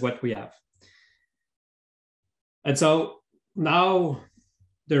what we have. And so now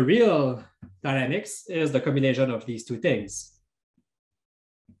the real dynamics is the combination of these two things.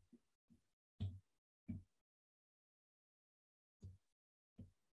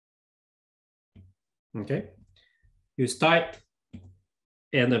 Okay, you start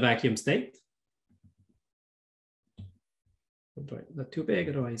in the vacuum state. Not too big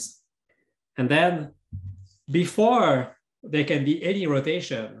otherwise. And then before there can be any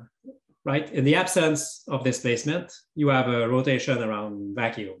rotation, right? In the absence of displacement, you have a rotation around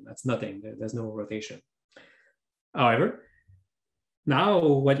vacuum. That's nothing. There's no rotation. However, now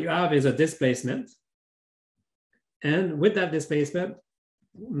what you have is a displacement. And with that displacement,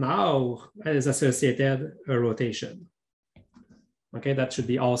 now is associated a rotation. Okay, that should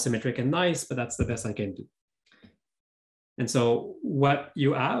be all symmetric and nice, but that's the best I can do. And so what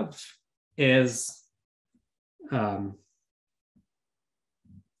you have is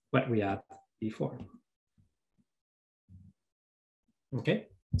what we had before. Okay,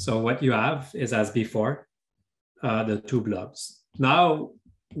 so what you have is as before, the two blobs. Now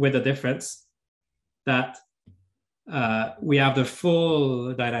with the difference that we have the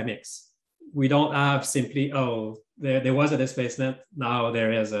full dynamics. We don't have simply, oh, there was a displacement, now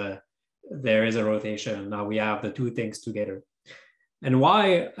there is a rotation. Now we have the two things together. And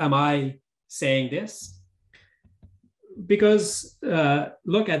why am I saying this? Because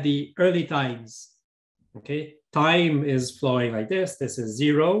look at the early times. Okay, time is flowing like this. This is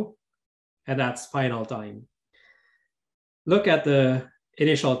 0, and that's final time. Look at the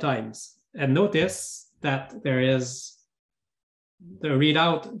initial times and notice that the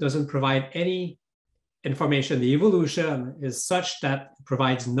readout doesn't provide any information. The evolution is such that it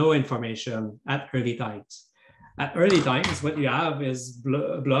provides no information at early times. At early times, what you have is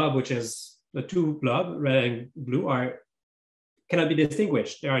blob, which is the two blob, red and blue, cannot be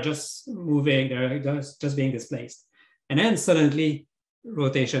distinguished. They are just moving, they're just being displaced. And then suddenly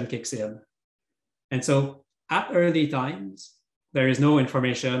rotation kicks in. And so at early times, there is no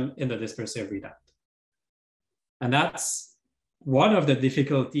information in the dispersive readout. And that's one of the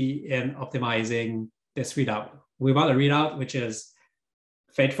difficulty in optimizing this readout. We want a readout which is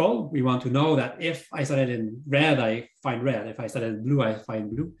faithful. We want to know that if I started in red, I find red. If I started in blue, I find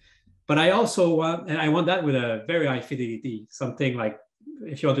blue. But I also want, and I want that with a very high fidelity, something like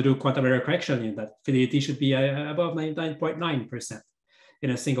if you want to do quantum error correction, that fidelity should be above 99.9% in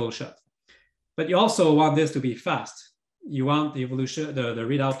a single shot. But you also want this to be fast. You want the evolution, the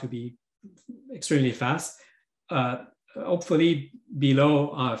readout to be extremely fast, hopefully below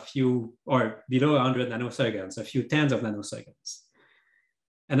a few, or below 100 nanoseconds, a few tens of nanoseconds.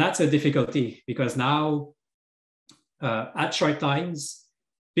 And that's a difficulty because now at short times,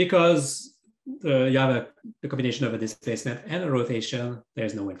 because you have the combination of a displacement and a rotation,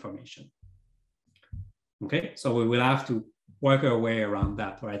 there's no information. Okay, so we will have to work our way around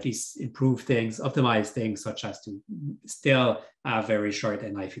that, or at least improve things, optimize things, such as to still have very short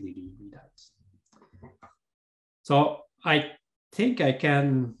and high fidelity readouts. So I think I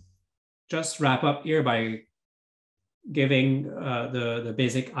can just wrap up here by giving the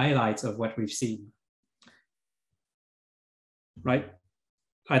basic highlights of what we've seen. Right?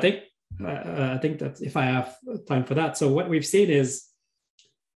 I think that if I have time for that. So what we've seen is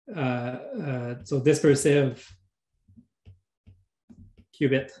so dispersive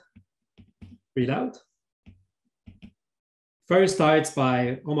qubit readout first starts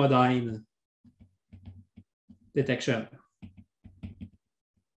by homodyne detection.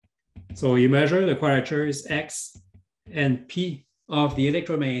 So you measure the quadratures X and P of the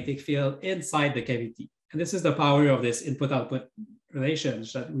electromagnetic field inside the cavity. And this is the power of this input-output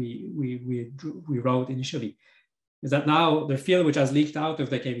relations that we wrote initially, is that now the field which has leaked out of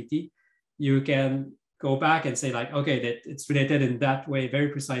the cavity, you can go back and say like, okay, that it's related in that way, very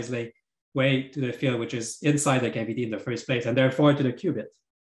precisely way to the field which is inside the cavity in the first place, and therefore to the qubit.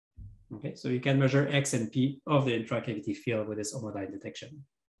 Okay, so you can measure X and P of the intracavity field with this homodyne detection.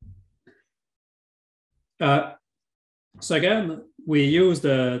 So again, we use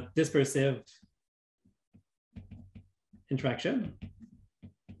the dispersive interaction,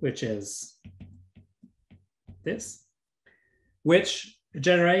 which is this, which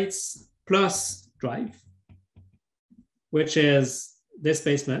generates plus drive, which is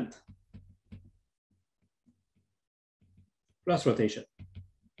displacement plus rotation.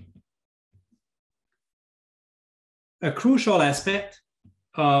 A crucial aspect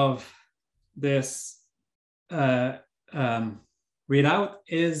of this readout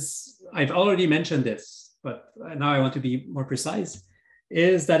is, I've already mentioned this, but now I want to be more precise,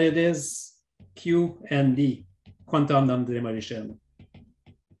 is that it is Q and D, quantum non-demolition.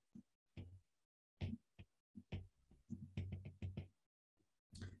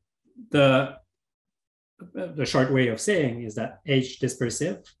 The short way of saying is that H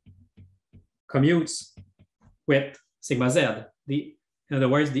dispersive commutes with sigma Z. In other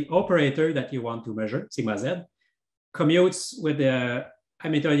words, the operator that you want to measure, sigma Z, commutes with the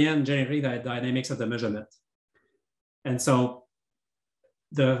Hamiltonian geometric dynamics of the measurement. And so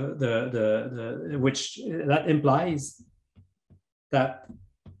which that implies that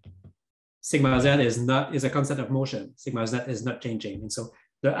sigma Z is a constant of motion. Sigma Z is not changing. And so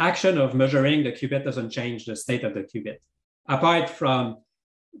the action of measuring the qubit doesn't change the state of the qubit. Apart from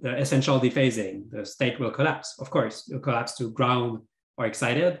the essential dephasing, the state will collapse. Of course, it'll collapse to ground or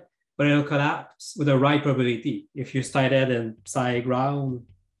excited, but it'll collapse with the right probability. If you started in psi ground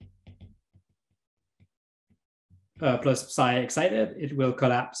plus psi excited, it will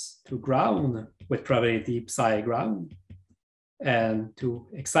collapse to ground with probability psi ground, and to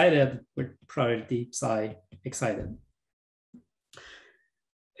excited with probability psi excited.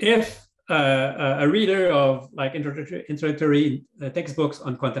 If a reader of like introductory textbooks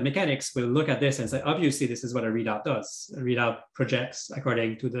on quantum mechanics will look at this and say, obviously, this is what a readout does. A readout projects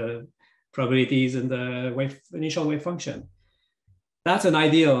according to the probabilities in the initial wave function. That's an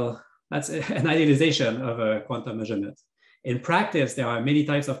idealization of a quantum measurement. In practice, there are many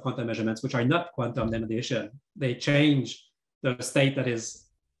types of quantum measurements which are not quantum demolition. They change the state that is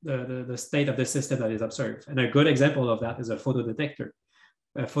the state of the system that is observed. And a good example of that is a photodetector.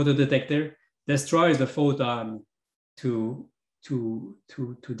 A photodetector destroys the photon to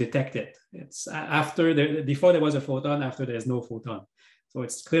detect it. It's before there was a photon, after there's no photon. So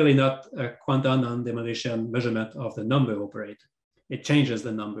it's clearly not a quantum non-demolition measurement of the number operator. It changes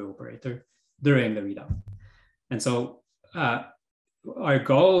the number operator during the readout. And so our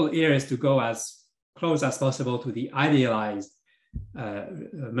goal here is to go as close as possible to the idealized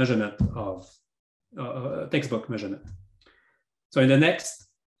measurement of textbook measurement. So in the next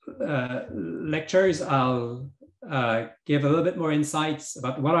lectures, I'll give a little bit more insights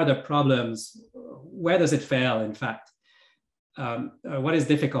about what are the problems, where does it fail, in fact, what is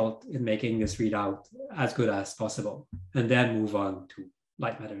difficult in making this readout as good as possible, and then move on to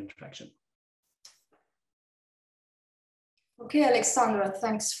light matter interaction. Okay, Alexandra,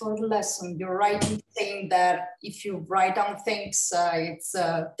 thanks for the lesson. You're right in saying that if you write down things,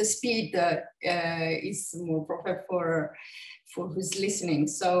 the speed is more proper for who's listening.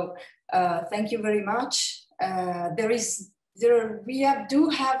 So thank you very much. We do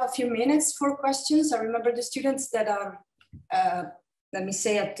have a few minutes for questions. I remember the students that are, let me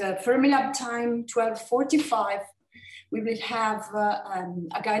say at Fermilab time 12:45, we will have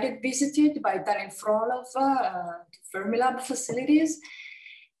a guided visit by Daniel Frolov to Fermilab facilities.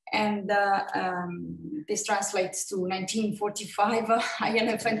 And this translates to 1945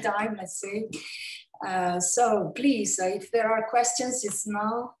 INFN time, let's say. So please, if there are questions, it's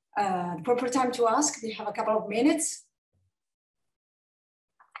now the proper time to ask. We have a couple of minutes.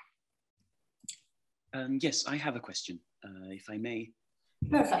 Yes, I have a question, if I may.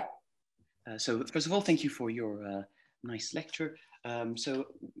 Perfect. So first of all, thank you for your nice lecture. So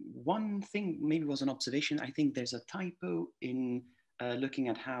one thing maybe was an observation. I think there's a typo in looking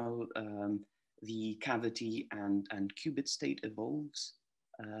at how the cavity and qubit state evolves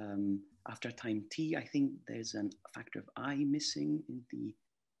after time t. I think there's a factor of I missing in the.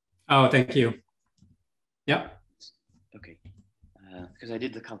 Oh, thank you. Yeah. Okay. Because I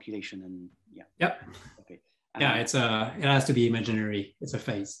did the calculation and yeah. Yep. Okay. Yeah, it has to be imaginary. It's a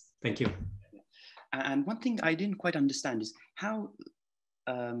phase. Thank you. And one thing I didn't quite understand is how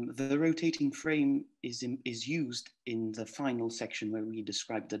the rotating frame is used in the final section where we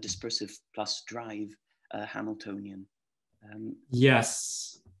describe the dispersive plus drive Hamiltonian.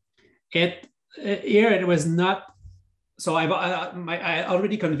 Yes, here it was not. So I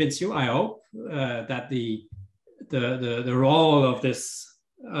already convinced you, I hope, that the role of this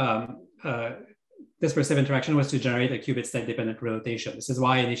dispersive interaction was to generate a qubit state dependent rotation. This is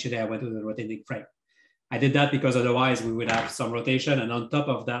why initially I went to the rotating frame. I did that because otherwise we would have some rotation, and on top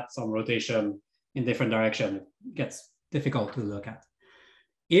of that, some rotation in different direction. It gets difficult to look at.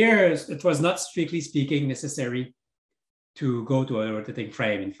 Here, it was not strictly speaking necessary to go to a rotating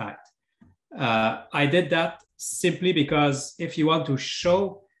frame, in fact. I did that simply because if you want to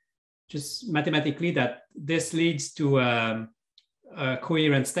show just mathematically that this leads to a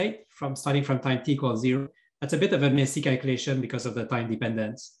coherent state starting from time t equals 0, that's a bit of a messy calculation because of the time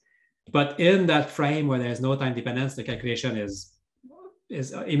dependence. But in that frame where there's no time dependence, the calculation is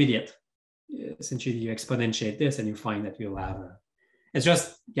immediate. Essentially, you exponentiate this and you find that you'll have it's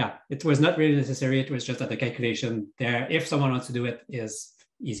just, yeah, it was not really necessary. It was just that the calculation there, if someone wants to do it, is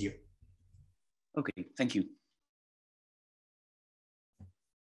easier. Okay, thank you.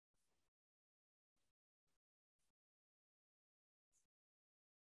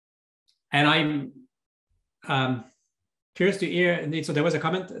 And I'm curious to hear, so there was a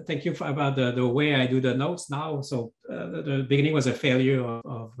comment, thank you about the way I do the notes now. So the beginning was a failure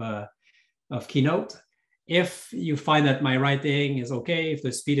of Keynote. If you find that my writing is okay, if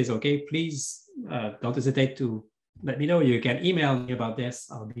the speed is okay, please don't hesitate to let me know. You can email me about this.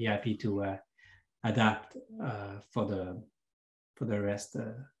 I'll be happy to adapt for the rest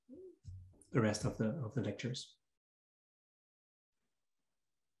of the lectures.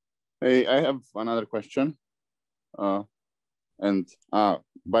 Hey, I have another question. And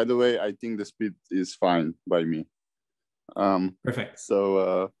by the way, I think the speed is fine by me. Perfect.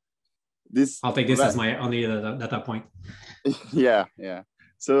 So I'll take this as my only data point. Yeah.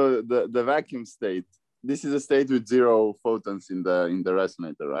 So the vacuum state. This is a state with 0 photons in the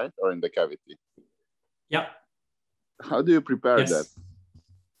resonator, right, or in the cavity? Yeah. How do you prepare that?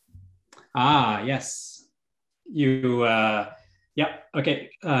 Yes. You. Yeah. Okay.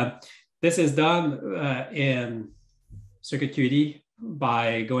 This is done in circuit QED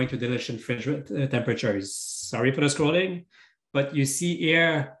by going to dilution fridge temperatures. Sorry for the scrolling, but you see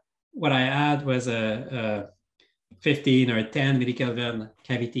here what I had was a 15 or 10 millikelvin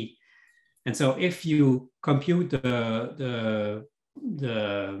cavity. And so if you compute the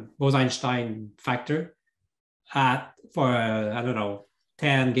Bose-Einstein factor for I don't know,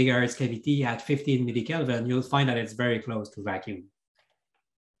 10 gigahertz cavity at 15 millikelvin, you'll find that it's very close to vacuum.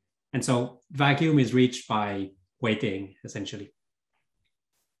 And so vacuum is reached by waiting, essentially.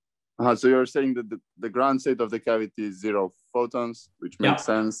 So you're saying that the ground state of the cavity is 0 photons, which makes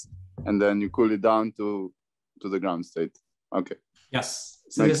sense. And then you cool it down to the ground state. Okay. Yes.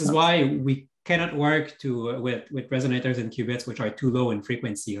 So this is why we cannot work with resonators and qubits which are too low in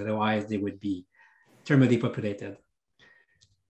frequency. Otherwise, they would be thermally populated.